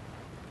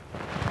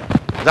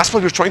 That's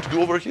what we're trying to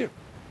do over here.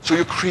 So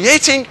you're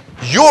creating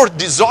your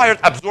desired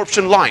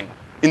absorption line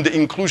in the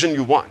inclusion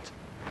you want.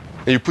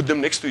 And you put them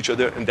next to each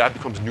other, and that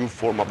becomes new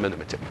form of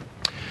metamaterial.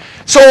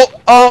 So,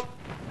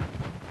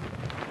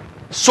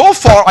 so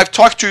far I've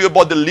talked to you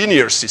about the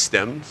linear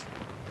systems.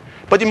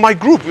 But in my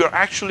group, we are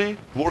actually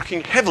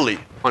working heavily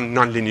on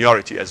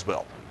nonlinearity as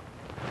well.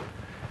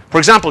 For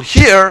example,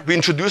 here we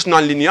introduce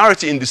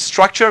nonlinearity in this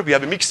structure. We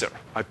have a mixer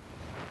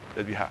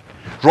that we have.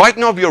 Right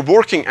now, we are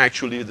working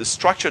actually with a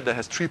structure that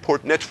has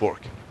 3-port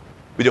network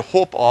with the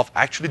hope of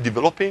actually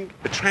developing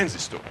a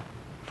transistor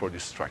for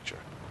this structure.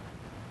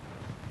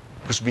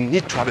 Because we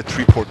need to have a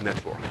 3-port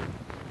network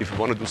if we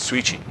want to do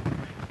switching,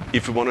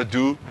 if we want to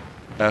do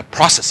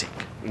processing,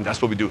 and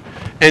that's what we do.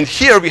 And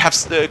here we have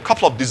a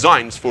couple of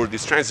designs for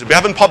this transistor. We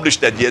haven't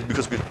published that yet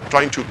because we're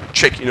trying to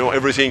check,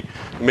 everything,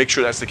 make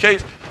sure that's the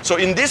case. So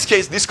in this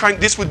case,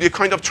 this would be a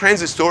kind of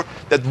transistor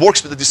that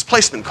works with the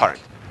displacement current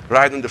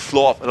rather than the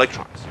flow of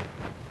electrons.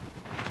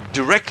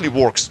 Directly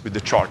works with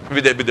the charge,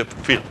 with the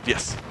field.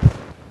 Yes.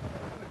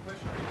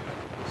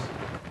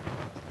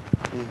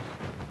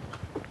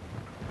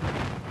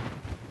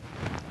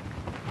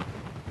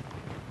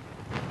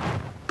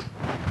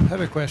 I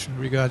have a question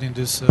regarding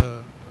this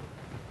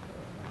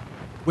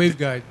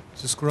waveguide,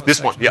 this cross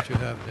this one, yeah. that you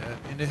have there,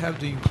 and they have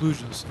the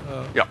inclusions.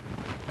 Yeah.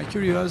 My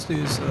curiosity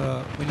is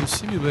when you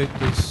simulate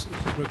this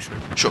structure,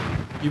 sure.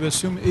 You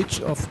assume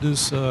each of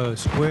these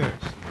squares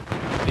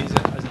is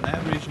as an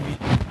average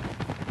median,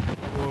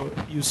 or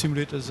you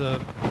simulate as a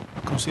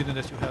consider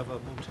that you have a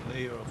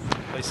multi-layer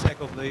of a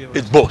stack of layers.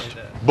 It's both.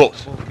 Like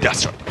both.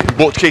 That's right. In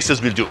both cases,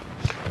 we'll do.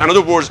 In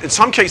other words, in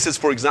some cases,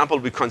 for example,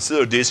 we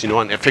consider this,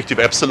 an effective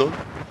epsilon.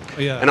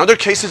 Yeah. In other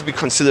cases, we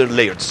consider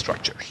layered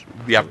structures.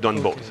 We have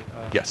done both.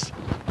 Yes.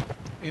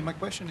 And my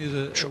question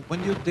is, sure.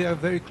 When they are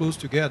very close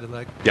together,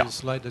 like the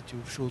slide that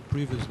you showed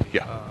previously,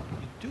 you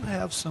do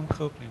have some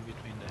coupling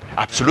between them.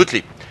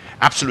 Absolutely.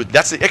 Absolutely.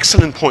 That's an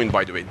excellent point,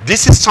 by the way.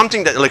 This is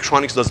something that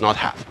electronics does not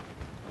have.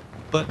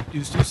 But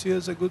you still see it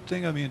as a good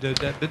thing? I mean,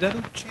 that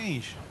will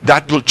change.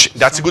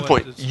 That's a good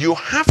point. You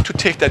have to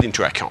take that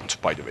into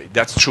account, by the way.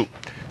 That's true.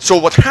 So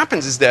what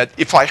happens is that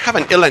if I have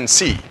an L and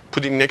C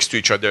putting next to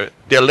each other,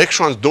 the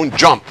electrons don't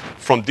jump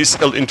from this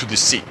L into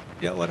this C.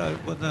 Yeah, what I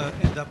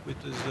end up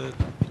with is,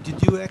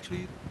 did you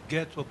actually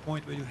get to a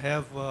point where you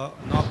have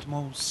an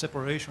optimal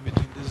separation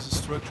between these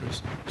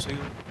structures so you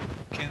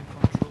can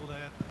control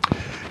that?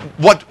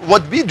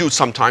 What we do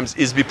sometimes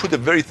is we put a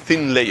very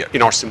thin layer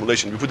in our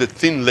simulation. We put a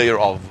thin layer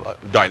of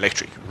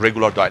dielectric,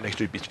 regular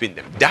dielectric between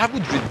them. That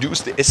would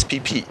reduce the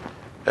SPP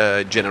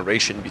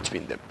generation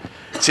between them.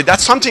 See,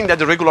 that's something that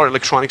the regular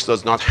electronics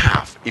does not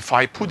have. If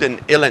I put an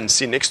L and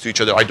C next to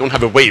each other, I don't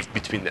have a wave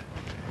between them.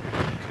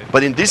 Okay.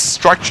 But in these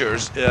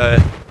structures,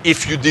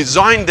 if you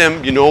design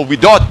them,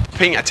 without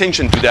paying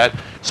attention to that,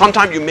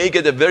 sometimes you may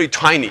get a very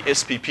tiny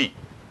SPP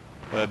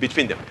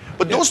between them.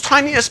 But those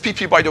tiny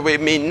SPP, by the way,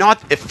 may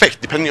not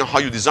affect, depending on how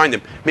you design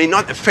them, may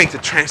not affect the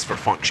transfer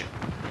function.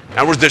 In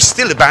other words, there's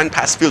still a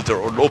band-pass filter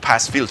or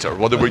low-pass filter,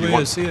 whatever you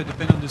want. I see it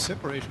depends on the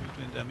separation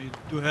between them. You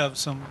do have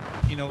some,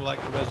 like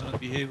resonant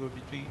behavior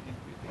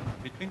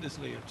between this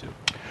layer too.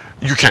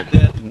 You can.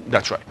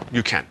 That's right.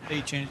 You can.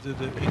 They change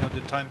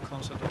the time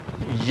constant.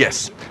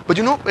 Yes. But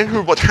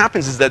what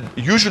happens is that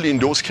usually in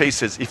those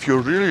cases, if you're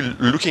really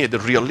looking at the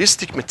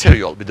realistic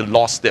material with the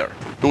loss there,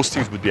 those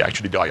things would be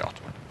actually die out.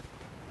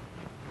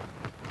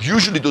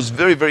 Usually those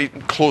very, very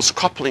close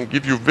coupling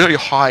give you very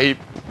high,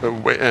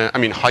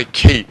 high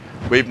K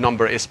wave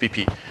number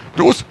SPP.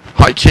 Those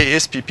high K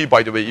SPP,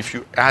 by the way, if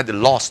you add a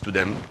loss to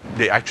them,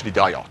 they actually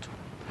die out.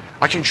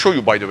 I can show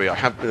you, by the way, I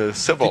have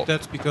several. I think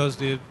that's because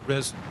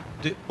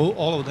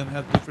all of them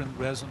have different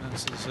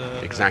resonances,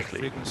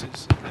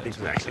 frequencies.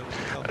 Exactly.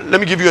 Let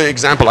me give you an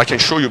example. I can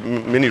show you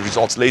many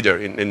results later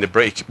in the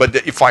break. But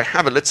if I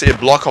have, let's say, a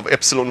block of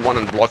epsilon 1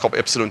 and a block of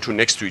epsilon 2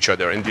 next to each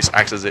other, and this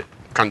acts as a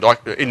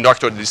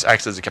inductor, this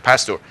acts as a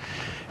capacitor,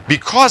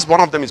 because one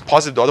of them is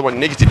positive, the other one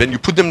negative, and you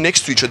put them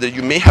next to each other,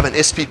 you may have an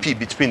SPP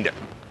between them.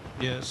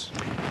 Yes.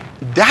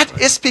 That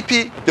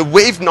SPP, the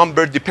wave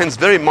number, depends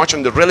very much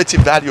on the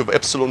relative value of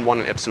epsilon 1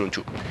 and epsilon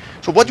 2.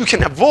 So what you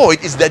can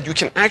avoid is that you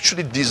can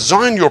actually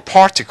design your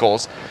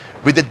particles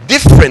with a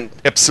different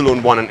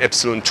epsilon 1 and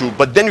epsilon 2,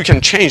 but then you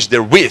can change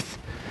their width.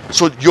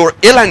 So your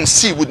L and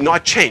C would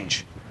not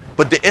change,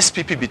 but the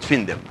SPP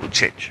between them would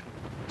change.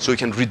 so you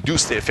can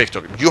reduce the effect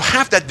of it. You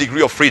have that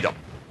degree of freedom.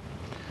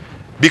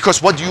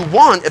 Because what you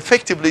want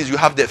effectively is you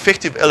have the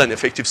effective L and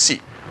effective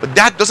C. But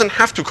that doesn't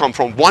have to come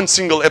from one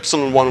single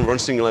epsilon 1 or one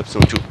single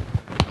epsilon 2.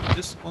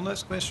 Just one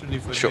last question,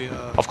 if I Sure. may.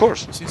 Of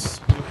course.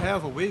 Since you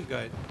have a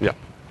waveguide Yeah.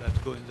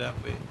 that goes that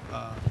way,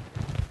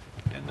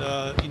 and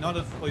in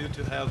order for you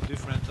to have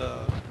different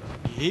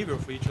behavior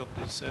for each of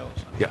these cells,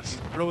 I mean, Yes.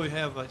 you probably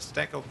have a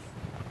stack of,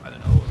 I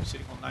don't know,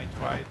 silicon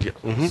nitride, Yeah.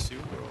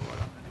 silver, or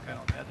whatever, any kind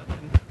of metal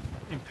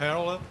in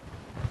parallel.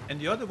 And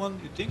the other one,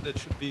 you think that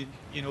should be,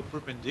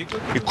 perpendicular?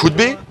 To It could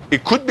the be. one?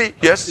 It could be.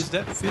 Yes. Is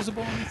that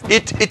feasible?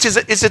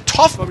 It's a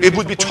tough. It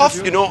would be tough,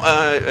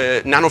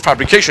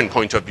 nanofabrication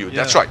point of view.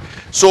 That's Yeah. right.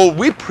 So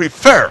we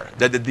prefer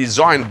that the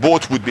design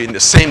both would be in the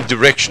same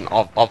direction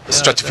of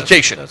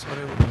stratification. That's what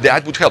I would.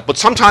 That would help. But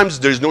sometimes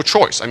there's no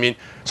choice. I mean,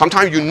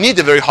 sometimes you need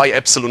a very high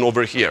epsilon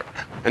over here,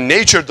 and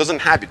nature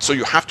doesn't have it. So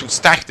you have to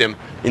stack them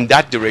in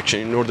that direction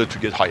in order to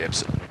get high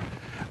epsilon.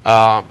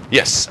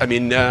 Yes, I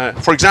mean,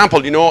 for example,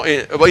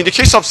 well, in the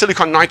case of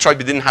silicon nitride,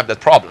 we didn't have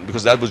that problem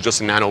because that was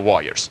just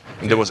nanowires,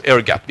 and there was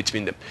air gap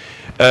between them.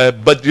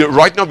 But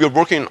right now, we're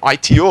working on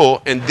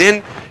ITO, and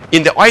then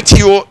in the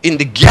ITO, in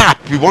the gap,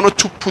 we wanted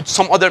to put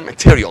some other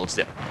materials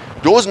there.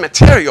 Those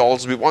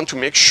materials, we want to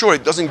make sure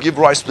it doesn't give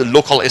rise to the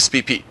local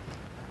SPP,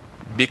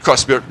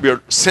 because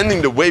we're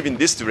sending the wave in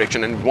this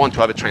direction, and we want to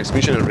have a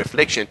transmission and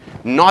reflection,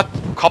 not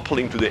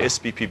coupling to the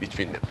SPP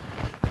between them.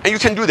 And you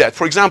can do that.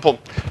 For example,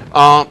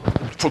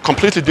 for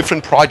completely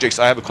different projects,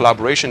 I have a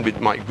collaboration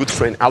with my good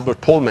friend Albert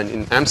Polman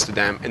in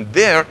Amsterdam, and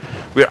there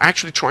we're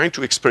actually trying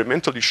to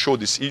experimentally show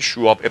this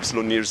issue of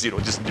epsilon near zero.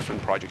 This is a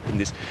different project than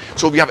this.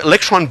 So we have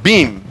electron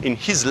beam in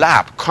his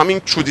lab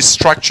coming through this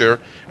structure,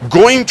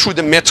 going through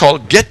the metal,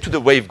 get to the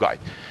waveguide.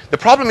 The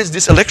problem is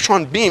this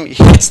electron beam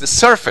hits the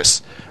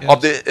surface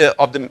of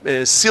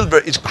the silver.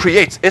 It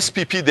creates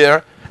SPP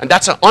there, and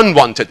that's an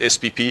unwanted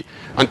SPP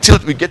until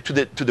we get to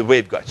the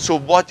waveguide. So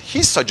what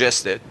he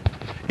suggested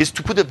is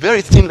to put a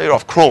very thin layer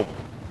of chrome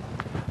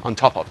on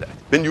top of that.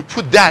 When you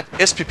put that,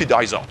 SPP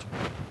dies out.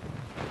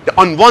 The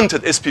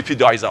unwanted SPP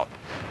dies out.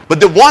 But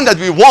the one that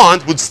we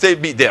want would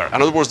be there.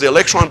 In other words, the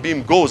electron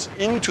beam goes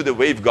into the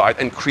waveguide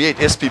and create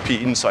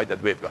SPP inside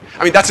that waveguide.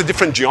 I mean, that's a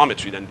different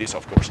geometry than this,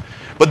 of course.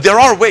 But there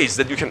are ways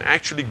that you can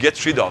actually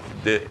get rid of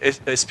the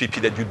SPP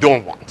that you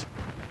don't want.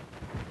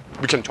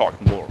 We can talk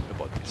more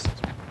about this.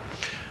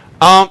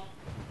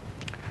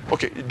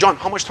 Okay, John,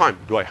 how much time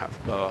do I have?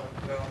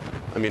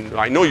 I mean,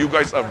 I know you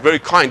guys are very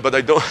kind, but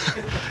I don't.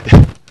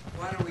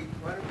 Why don't we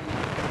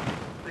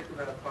think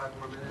about 5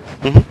 more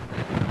minutes?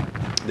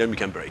 Then we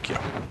can break,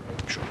 yeah.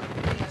 Sure.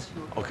 Can I ask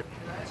you Okay. a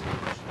question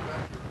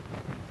about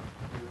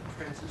your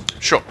transistor?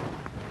 Sure. In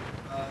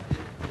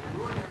an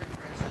ordinary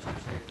transistor,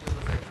 say a field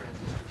effect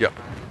transistor, Yeah.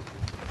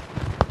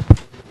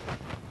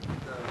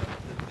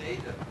 the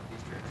beta of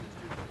these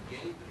transistors, the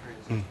gain of the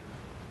transistor,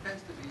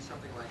 tends to be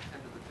something like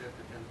 10 to the 5th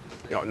or 10 to the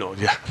 6th. No,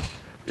 yeah.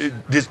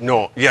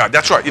 Yeah,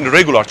 that's right, in a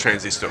regular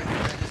transistor.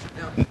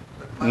 Now, but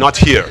my Not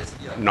question here. is,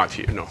 yeah. Not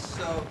here, no.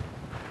 So,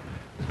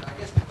 I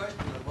guess the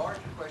larger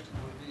question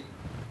would be,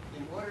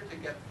 in order to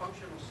get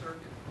functional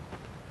circuit,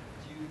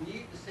 do you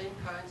need the same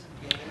kinds of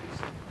gains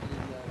in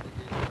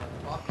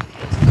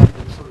optical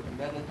sort of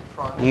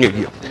metatronic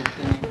Yeah. than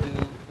you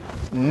do?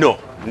 No.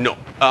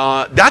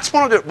 That's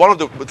one of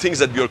the things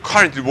that we are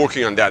currently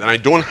working on that, and I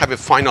don't have a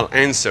final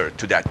answer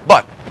to that.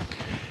 But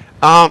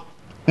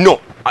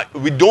no,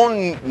 we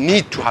don't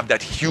need to have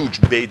that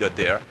huge beta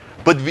there,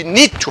 but we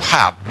need to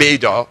have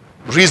beta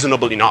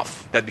reasonable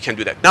enough that we can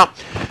do that. Now,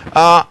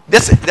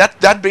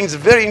 that brings a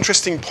very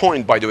interesting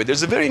point, by the way.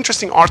 There's a very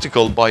interesting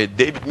article by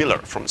David Miller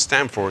from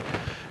Stanford.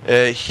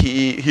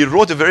 He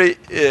wrote a very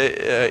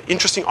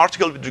interesting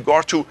article with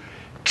regard to,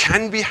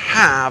 can we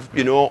have,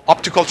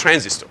 optical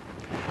transistor?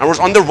 And was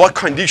under what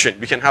condition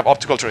we can have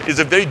optical transistor? It's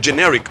a very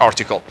generic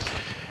article.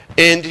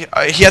 And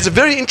he has a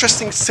very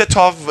interesting set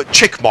of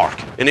check mark.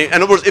 In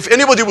other words, if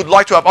anybody would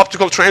like to have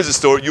optical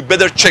transistor, you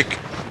better check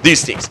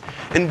these things.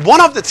 And one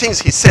of the things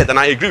he said, and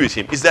I agree with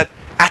him, is that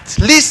at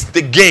least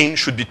the gain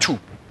should be 2.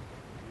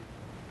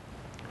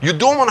 You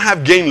don't want to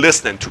have gain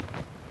less than 2.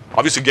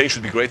 Obviously, gain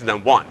should be greater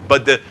than 1.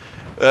 But the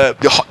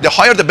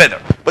higher, the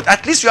better. But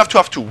at least you have to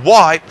have 2.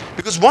 Why?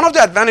 Because one of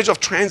the advantages of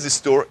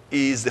transistor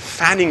is the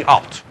fanning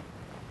out.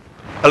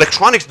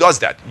 Electronics does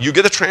that. You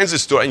get a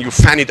transistor and you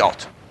fan it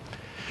out.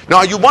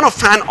 Now, you want to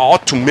fan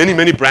out to many,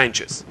 many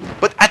branches.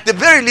 But at the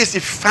very least,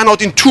 if you fan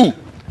out in 2,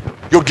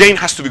 your gain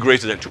has to be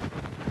greater than 2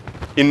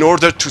 in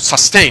order to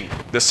sustain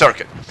the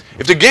circuit.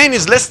 If the gain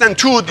is less than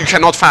 2, you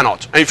cannot fan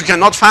out. And if you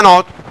cannot fan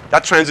out,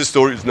 that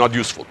transistor is not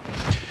useful.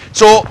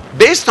 So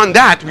based on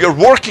that, we are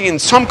working in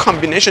some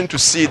combination to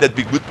see that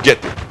we would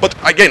get it. But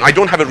again, I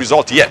don't have a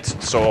result yet.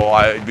 So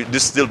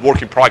this is still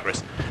work in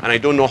progress. And I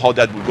don't know how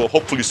that will go.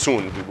 Hopefully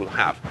soon we will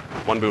have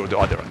one way or the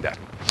other on that.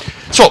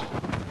 So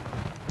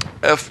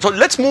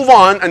let's move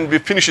on, and we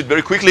finish it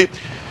very quickly.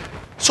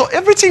 So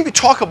everything we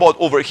talk about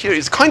over here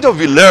is kind of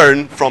we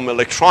learn from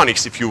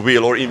electronics, if you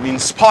will, or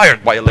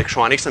inspired by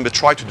electronics, and we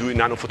try to do in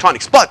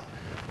nanophotonics. But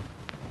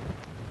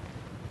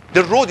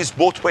the road is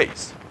both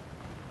ways.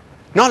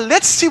 Now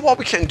let's see what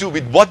we can do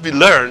with what we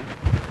learn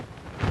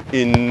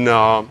in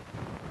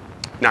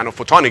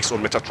nanophotonics or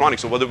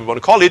metatronics or whatever we want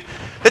to call it.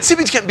 Let's see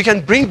if we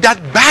can bring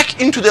that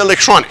back into the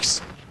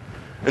electronics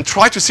and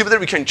try to see whether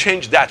we can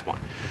change that one.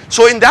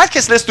 So in that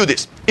case, let's do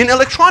this. In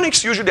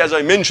electronics, usually, as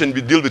I mentioned,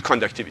 we deal with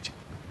conductivity.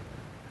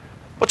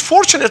 But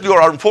fortunately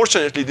or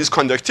unfortunately, this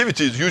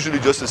conductivity is usually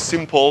just a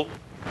simple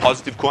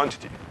positive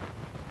quantity,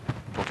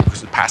 okay,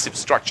 because of passive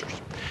structures.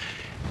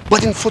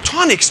 But in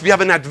photonics, we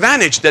have an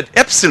advantage that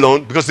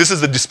epsilon, because this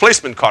is the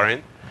displacement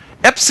current,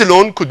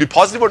 epsilon could be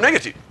positive or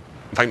negative.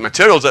 In fact,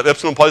 materials have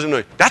epsilon positive or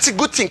negative. That's a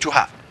good thing to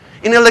have.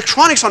 In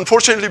electronics,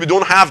 unfortunately, we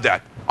don't have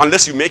that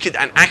unless you make it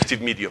an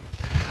active medium.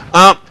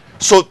 And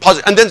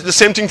then the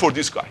same thing for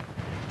this guy.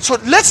 So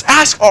let's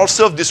ask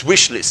ourselves this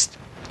wish list.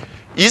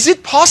 Is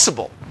it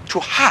possible to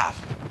have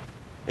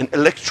an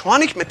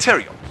electronic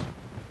material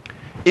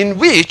in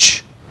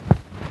which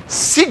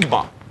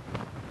sigma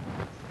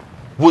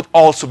would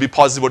also be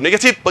positive or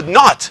negative, but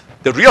not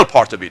the real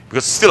part of it,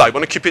 because still I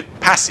want to keep it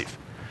passive.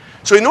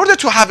 So in order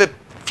to have a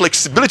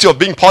flexibility of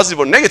being positive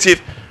or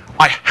negative,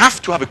 I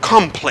have to have a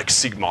complex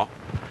sigma.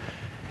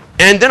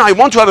 And then I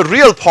want to have a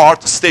real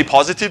part stay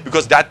positive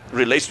because that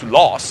relates to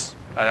loss.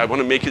 I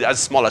want to make it as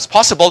small as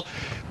possible.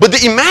 But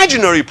the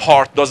imaginary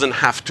part doesn't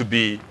have to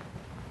be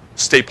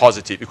stay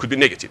positive. It could be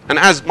negative. And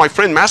as my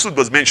friend Masoud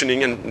was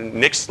mentioning, and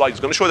next slide is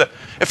going to show that,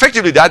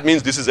 effectively that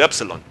means this is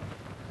epsilon.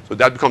 So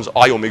that becomes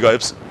I omega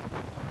epsilon.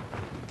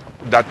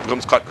 That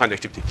becomes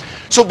conductivity.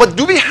 So, but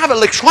do we have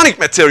electronic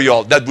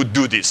material that would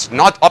do this,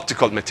 not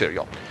optical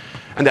material?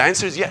 And the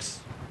answer is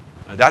yes.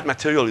 That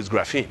material is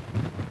graphene,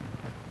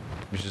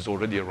 which is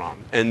already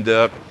around. And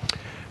the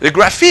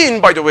graphene,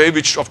 by the way,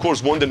 which of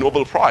course won the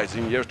Nobel Prize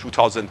in year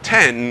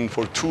 2010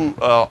 for two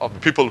of the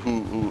people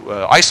who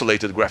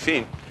isolated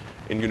graphene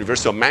in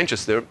University of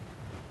Manchester.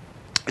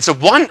 It's a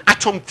one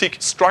atom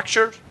thick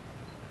structure.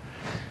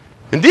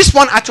 And this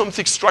one atom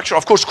thick structure,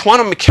 of course,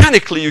 quantum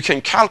mechanically you can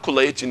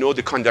calculate,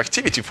 the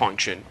conductivity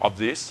function of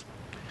this.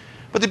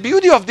 But the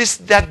beauty of this,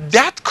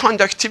 that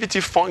conductivity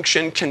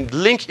function can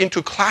link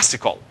into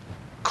classical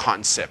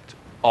concept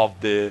of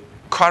the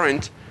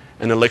current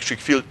and electric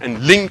field and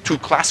link to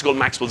classical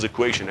Maxwell's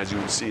equation, as you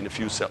will see in a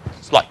few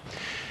slides.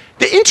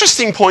 The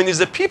interesting point is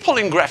that people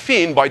in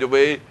graphene, by the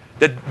way,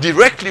 that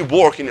directly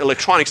work in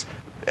electronics,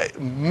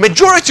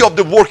 majority of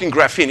the work in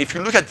graphene, if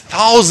you look at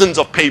thousands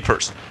of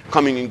papers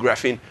coming in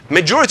graphene,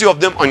 majority of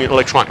them are in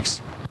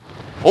electronics.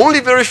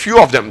 Only very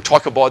few of them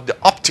talk about the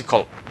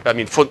optical,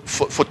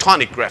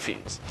 photonic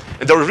graphenes.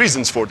 And there are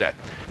reasons for that.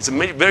 It's a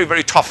very,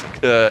 very tough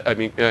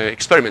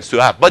experiments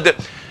to have.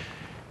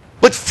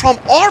 But from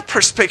our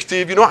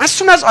perspective, as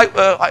soon as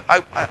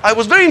I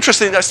was very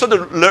interested, I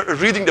started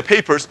reading the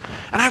papers.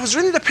 And I was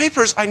reading the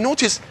papers, I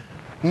noticed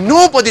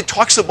nobody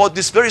talks about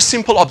this very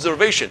simple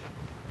observation,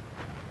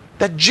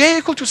 that J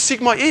equal to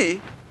sigma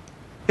E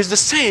is the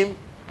same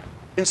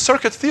in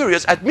circuit theory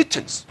as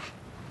admittance.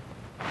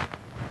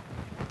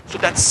 So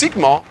that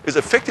sigma is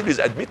effectively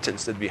the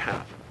admittance that we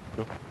have.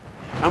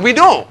 And we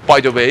know,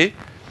 by the way,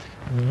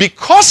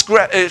 because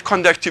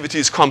conductivity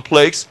is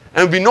complex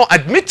and we know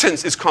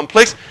admittance is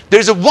complex,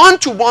 there's a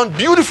one-to-one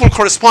beautiful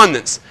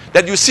correspondence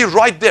that you see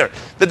right there.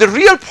 That the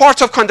real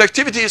part of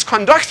conductivity is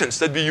conductance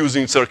that we use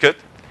in circuit.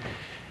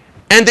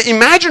 And the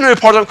imaginary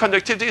part of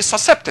conductivity is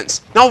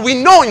susceptance. Now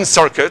we know in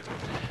circuit,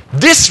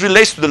 this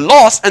relates to the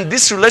loss and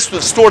this relates to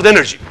the stored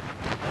energy.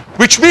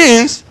 Which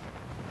means,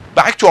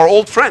 back to our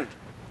old friend.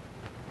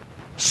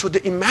 So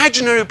the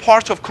imaginary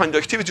part of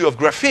conductivity of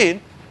graphene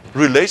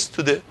relates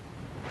to the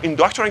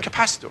inductor and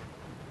capacitor.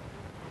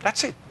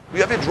 That's it. We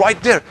have it right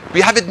there.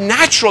 We have it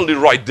naturally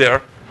right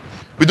there.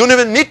 We don't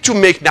even need to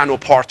make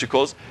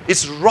nanoparticles.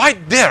 It's right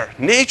there.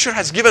 Nature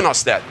has given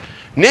us that.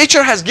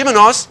 Nature has given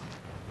us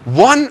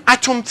one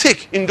atom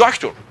thick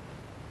inductor.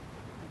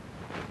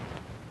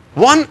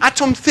 One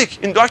atom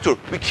thick inductor.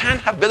 We can't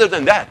have better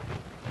than that.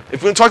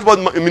 If we're going to talk about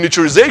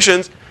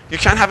miniaturizations, you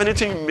can't have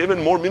anything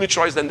even more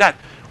miniaturized than that.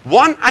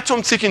 One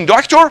atom thick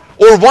inductor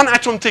or one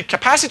atom thick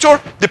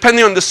capacitor,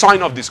 depending on the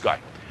sign of this guy.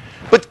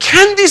 But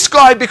can this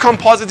guy become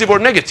positive or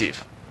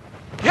negative?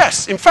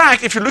 Yes. In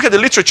fact, if you look at the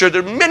literature,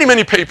 there are many,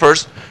 many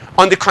papers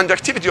on the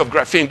conductivity of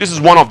graphene. This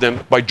is one of them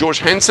by George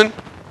Hansen.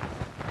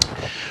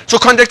 So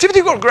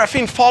conductivity of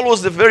graphene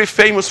follows the very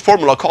famous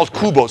formula called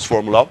Kubo's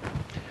formula.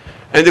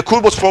 And the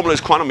Kubo's formula is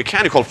quantum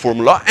mechanical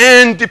formula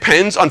and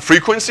depends on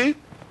frequency,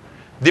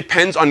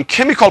 depends on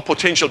chemical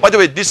potential. By the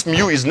way, this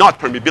mu is not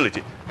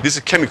permeability. This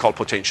is chemical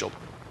potential.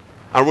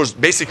 In other words,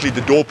 basically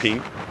the doping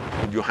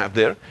that you have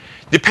there.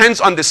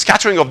 Depends on the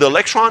scattering of the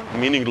electron,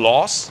 meaning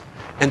loss,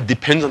 and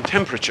depends on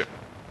temperature.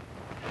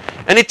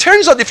 And it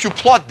turns out if you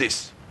plot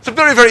this, it's a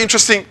very, very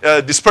interesting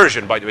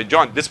dispersion, by the way.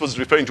 John, this was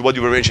referring to what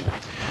you were mentioning.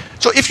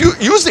 So if you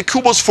use the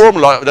Kubo's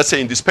formula, let's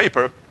say in this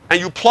paper, and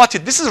you plot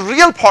it, this is a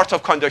real part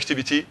of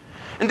conductivity,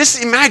 and this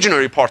is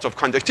imaginary part of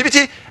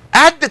conductivity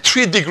at the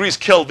 3 degrees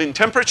Kelvin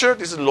temperature.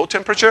 This is low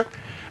temperature,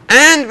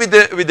 and with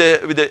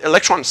the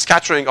electron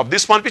scattering of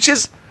this one, which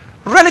is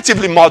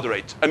relatively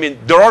moderate. I mean,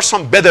 there are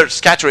some better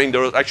scattering.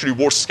 There are actually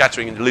worse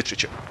scattering in the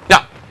literature.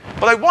 Now,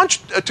 But I want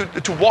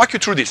to walk you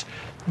through this.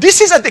 This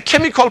is at the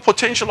chemical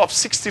potential of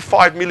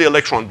 65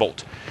 millielectron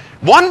volt.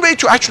 One way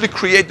to actually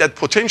create that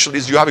potential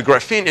is you have a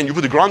graphene and you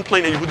put a ground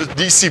plane and you put a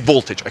DC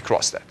voltage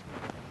across that.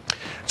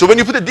 So when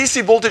you put a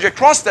DC voltage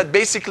across that,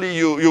 basically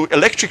you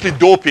electrically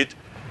dope it.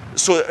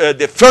 So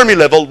the Fermi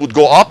level would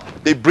go up.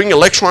 They bring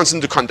electrons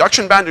into the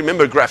conduction band.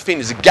 Remember, graphene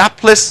is a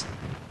gapless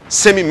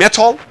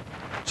semi-metal.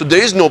 So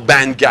there is no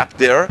band gap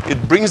there.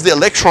 It brings the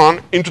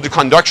electron into the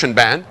conduction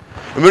band.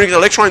 And when you get the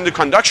electron in the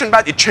conduction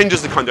band, it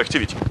changes the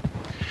conductivity.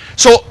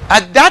 So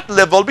at that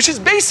level, which is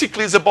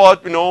basically is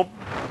about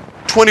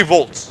 20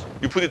 volts,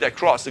 you put it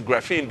across the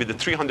graphene with the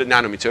 300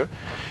 nanometer.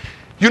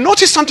 You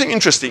notice something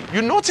interesting.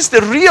 You notice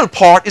the real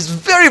part is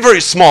very,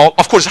 very small.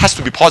 Of course, it has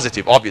to be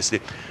positive, obviously.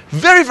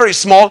 Very, very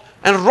small.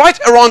 And right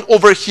around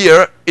over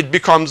here, it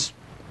becomes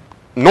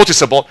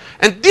noticeable.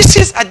 And this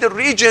is at the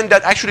region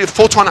that actually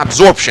photon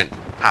absorption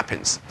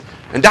happens.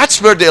 And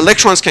that's where the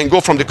electrons can go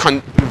from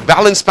the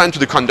valence band to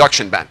the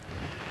conduction band.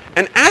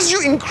 And as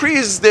you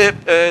increase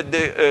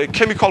the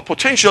chemical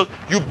potential,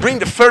 you bring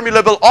the Fermi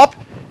level up.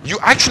 You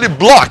actually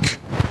block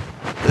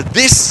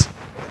this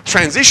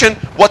transition.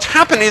 What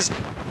happens is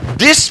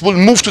this will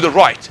move to the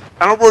right.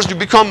 In other words, you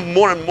become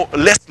more and more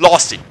less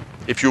lossy,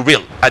 if you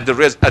will, at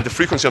the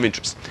frequency of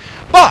interest.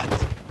 But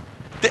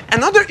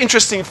another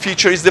interesting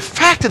feature is the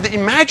fact that the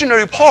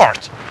imaginary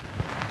part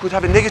could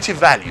have a negative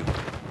value.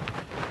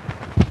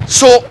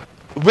 So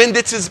when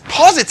it is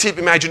positive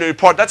imaginary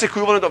part, that's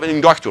equivalent of an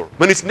inductor.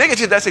 When it's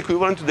negative, that's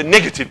equivalent to the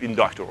negative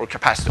inductor or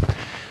capacitor.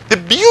 The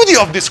beauty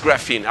of this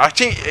graphene, I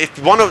think if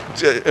you want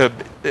to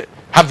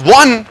have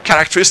one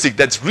characteristic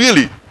that's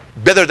really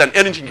better than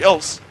anything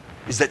else,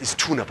 is that it's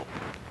tunable.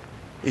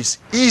 It's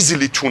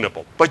easily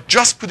tunable by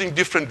just putting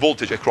different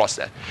voltage across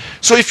that.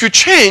 So if you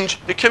change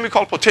the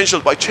chemical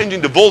potential by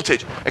changing the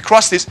voltage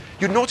across this,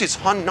 you notice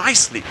how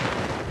nicely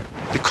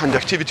the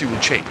conductivity will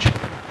change.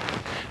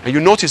 And you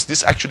notice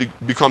this actually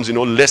becomes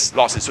less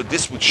lossy. So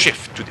this would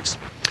shift to this.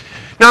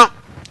 Now,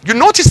 you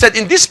notice that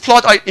in this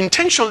plot, I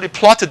intentionally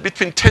plotted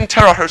between 10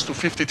 terahertz to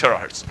 50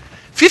 terahertz.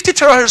 50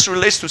 terahertz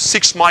relates to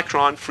 6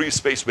 micron free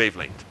space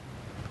wavelength.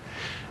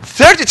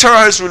 30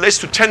 terahertz relates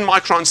to 10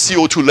 micron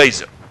CO2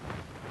 laser.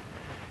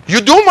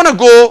 You don't want to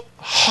go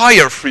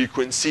higher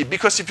frequency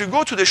because if you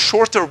go to the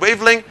shorter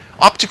wavelength,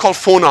 optical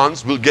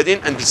phonons will get in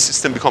and the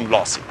system become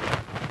lossy.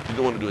 You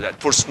don't want to do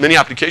that. For many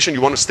applications,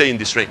 you want to stay in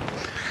this range.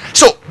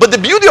 So, but the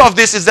beauty of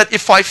this is that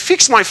if I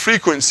fix my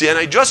frequency and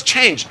I just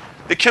change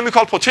the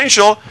chemical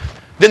potential,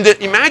 then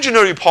the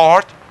imaginary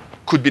part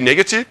could be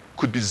negative,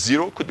 could be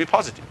 0, could be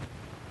positive.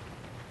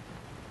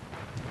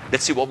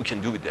 Let's see what we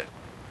can do with that.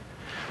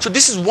 So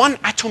this is one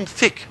atom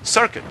thick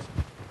circuit.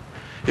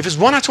 If it's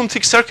one atom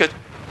thick circuit,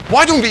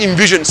 why don't we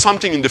envision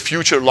something in the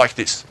future like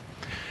this?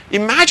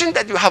 Imagine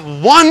that you have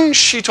one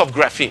sheet of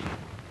graphene,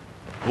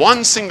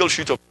 one single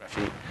sheet of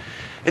graphene.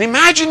 And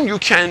imagine you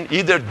can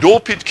either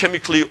dope it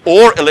chemically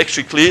or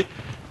electrically,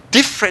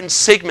 different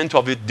segment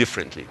of it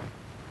differently.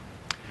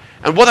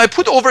 And what I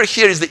put over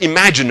here is the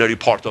imaginary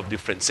part of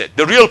different set.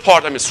 The real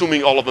part, I'm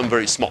assuming all of them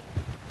very small.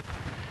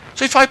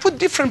 So if I put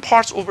different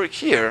parts over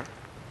here,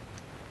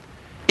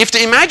 if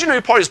the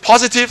imaginary part is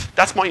positive,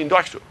 that's my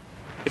inductor.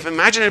 If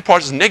imaginary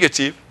part is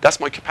negative, that's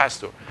my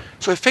capacitor.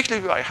 So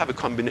effectively, I have a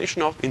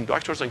combination of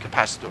inductors and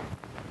capacitor.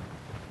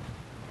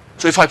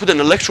 So if I put an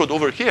electrode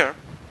over here,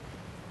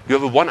 you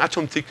have a one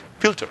atom thick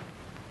filter.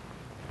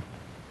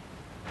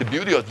 The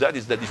beauty of that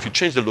is that if you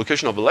change the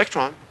location of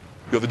electron,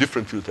 you have a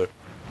different filter.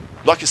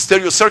 Like a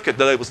stereo circuit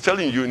that I was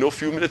telling you a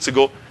few minutes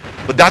ago,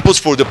 but that was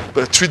for the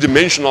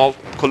three-dimensional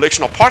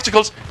collection of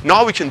particles.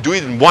 Now we can do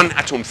it in one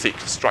atom thick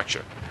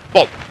structure.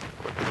 Well,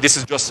 this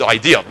is just the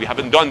idea. We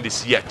haven't done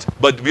this yet.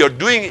 But we are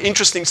doing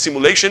interesting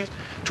simulations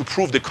to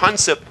prove the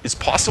concept is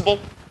possible.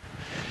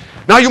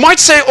 Now you might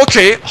say,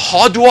 okay,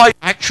 how do I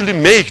actually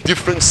make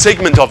different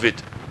segment of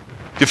it,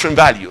 different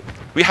value?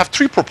 We have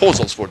 3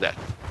 proposals for that.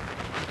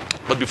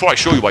 But before I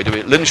show you, by the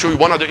way, let me show you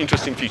one other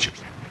interesting feature.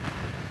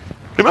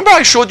 Remember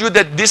I showed you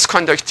that this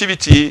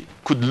conductivity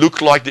could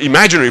look like, the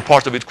imaginary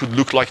part of it could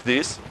look like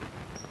this?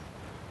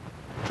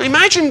 So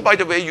imagine, by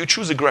the way, you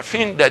choose a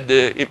graphene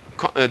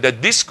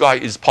that this guy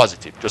is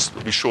positive, just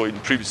we showed in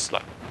the previous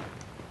slide.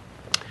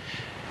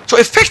 So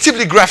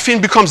effectively,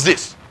 graphene becomes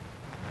this.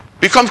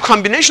 Becomes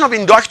combination of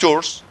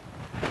inductors,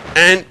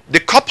 and the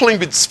coupling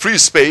with free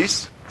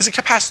space is a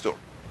capacitor.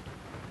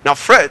 Now,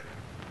 Fred,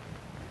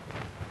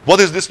 what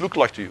does this look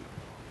like to you?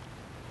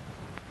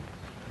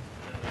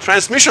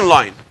 Transmission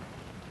line.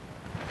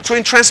 So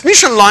in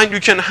transmission line, you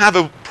can have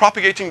a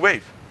propagating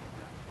wave.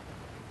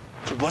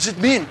 So what does it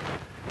mean?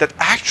 That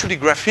actually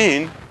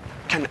graphene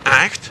can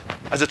act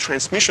as a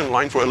transmission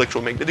line for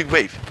electromagnetic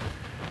wave.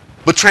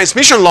 But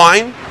transmission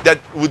line that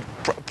would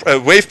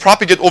wave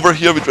propagate over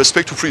here with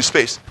respect to free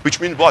space, which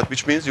means what?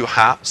 Which means you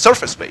have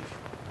surface wave.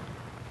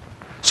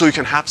 So you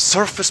can have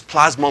surface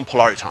plasmon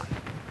polariton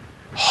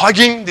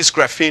hugging this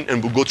graphene,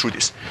 and we'll go through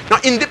this. Now,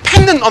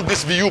 independent of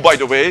this view, by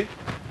the way,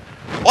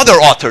 other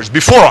authors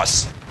before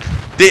us,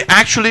 they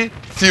actually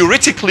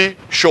theoretically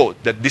showed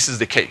that this is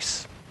the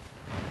case.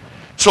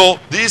 So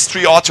these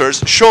three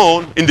authors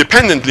shown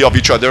independently of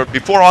each other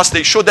before us,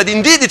 they showed that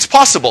indeed it's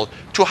possible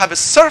to have a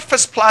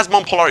surface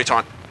plasmon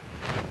polariton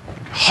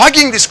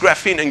hugging this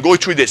graphene and go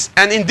through this.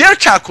 And in their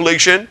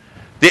calculation,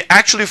 they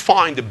actually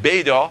find the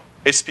beta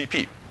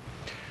SPP.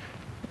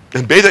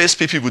 And beta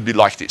SPP would be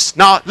like this.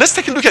 Now, let's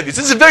take a look at this.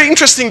 This is a very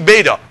interesting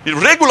beta. The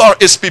regular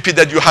SPP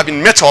that you have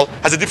in metal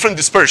has a different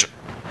dispersion.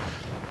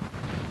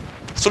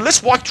 So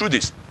let's walk through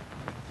this.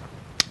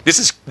 This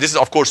is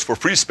of course, for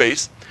free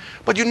space.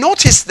 But you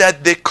notice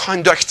that the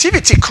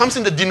conductivity comes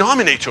in the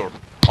denominator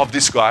of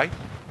this guy,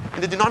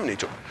 in the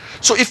denominator.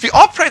 So if we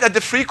operate at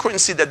the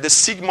frequency that the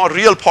sigma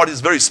real part is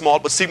very small,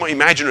 but sigma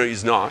imaginary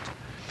is not,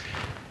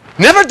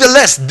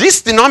 nevertheless,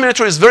 this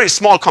denominator is very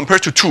small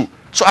compared to 2.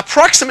 So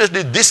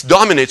approximately this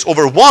dominates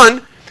over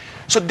 1.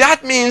 So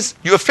that means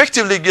you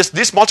effectively get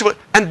this multiple.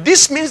 And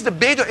this means the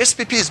beta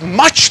SPP is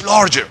much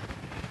larger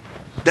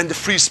than the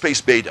free space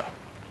beta.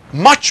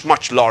 Much,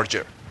 much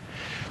larger.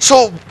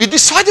 So we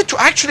decided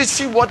to actually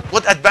see what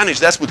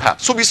advantage that would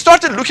have. So we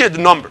started looking at the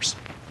numbers.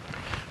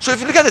 So if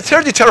you look at the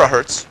 30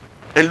 terahertz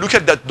and look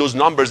at those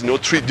numbers,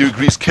 3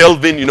 degrees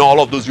Kelvin, all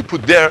of those you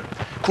put there,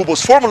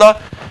 Kubo's formula,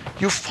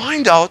 you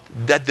find out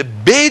that the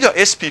beta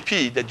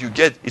SPP that you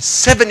get is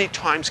 70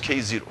 times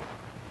K0.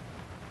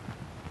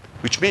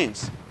 Which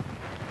means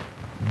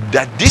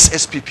that this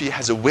SPP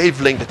has a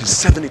wavelength that is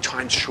 70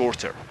 times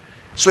shorter.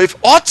 So if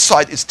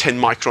outside is 10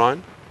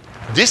 micron,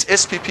 this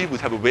SPP would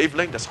have a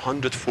wavelength that's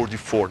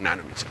 144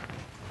 nanometer.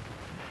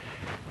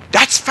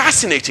 That's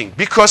fascinating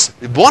because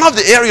one of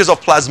the areas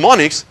of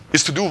plasmonics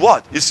is to do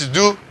what? Is to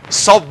do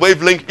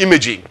sub-wavelength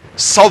imaging,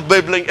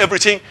 sub-wavelength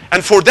everything.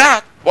 And for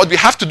that, what we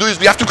have to do is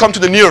we have to come to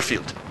the near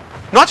field.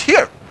 Not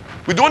here.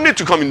 We don't need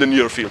to come in the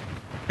near field.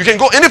 You can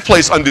go any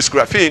place on this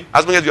graphene,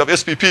 as long as you have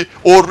SPP,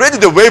 already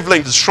the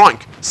wavelength is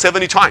shrunk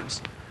 70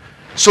 times.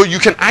 So you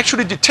can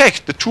actually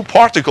detect the 2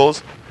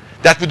 particles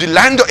that would be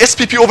lambda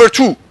SPP over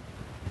 2.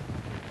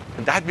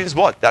 And that means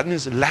what? That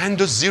means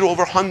lambda 0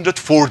 over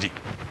 140. You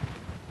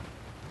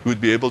would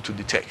be able to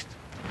detect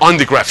on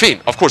the graphene.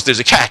 Of course, there's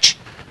a catch.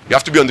 You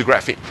have to be on the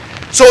graphene.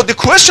 So the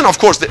question, of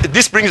course,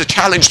 this brings a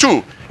challenge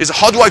too, is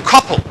how do I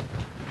couple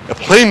a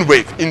plane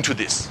wave into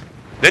this?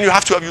 Then you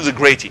have to use a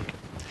grating.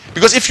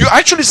 Because if you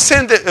actually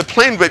send a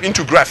plane wave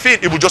into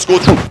graphene, it will just go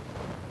through.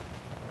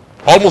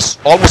 Almost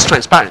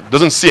transparent,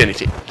 doesn't see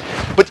anything.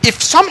 But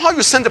if somehow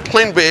you send a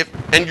plane wave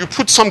and you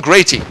put some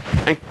grating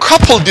and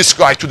couple this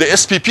guy to the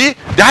SPP,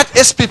 that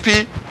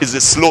SPP is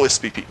a slow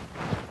SPP.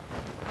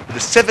 With a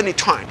 70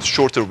 times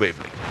shorter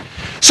wavelength.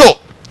 So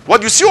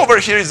what you see over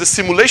here is the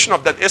simulation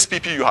of that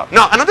SPP you have.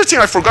 Now, another thing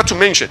I forgot to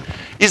mention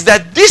is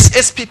that this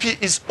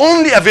SPP is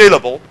only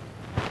available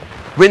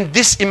when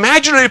this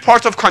imaginary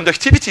part of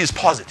conductivity is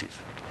positive.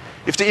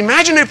 If the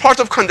imaginary part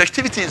of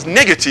conductivity is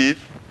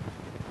negative,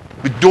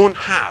 we don't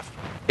have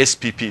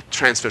SPP,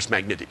 transverse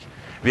magnetic.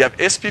 We have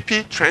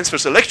SPP,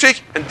 transverse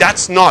electric, and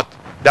that's not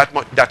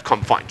that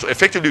confined. So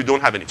effectively, we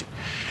don't have anything.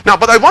 Now,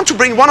 but I want to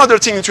bring one other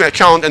thing into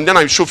account, and then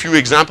I'll show a few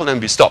examples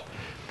and we stop.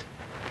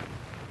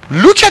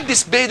 Look at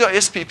this beta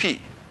SPP.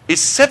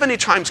 It's 70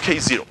 times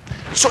K0.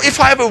 So if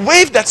I have a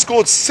wave that's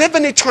going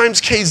 70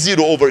 times K0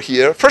 over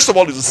here, first of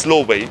all, it's a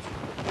slow wave.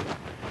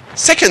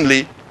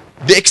 Secondly,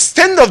 the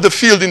extent of the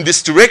field in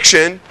this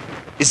direction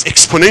is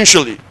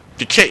exponentially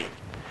decaying.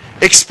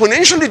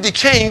 Exponentially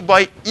decaying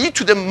by e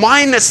to the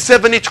minus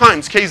 70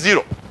 times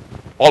K0,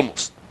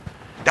 almost.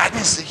 That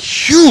is a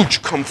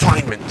huge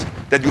confinement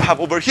that you have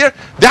over here.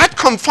 That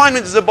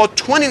confinement is about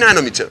 20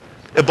 nanometer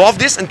above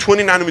this and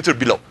 20 nanometer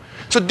below.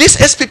 So this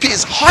SPP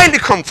is highly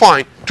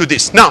confined to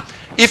this. Now,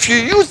 if you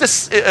use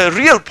this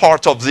real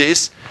part of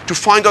this to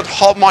find out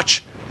how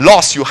much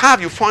loss you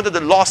have, you find that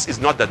the loss is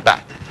not that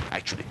bad,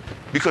 actually,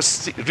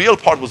 because the real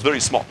part was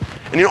very small.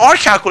 And in our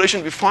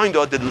calculation, we find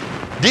out that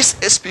this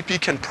SPP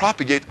can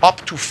propagate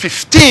up to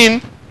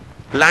 15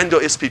 lambda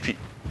SPP.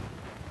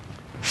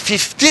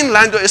 15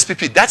 lambda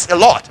SPP, that's a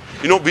lot.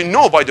 We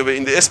know, by the way,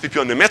 in the SPP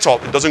on the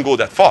metal, it doesn't go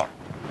that far.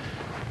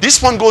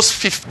 This one goes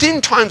 15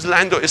 times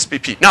lambda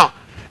SPP. Now,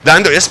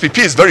 lambda SPP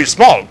is very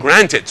small,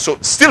 granted. So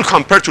still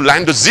compared to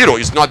lambda 0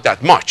 is not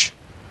that much.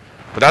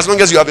 But as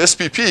long as you have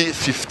SPP,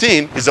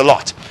 15 is a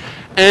lot.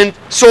 And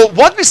so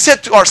what we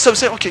said to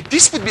ourselves, okay,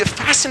 this would be a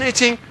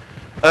fascinating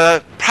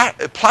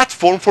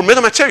platform for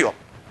metamaterial.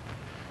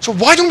 So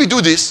why don't we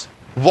do this?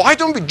 Why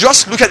don't we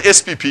just look at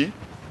SPP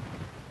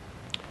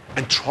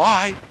and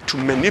try to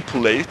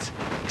manipulate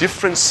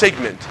different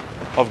segments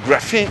of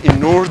graphene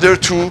in order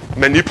to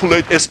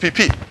manipulate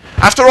SPP?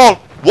 After all,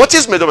 what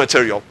is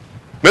metamaterial?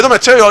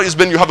 Metamaterial is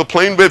when you have a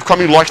plane wave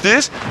coming like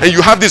this, and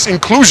you have these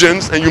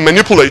inclusions, and you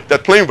manipulate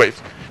that plane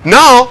wave.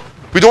 Now,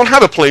 we don't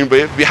have a plane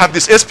wave. We have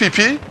this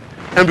SPP,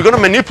 and we're going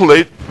to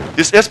manipulate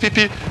this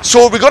SPP.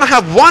 So we're going to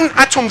have 1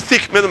 atom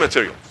thick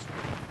metamaterial.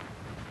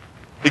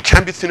 It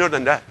can be thinner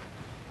than that.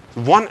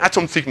 1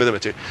 atom thick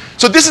metamaterial.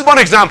 So this is one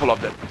example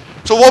of that.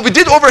 So what we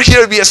did over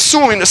here, we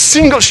assume in a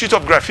single sheet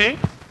of graphene,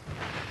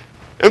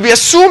 and we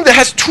assume that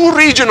has 2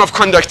 regions of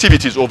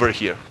conductivities over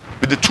here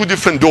with the 2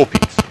 different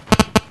dopings.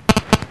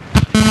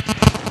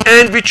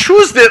 And we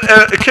choose the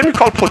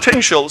chemical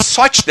potential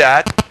such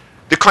that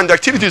the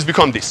conductivity has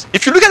become this.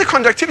 If you look at the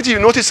conductivity, you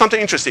notice something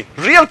interesting.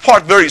 Real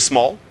part very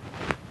small.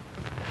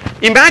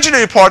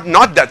 Imaginary part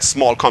not that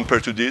small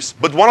compared to this,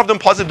 but one of them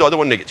positive, the other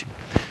one negative.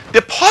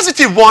 The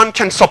positive one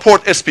can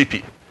support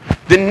SPP.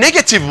 The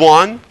negative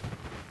one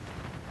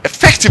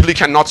effectively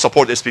cannot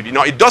support SPP.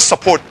 Now, it does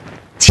support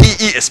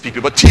TE-SPP,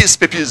 but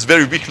TE-SPP is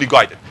very weakly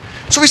guided.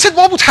 So we said,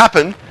 what would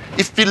happen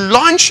if we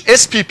launch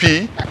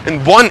SPP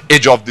in one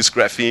edge of this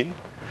graphene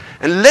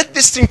and let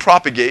this thing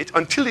propagate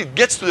until it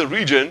gets to the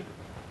region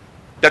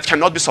that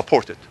cannot be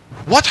supported?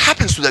 What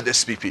happens to that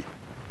SPP?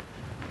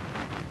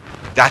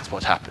 That's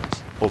what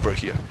happens over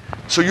here.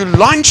 So you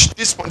launch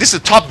this one. This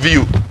is the top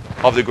view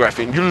of the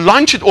graphene. You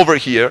launch it over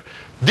here.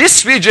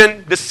 This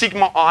region, the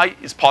sigma I,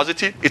 is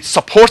positive. It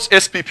supports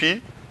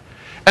SPP.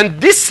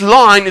 And this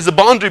line is a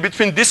boundary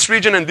between this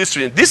region and this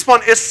region. This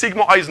one, S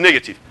sigma I, is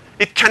negative.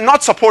 It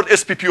cannot support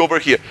SPP over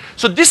here.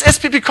 So this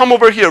SPP come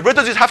over here. Where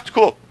does it have to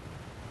go?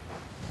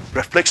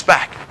 Reflects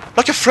back.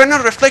 Like a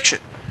Fresnel reflection.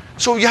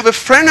 So you have a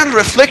Fresnel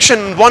reflection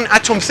in one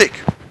atom thick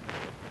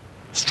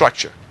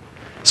structure.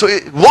 So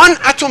one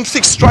atom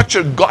thick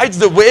structure guides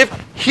the wave,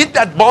 hit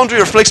that boundary,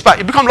 reflects back.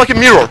 It becomes like a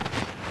mirror.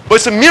 But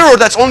it's a mirror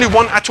that's only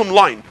one atom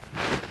line.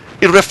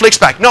 It reflects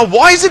back. Now,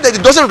 why is it that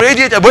it doesn't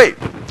radiate away?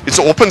 It's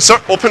an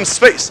open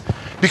space.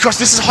 Because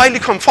this is highly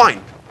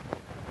confined.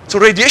 So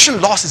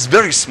radiation loss is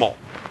very small.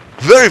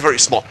 Very, very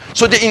small.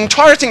 So the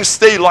entire thing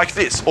stays like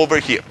this over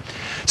here.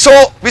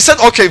 So we said,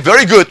 okay,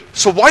 very good.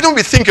 So why don't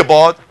we think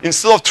about,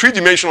 instead of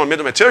three-dimensional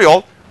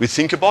metamaterial, we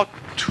think about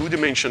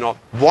two-dimensional,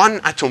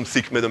 one atom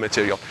thick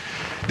metamaterial.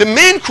 The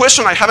main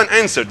question I haven't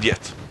answered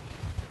yet,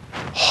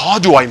 how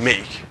do I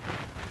make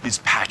these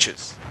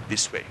patches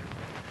this way?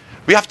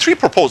 We have three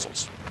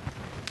proposals.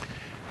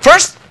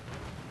 First,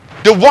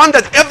 the one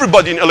that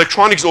everybody in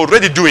electronics is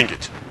already doing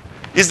it,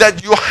 is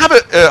that you have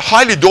a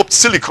highly doped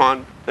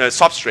silicon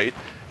substrate.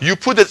 You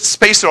put a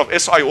spacer of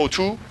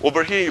SiO2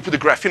 over here. You put the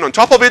graphene on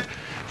top of it.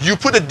 You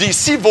put a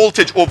DC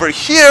voltage over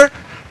here.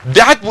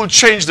 That will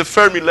change the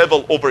Fermi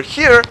level over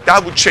here.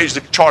 That would change the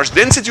charge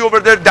density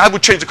over there. That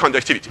would change the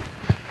conductivity.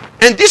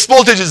 And this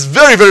voltage is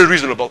very, very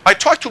reasonable. I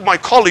talked to my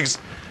colleagues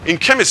in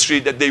chemistry,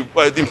 that they,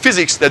 in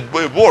physics, that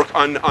work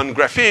on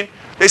graphene.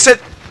 They said,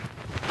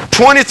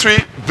 23,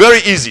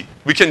 very easy.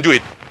 We can do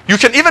it. You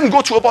can even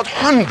go to about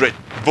 100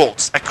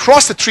 volts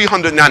across the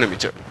 300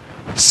 nanometer.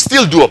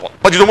 Still doable.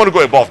 But you don't want to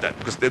go above that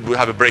because then we'll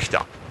have a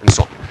breakdown and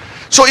so on.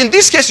 So in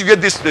this case, you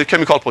get this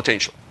chemical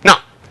potential.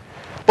 Now,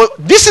 but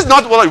this is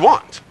not what I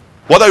want.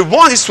 What I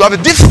want is to have a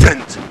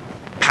different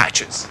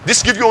patches.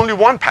 This gives you only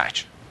one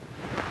patch.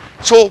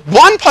 So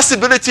one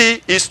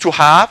possibility is to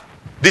have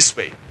this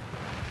way.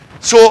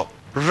 So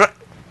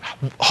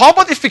how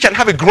about if we can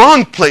have a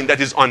ground plane that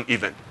is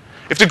uneven?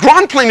 If the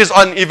ground plane is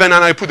uneven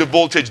and I put a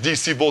voltage,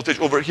 DC voltage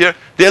over here,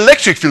 the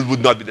electric field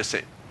would not be the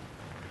same.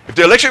 If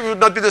the electric field would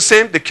not be the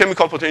same, the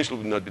chemical potential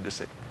would not be the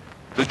same.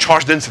 The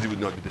charge density would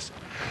not be the same.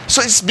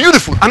 So it's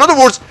beautiful. In other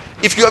words,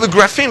 if you have a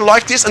graphene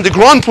like this and the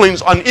ground plane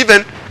is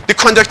uneven, the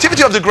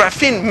conductivity of the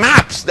graphene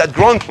maps that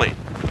ground plane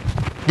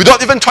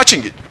without even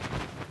touching it.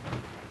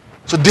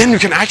 So then you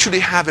can actually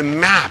have a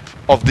map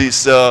of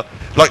this,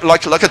 like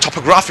a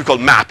topographical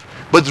map,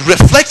 but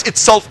reflects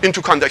itself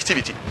into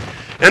conductivity.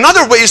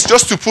 Another way is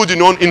just to put in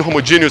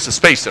inhomogeneous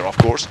spacer, of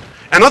course.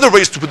 Another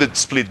way is to put a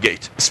split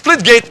gate.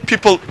 Split gate,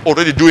 people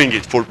already doing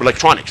it for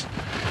electronics.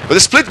 But the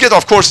split gate,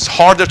 of course, is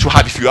harder to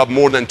have if you have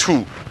more than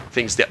two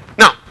things there.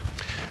 Now,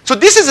 so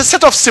this is a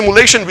set of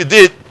simulation we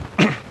did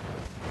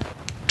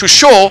to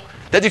show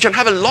that you can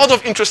have a lot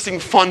of interesting,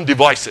 fun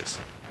devices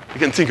you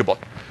can think about.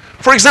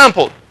 For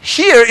example,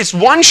 here is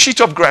one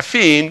sheet of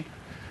graphene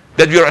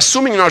that we are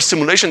assuming in our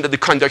simulation that the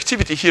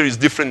conductivity here is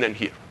different than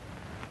here.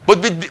 But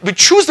we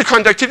choose the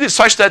conductivity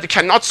such that it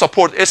cannot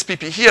support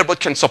SPP here, but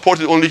can support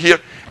it only here.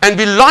 And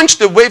we launch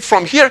the wave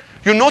from here.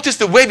 You notice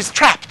the wave is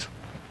trapped.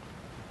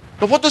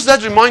 Now, what does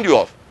that remind you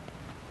of?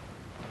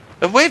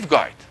 A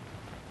waveguide.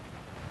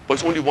 But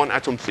it's only one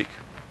atom thick.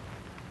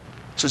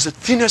 So it's the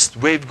thinnest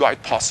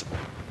waveguide possible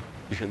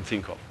you can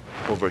think of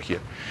over here.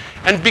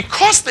 And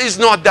because there is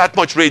not that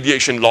much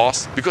radiation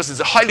loss, because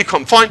it's highly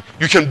confined,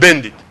 you can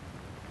bend it.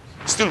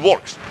 It still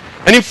works.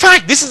 And in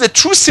fact, this is a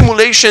true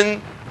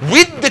simulation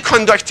with the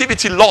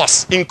conductivity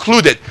loss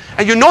included.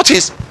 And you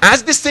notice,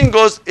 as this thing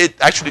goes, it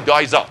actually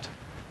dies out.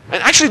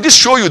 And actually, this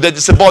shows you that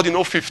it's about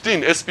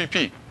 15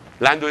 SPP.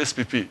 Lambda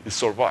SPP, it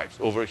survives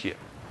over here.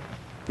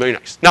 Very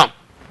nice. Now,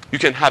 you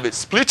can have a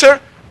splitter.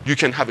 You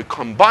can have a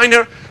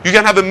combiner. You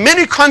can have a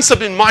many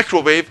concept in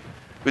microwave.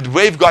 With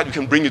waveguide, you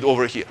can bring it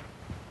over here.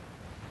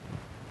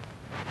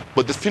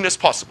 But the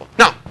thinnest possible.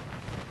 Now,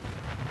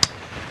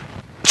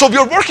 so we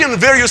are working on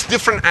various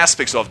different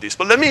aspects of this.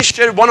 But let me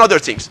share one other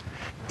thing.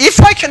 If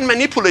I can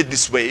manipulate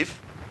this wave,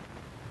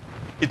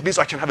 it means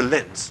I can have a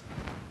lens.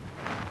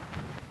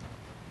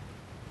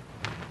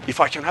 If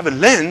I can have a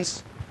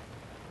lens,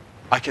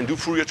 I can do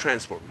Fourier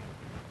transforming.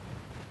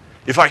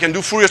 If I can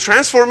do Fourier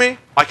transforming,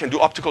 I can do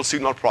optical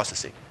signal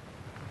processing.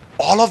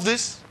 All of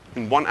this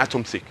in one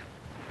atom thick.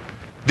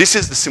 This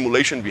is the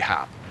simulation we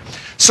have.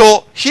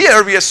 So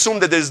here we assume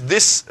that there's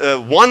this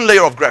one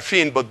layer of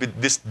graphene, but with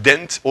this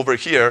dent over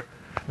here.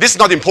 This is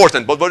not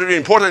important, but what is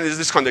important is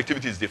this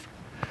conductivity is different.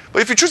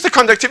 But if you choose the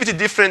conductivity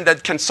different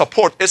that can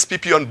support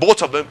SPP on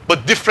both of them,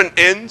 but different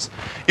ends,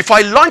 if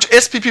I launch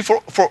SPP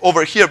for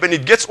over here, when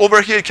it gets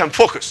over here, it can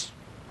focus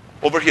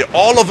over here.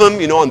 All of them,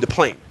 on the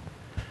plane.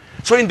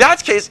 So in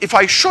that case, if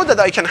I show that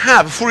I can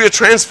have Fourier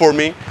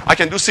transforming, I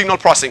can do signal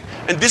processing.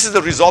 And this is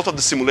the result of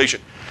the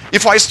simulation.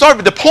 If I start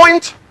with the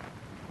point,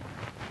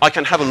 I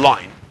can have a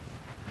line.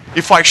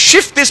 If I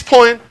shift this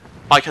point,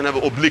 I can have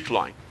an oblique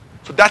line.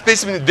 So that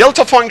basically the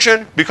delta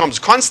function becomes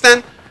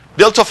constant.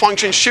 Delta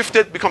function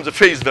shifted becomes a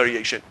phase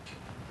variation.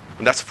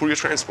 And that's Fourier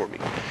transforming.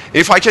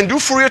 If I can do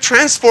Fourier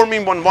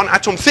transforming on one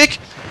atom thick,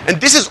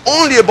 and this is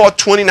only about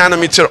 20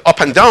 nanometer up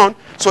and down,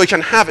 so I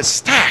can have a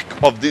stack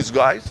of these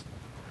guys,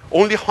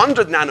 only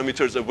 100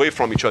 nanometers away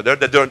from each other,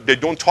 that they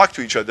don't talk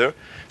to each other.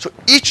 So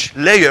each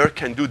layer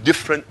can do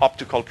different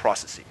optical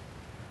processing.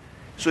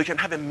 So you can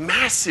have a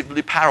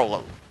massively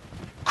parallel,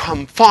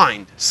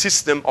 confined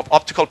system of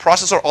optical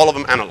processor, all of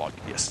them analog.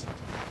 Yes?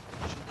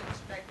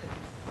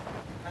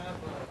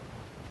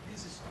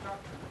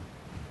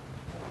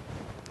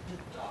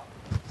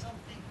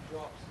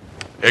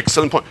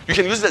 Excellent point. You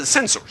can use it as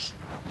sensors.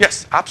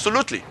 Yes,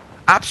 absolutely.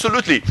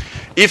 Absolutely.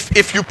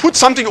 If you put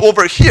something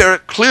over here,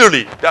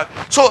 clearly,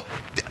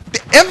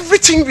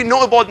 everything we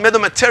know about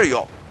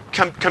metamaterial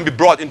can be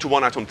brought into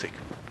one atom thick.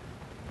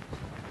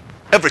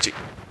 Everything.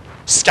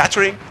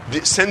 Scattering,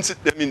 sensors,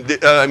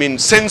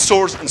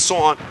 and so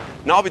on.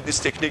 Now with this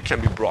technique can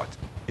be brought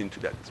into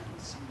that.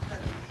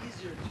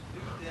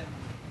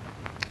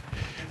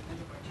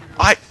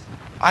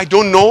 I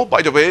don't know,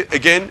 by the way,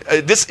 again,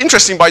 this is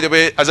interesting, by the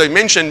way, as I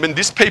mentioned, when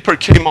this paper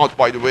came out,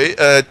 by the way,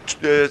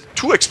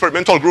 two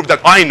experimental groups that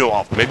I know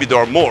of, maybe there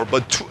are more,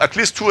 but at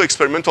least two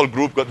experimental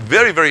groups got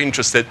very, very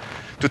interested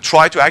to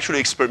try to actually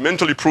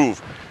experimentally prove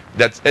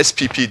that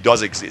SPP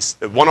does exist.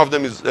 One of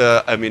them is,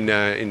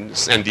 in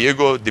San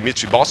Diego,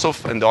 Dmitry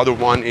Basov, and the other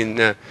one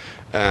in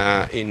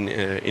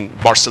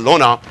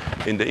Barcelona,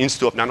 in the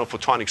Institute of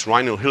Nanophotonics,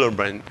 Reinhold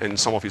Hillerbrand and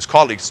some of his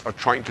colleagues are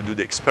trying to do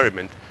the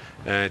experiment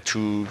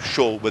to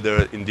show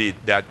whether indeed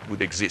that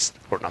would exist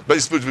or not. But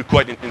it would be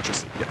quite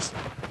interesting, yes. So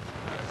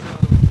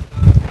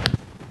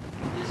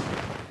this is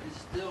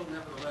still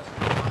nevertheless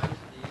confined to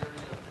the area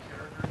of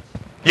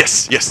the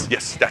terahertz?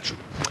 Yes, that's true.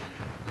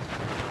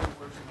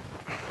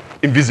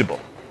 Invisible.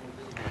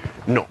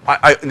 No,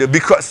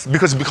 because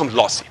it becomes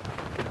lossy.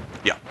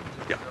 Yeah.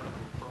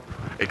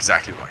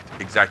 Exactly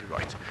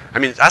right. I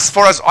mean, as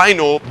far as I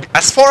know,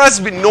 as far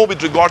as we know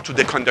with regard to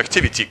the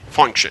conductivity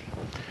function,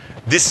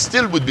 this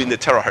still would be in the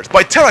terahertz.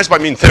 By terahertz, I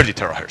mean 30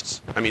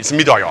 terahertz. I mean, it's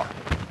mid-IR.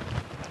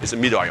 It's a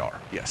mid-IR,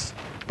 yes.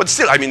 But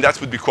still, I mean, that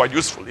would be quite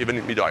useful, even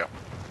in mid-IR.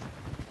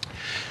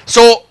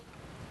 So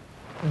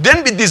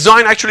then we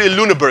design actually a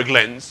Lüneburg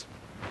lens.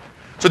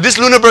 So this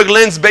Lüneburg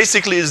lens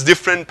basically is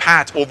different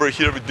path over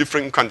here with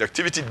different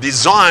conductivity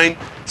designed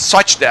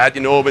such that,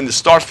 when they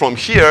start from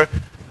here,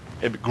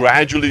 it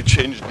gradually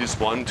change this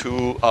one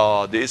to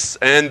this.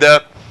 And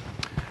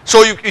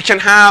so you can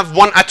have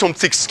one atom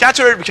thick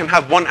scatter. We can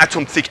have one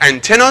atom thick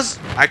antennas.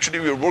 Actually,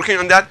 we're working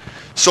on that.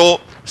 So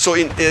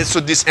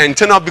this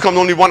antenna becomes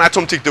only one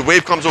atom thick. The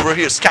wave comes over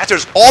here,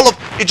 scatters all of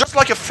it, just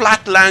like a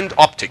flatland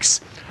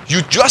optics.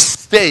 You just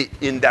stay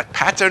in that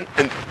pattern,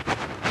 and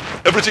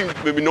everything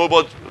we know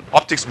about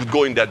optics would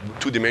go in that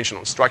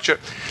two-dimensional structure.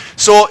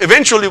 So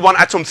eventually, one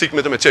atom thick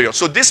metamaterial.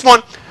 So this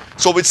one,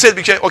 so we said,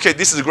 okay,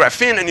 this is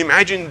graphene, and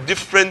imagine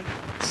different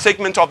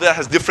segment of that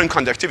has different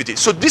conductivity.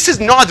 So this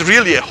is not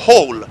really a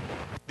hole.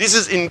 This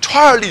is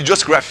entirely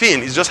just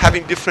graphene. It's just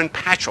having different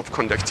patch of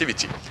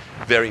conductivity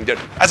varying there.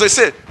 As I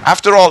said,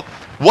 after all,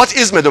 what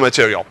is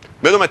metamaterial?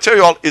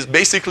 Metamaterial is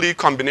basically a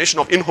combination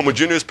of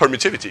inhomogeneous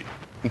permittivity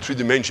in 3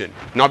 dimensions.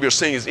 Now we're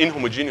saying is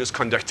inhomogeneous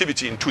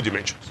conductivity in 2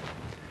 dimensions.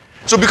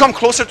 So become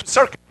closer to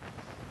circuit.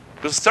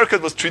 Because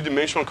circuit was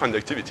 3-dimensional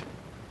conductivity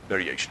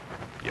variation.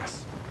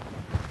 Yes.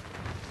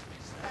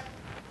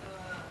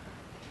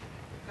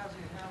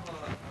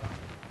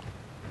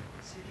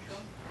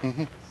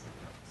 Mm-hmm.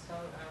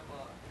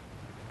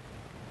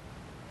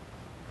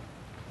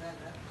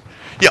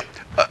 Yeah.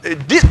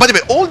 By the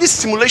way, all this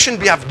simulation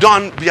we have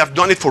done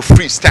it for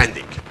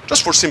freestanding,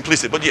 just for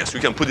simplicity. But yes, we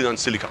can put it on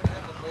silicon.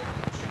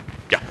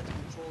 Yeah.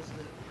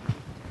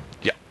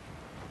 Yeah.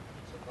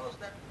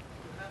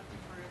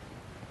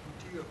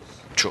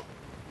 Sure.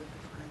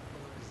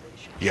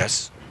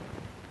 Yes.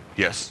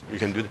 Yes, you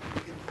can do that.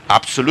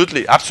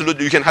 Absolutely,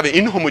 absolutely. You can have an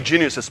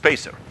inhomogeneous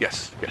spacer.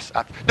 Yes, yes.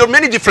 There are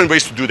many different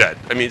ways to do that.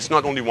 I mean, it's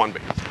not only one way.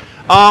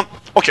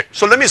 Okay,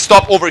 so let me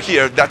stop over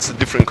here. That's a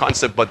different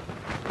concept, but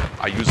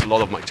I use a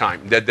lot of my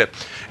time.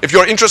 If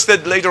you're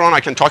interested, later on I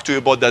can talk to you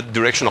about that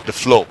direction of the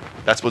flow.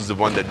 That was the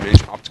one that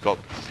mentioned optical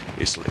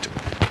insulator.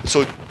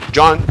 So,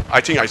 John,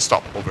 I think I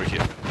stop over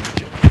here. Thank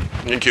you.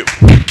 Thank you.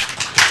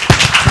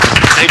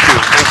 Thank you.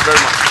 Thanks very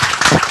much.